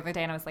up there the other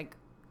day and I was like,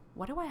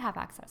 what do I have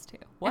access to?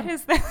 What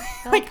is this?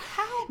 Like,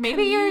 how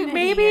maybe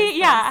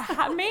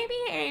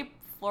a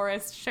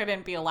florist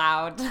shouldn't be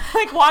allowed to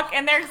like walk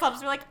in there, because I'll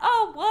just be like,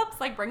 oh, whoops,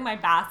 like bring my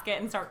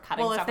basket and start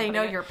cutting stuff. Well, if they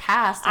know your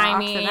past, I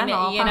mean,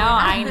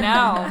 I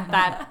know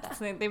that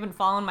they've been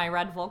following my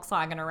red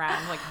Volkswagen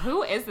around. Like,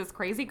 who is this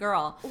crazy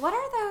girl? What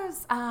are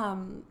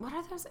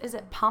those? Is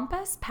it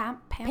pampas grass?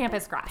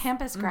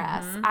 Pampas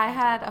grass. Mm-hmm. I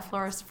had a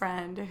florist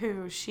friend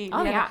who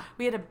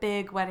we had a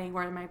big wedding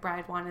where my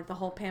bride wanted the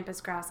whole pampas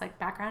grass like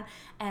background,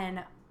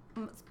 and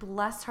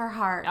bless her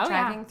heart,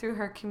 driving through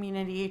her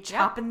community,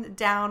 chopping it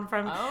down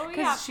from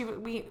because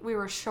we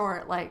were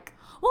short like.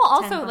 Well,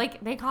 also,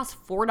 like, they cost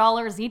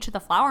 $4 each at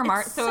the Flower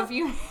Mart. So if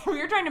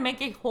you're trying to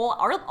make a whole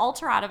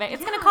altar out of it,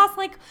 it's going to cost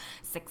like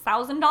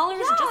 $6,000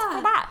 just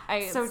for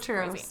that. So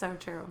true. Crazy. So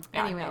true.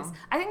 Yeah, anyways,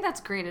 I think that's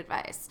great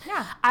advice.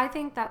 Yeah. I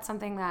think that's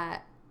something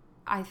that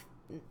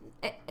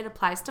it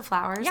applies to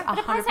flowers. Yeah, it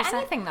applies to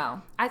anything,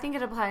 though. I think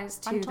it applies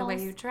to the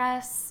way you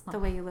dress, the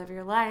way you live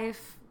your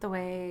life, the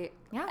way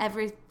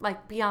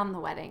beyond the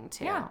wedding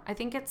too. Yeah. I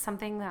think it's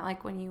something that,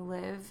 like, when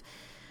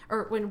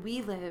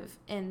we live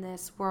in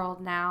this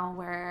world now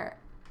where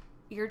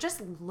you're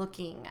just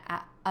looking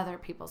at other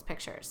people's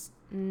pictures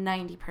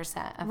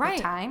 90% of Right.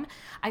 the time.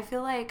 I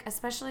feel like,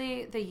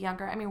 especially the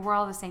younger, I mean, we're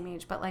all the same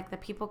age, but like the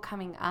people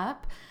coming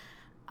up,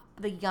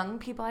 the young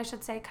people, I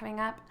should say, coming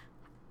up,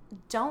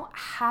 don't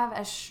have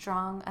as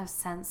strong a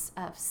sense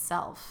of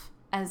self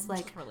as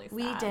like really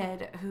we sad.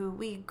 did, who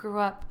we grew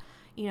up,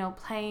 you know,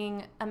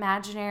 playing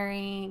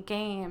imaginary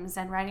games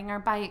and riding our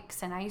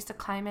bikes. And I used to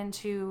climb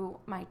into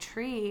my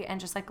tree and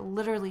just like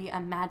literally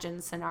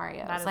imagine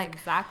scenarios. That is like,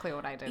 exactly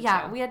what I did.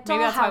 yeah, too. we had Maybe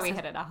that's why we dollhouses.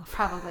 hit it off.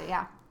 Probably,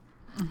 yeah.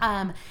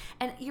 And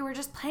you were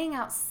just playing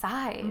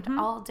outside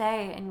all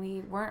day, and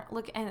we weren't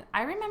looking. And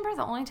I remember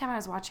the only time I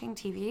was watching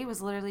TV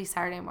was literally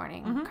Saturday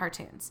morning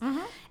cartoons.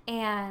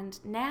 And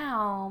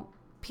now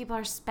people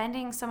are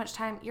spending so much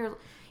time.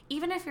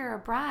 Even if you're a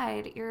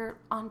bride, you're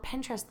on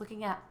Pinterest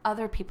looking at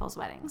other people's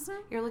weddings.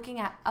 You're looking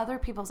at other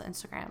people's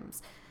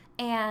Instagrams,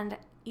 and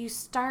you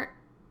start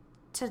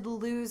to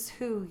lose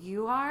who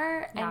you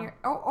are, and Yeah. you're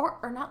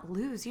or not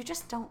lose. You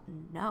just don't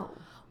know.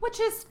 Which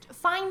is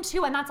fine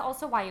too, and that's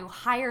also why you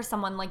hire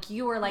someone like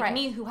you or like Right.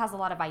 me who has a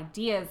lot of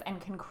ideas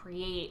and can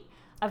create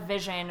a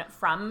vision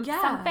from Yeah.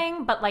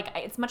 something. But like,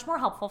 it's much more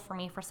helpful for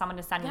me for someone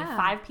to send me Yeah.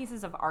 5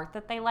 pieces of art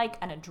that they like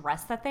and a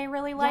dress that they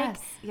really like,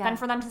 Yes, yeah. than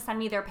for them to send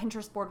me their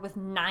Pinterest board with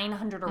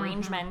 900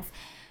 arrangements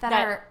that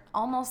are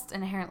almost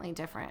inherently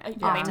different.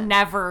 they often.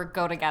 never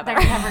go together.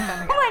 They never go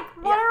together.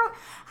 Like, what are?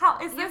 How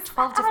is You have this?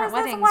 12 how different is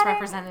this weddings wedding?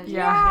 represented.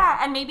 Yeah.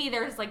 And maybe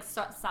there's like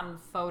some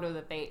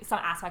photo some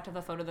aspect of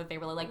the photo that they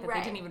really like that Right.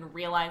 they didn't even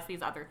realize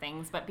these other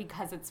things, but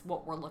because it's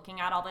what we're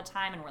looking at all the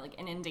time and we're like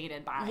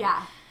inundated by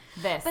Yeah.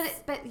 this.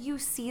 But you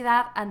see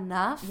that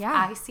enough. Yeah.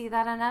 I see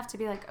that enough to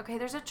be like, okay,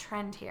 there's a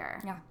trend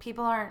here. Yeah.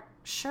 People aren't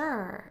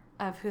sure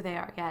of who they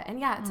are yet. And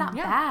yeah, it's not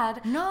Yeah.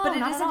 bad. No, but it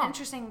not is at an all.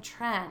 interesting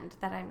trend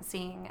that I'm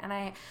seeing.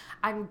 And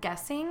I'm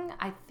guessing,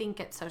 I think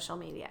it's social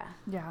media.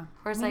 Yeah.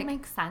 Where it's I like, mean, it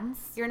makes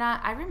sense. you're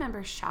not, I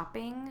remember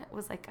shopping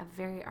was like a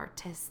very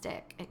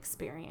artistic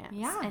experience.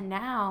 Yeah. And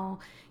now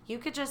you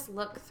could just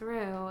look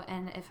through,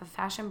 and if a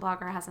fashion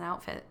blogger has an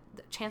outfit,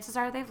 chances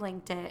are they've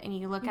linked it, and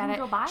you look at can it,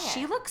 go buy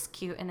she it. looks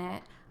cute in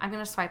it, I'm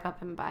going to swipe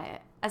up and buy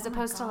it. As Oh my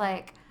opposed to God.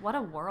 like, What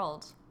a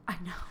world. I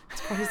know,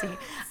 it's crazy.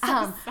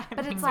 Sad, But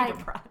makes it's me like,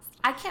 depressed.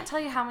 I can't tell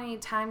you how many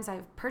times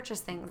I've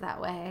purchased things that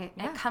way.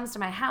 Yeah. It comes to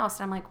my house,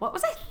 and I'm like, what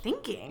was I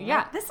thinking? Yeah.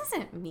 Like, this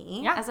isn't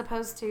me. Yeah. As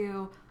opposed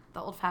to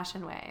the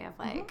old-fashioned way of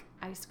like,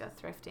 I used to go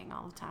thrifting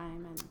all the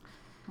time and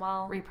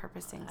Well,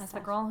 repurposing as the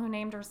stuff. girl who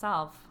named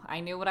herself, I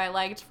knew what I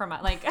liked from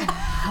it. Like,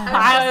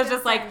 I was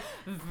just like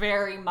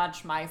very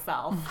much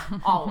myself.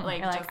 All like,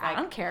 You're just like, I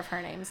don't care if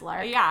her name's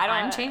Lark. Yeah,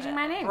 I'm changing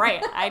my name.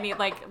 Right. I need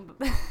like,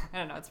 I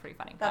don't know. It's pretty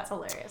funny. That's but-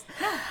 hilarious.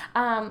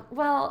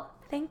 Well,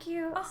 thank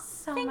you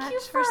so Thank much you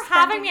for spending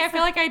having me. I some-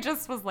 feel like I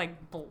just was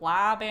like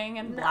blabbing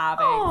and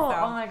blabbing. Oh, so.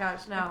 oh my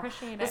gosh, no. I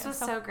appreciate it. This was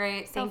so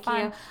great. so Thank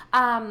fun.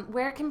 you.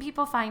 Where can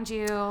people find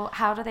you?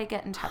 How do they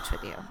get in touch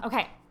with you?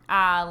 Okay.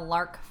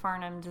 Lark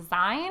Farnham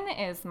Design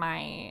is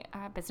my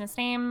business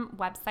name.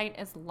 Website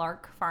is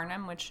Lark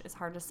Farnham, which is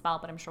hard to spell,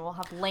 but I'm sure we'll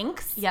have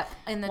links. Yep.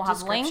 In the We'll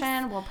have links.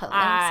 description, we'll put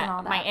links and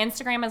all that. My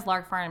Instagram is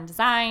Lark Farnham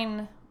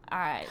Design.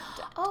 I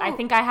Oh.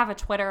 think I have a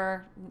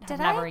Twitter. Have Did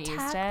never I used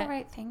tag it. the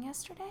right thing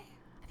yesterday?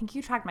 I think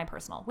you tracked my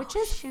personal, which Oh,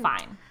 is shoot.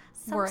 fine.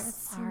 So It's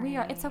sorry.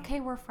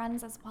 okay. We're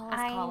friends as well as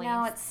I colleagues.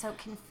 know, it's so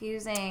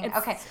confusing.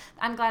 It's- Okay,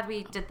 I'm glad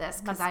we did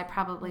this because I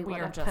probably We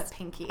would are have just put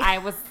Pinky. I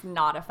was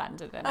not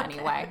offended in any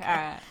Okay, way.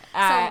 okay.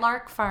 Uh, So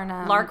Lark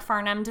Farnham. Lark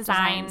Farnham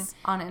Design. Designs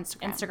on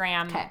Instagram.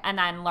 Instagram, Okay. and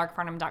then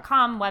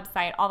larkfarnham.com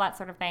website, all that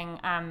sort of thing.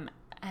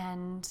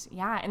 And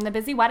yeah, in the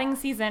busy wedding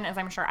season, as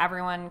I'm sure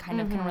everyone kind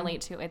of can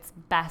relate to, it's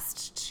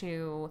best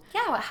to.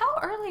 Yeah, well, how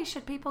early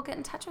should people get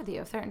in touch with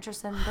you if they're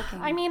interested in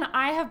booking? I mean,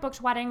 I have booked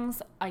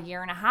weddings a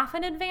year and a half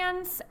in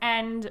advance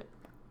and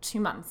 2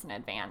 months in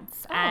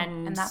advance,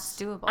 and that's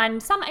doable.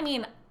 And some, I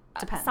mean,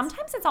 Depends.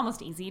 sometimes it's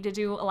almost easy to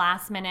do a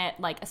last minute,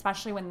 like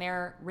especially when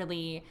they're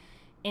really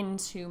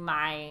into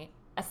my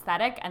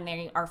aesthetic and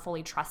they are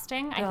fully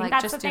trusting. I They're think like,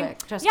 that's "Just the do thing.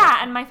 it. Just yeah, do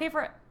it." and my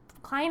favorite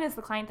client is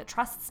the client that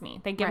trusts me.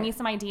 They give me Right.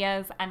 some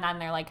ideas and then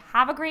they're like,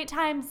 have a great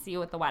time, see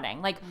you at the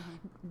wedding. Like,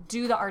 Mm-hmm.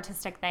 do the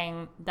artistic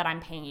thing that I'm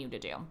paying you to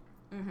do.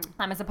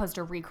 As opposed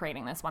to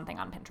recreating this one thing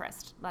on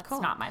Pinterest. That's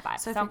Cool. not my vibe.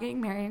 So if you're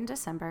getting married in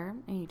December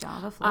and you don't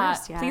have a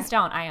florist yet. please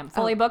don't. I am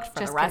fully booked for the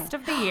just rest kidding.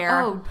 of the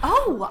year.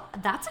 Oh,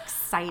 that's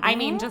exciting. I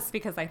mean, just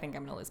because I think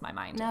I'm gonna lose my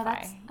mind. No, if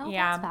that's- I, oh,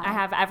 yeah. that's valid. I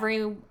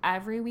have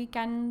every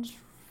weekend,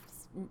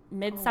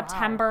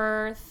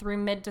 mid-September through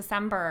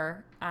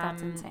mid-December.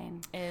 That's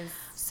insane. Is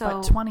So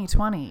But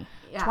 2020.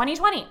 yeah.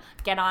 2020.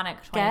 Get on it,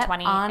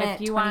 2020. Get on if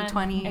it, you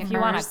 2020 want, if you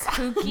want a -ers.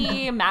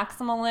 kooky,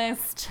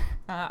 maximalist,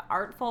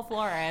 artful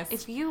florist,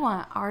 If you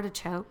want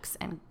artichokes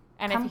and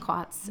And if you-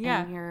 kumquats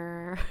yeah. in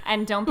your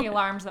and don't be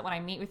alarmed that when I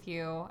meet with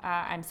you,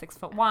 I'm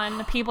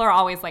 6'1". People are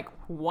always like,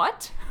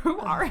 "What? Who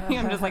are you?"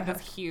 I'm just like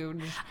this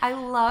huge. I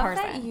love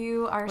that person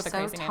you are with a so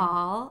crazy name.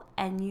 tall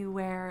and you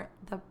wear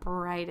the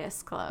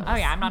brightest clothes. Oh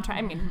yeah, I'm not trying.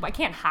 I mean, I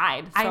can't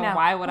hide. So I know.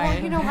 why would well, I?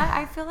 You know what?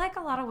 I feel like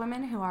a lot of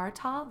women who are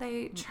tall,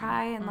 they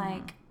try and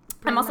like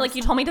I'm also like,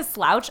 you told me to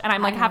slouch, and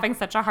I'm like know. having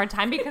such a hard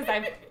time because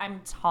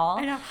I'm tall.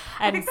 I know.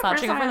 I And think the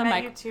slouching first over time the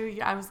I met mic. you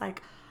too, I was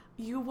like,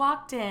 you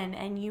walked in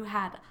and you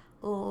had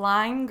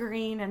lime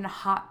green and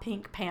hot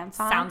pink pants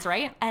on. Sounds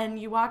right. And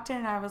you walked in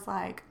and I was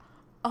like,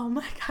 oh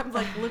my God, I'm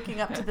like looking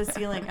up to the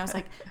ceiling. I was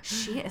like,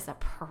 she is a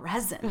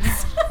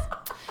presence.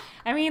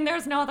 I mean,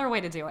 there's no other way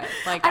to do it.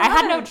 Like, I I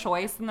had love no it.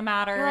 choice in the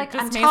matter. You're like,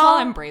 Just I'm may tall. as well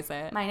embrace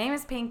it. My name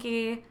is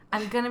Pinky.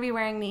 I'm going to be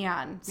wearing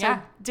neon. So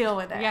Yeah. deal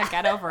with it. Yeah,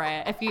 get over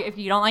it. If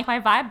you don't like my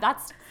vibe,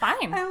 that's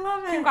fine. I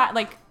love it.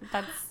 Like,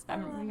 that's, love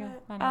yeah,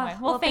 it. anyway. Well,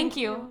 Well, thank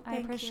you. thank I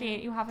you.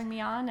 appreciate you having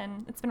me on,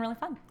 and it's been really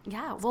fun.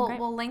 Yeah, been great.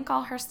 we'll link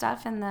all her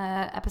stuff in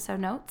the episode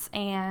notes.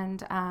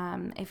 And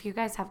if you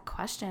guys have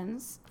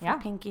questions for Yeah.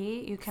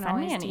 Pinky, you can Send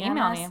me always an DM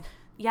email us. me.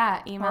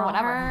 Yeah, email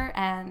whatever. her,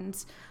 and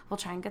we'll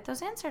try and get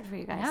those answered for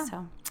you guys. Yeah.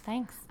 So,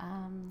 Thanks.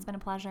 It's been a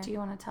pleasure. do you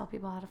want to tell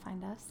people how to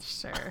find us?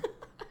 Sure.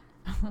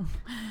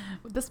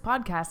 This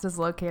podcast is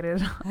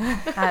located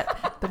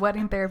at the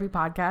Wedding Therapy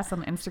Podcast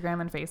on Instagram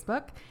and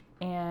Facebook.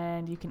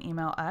 And you can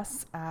email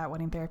us at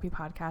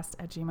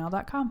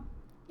weddingtherapypodcast@gmail.com.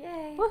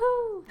 Yay.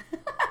 Woohoo!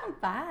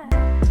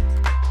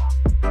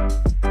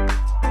 Bye.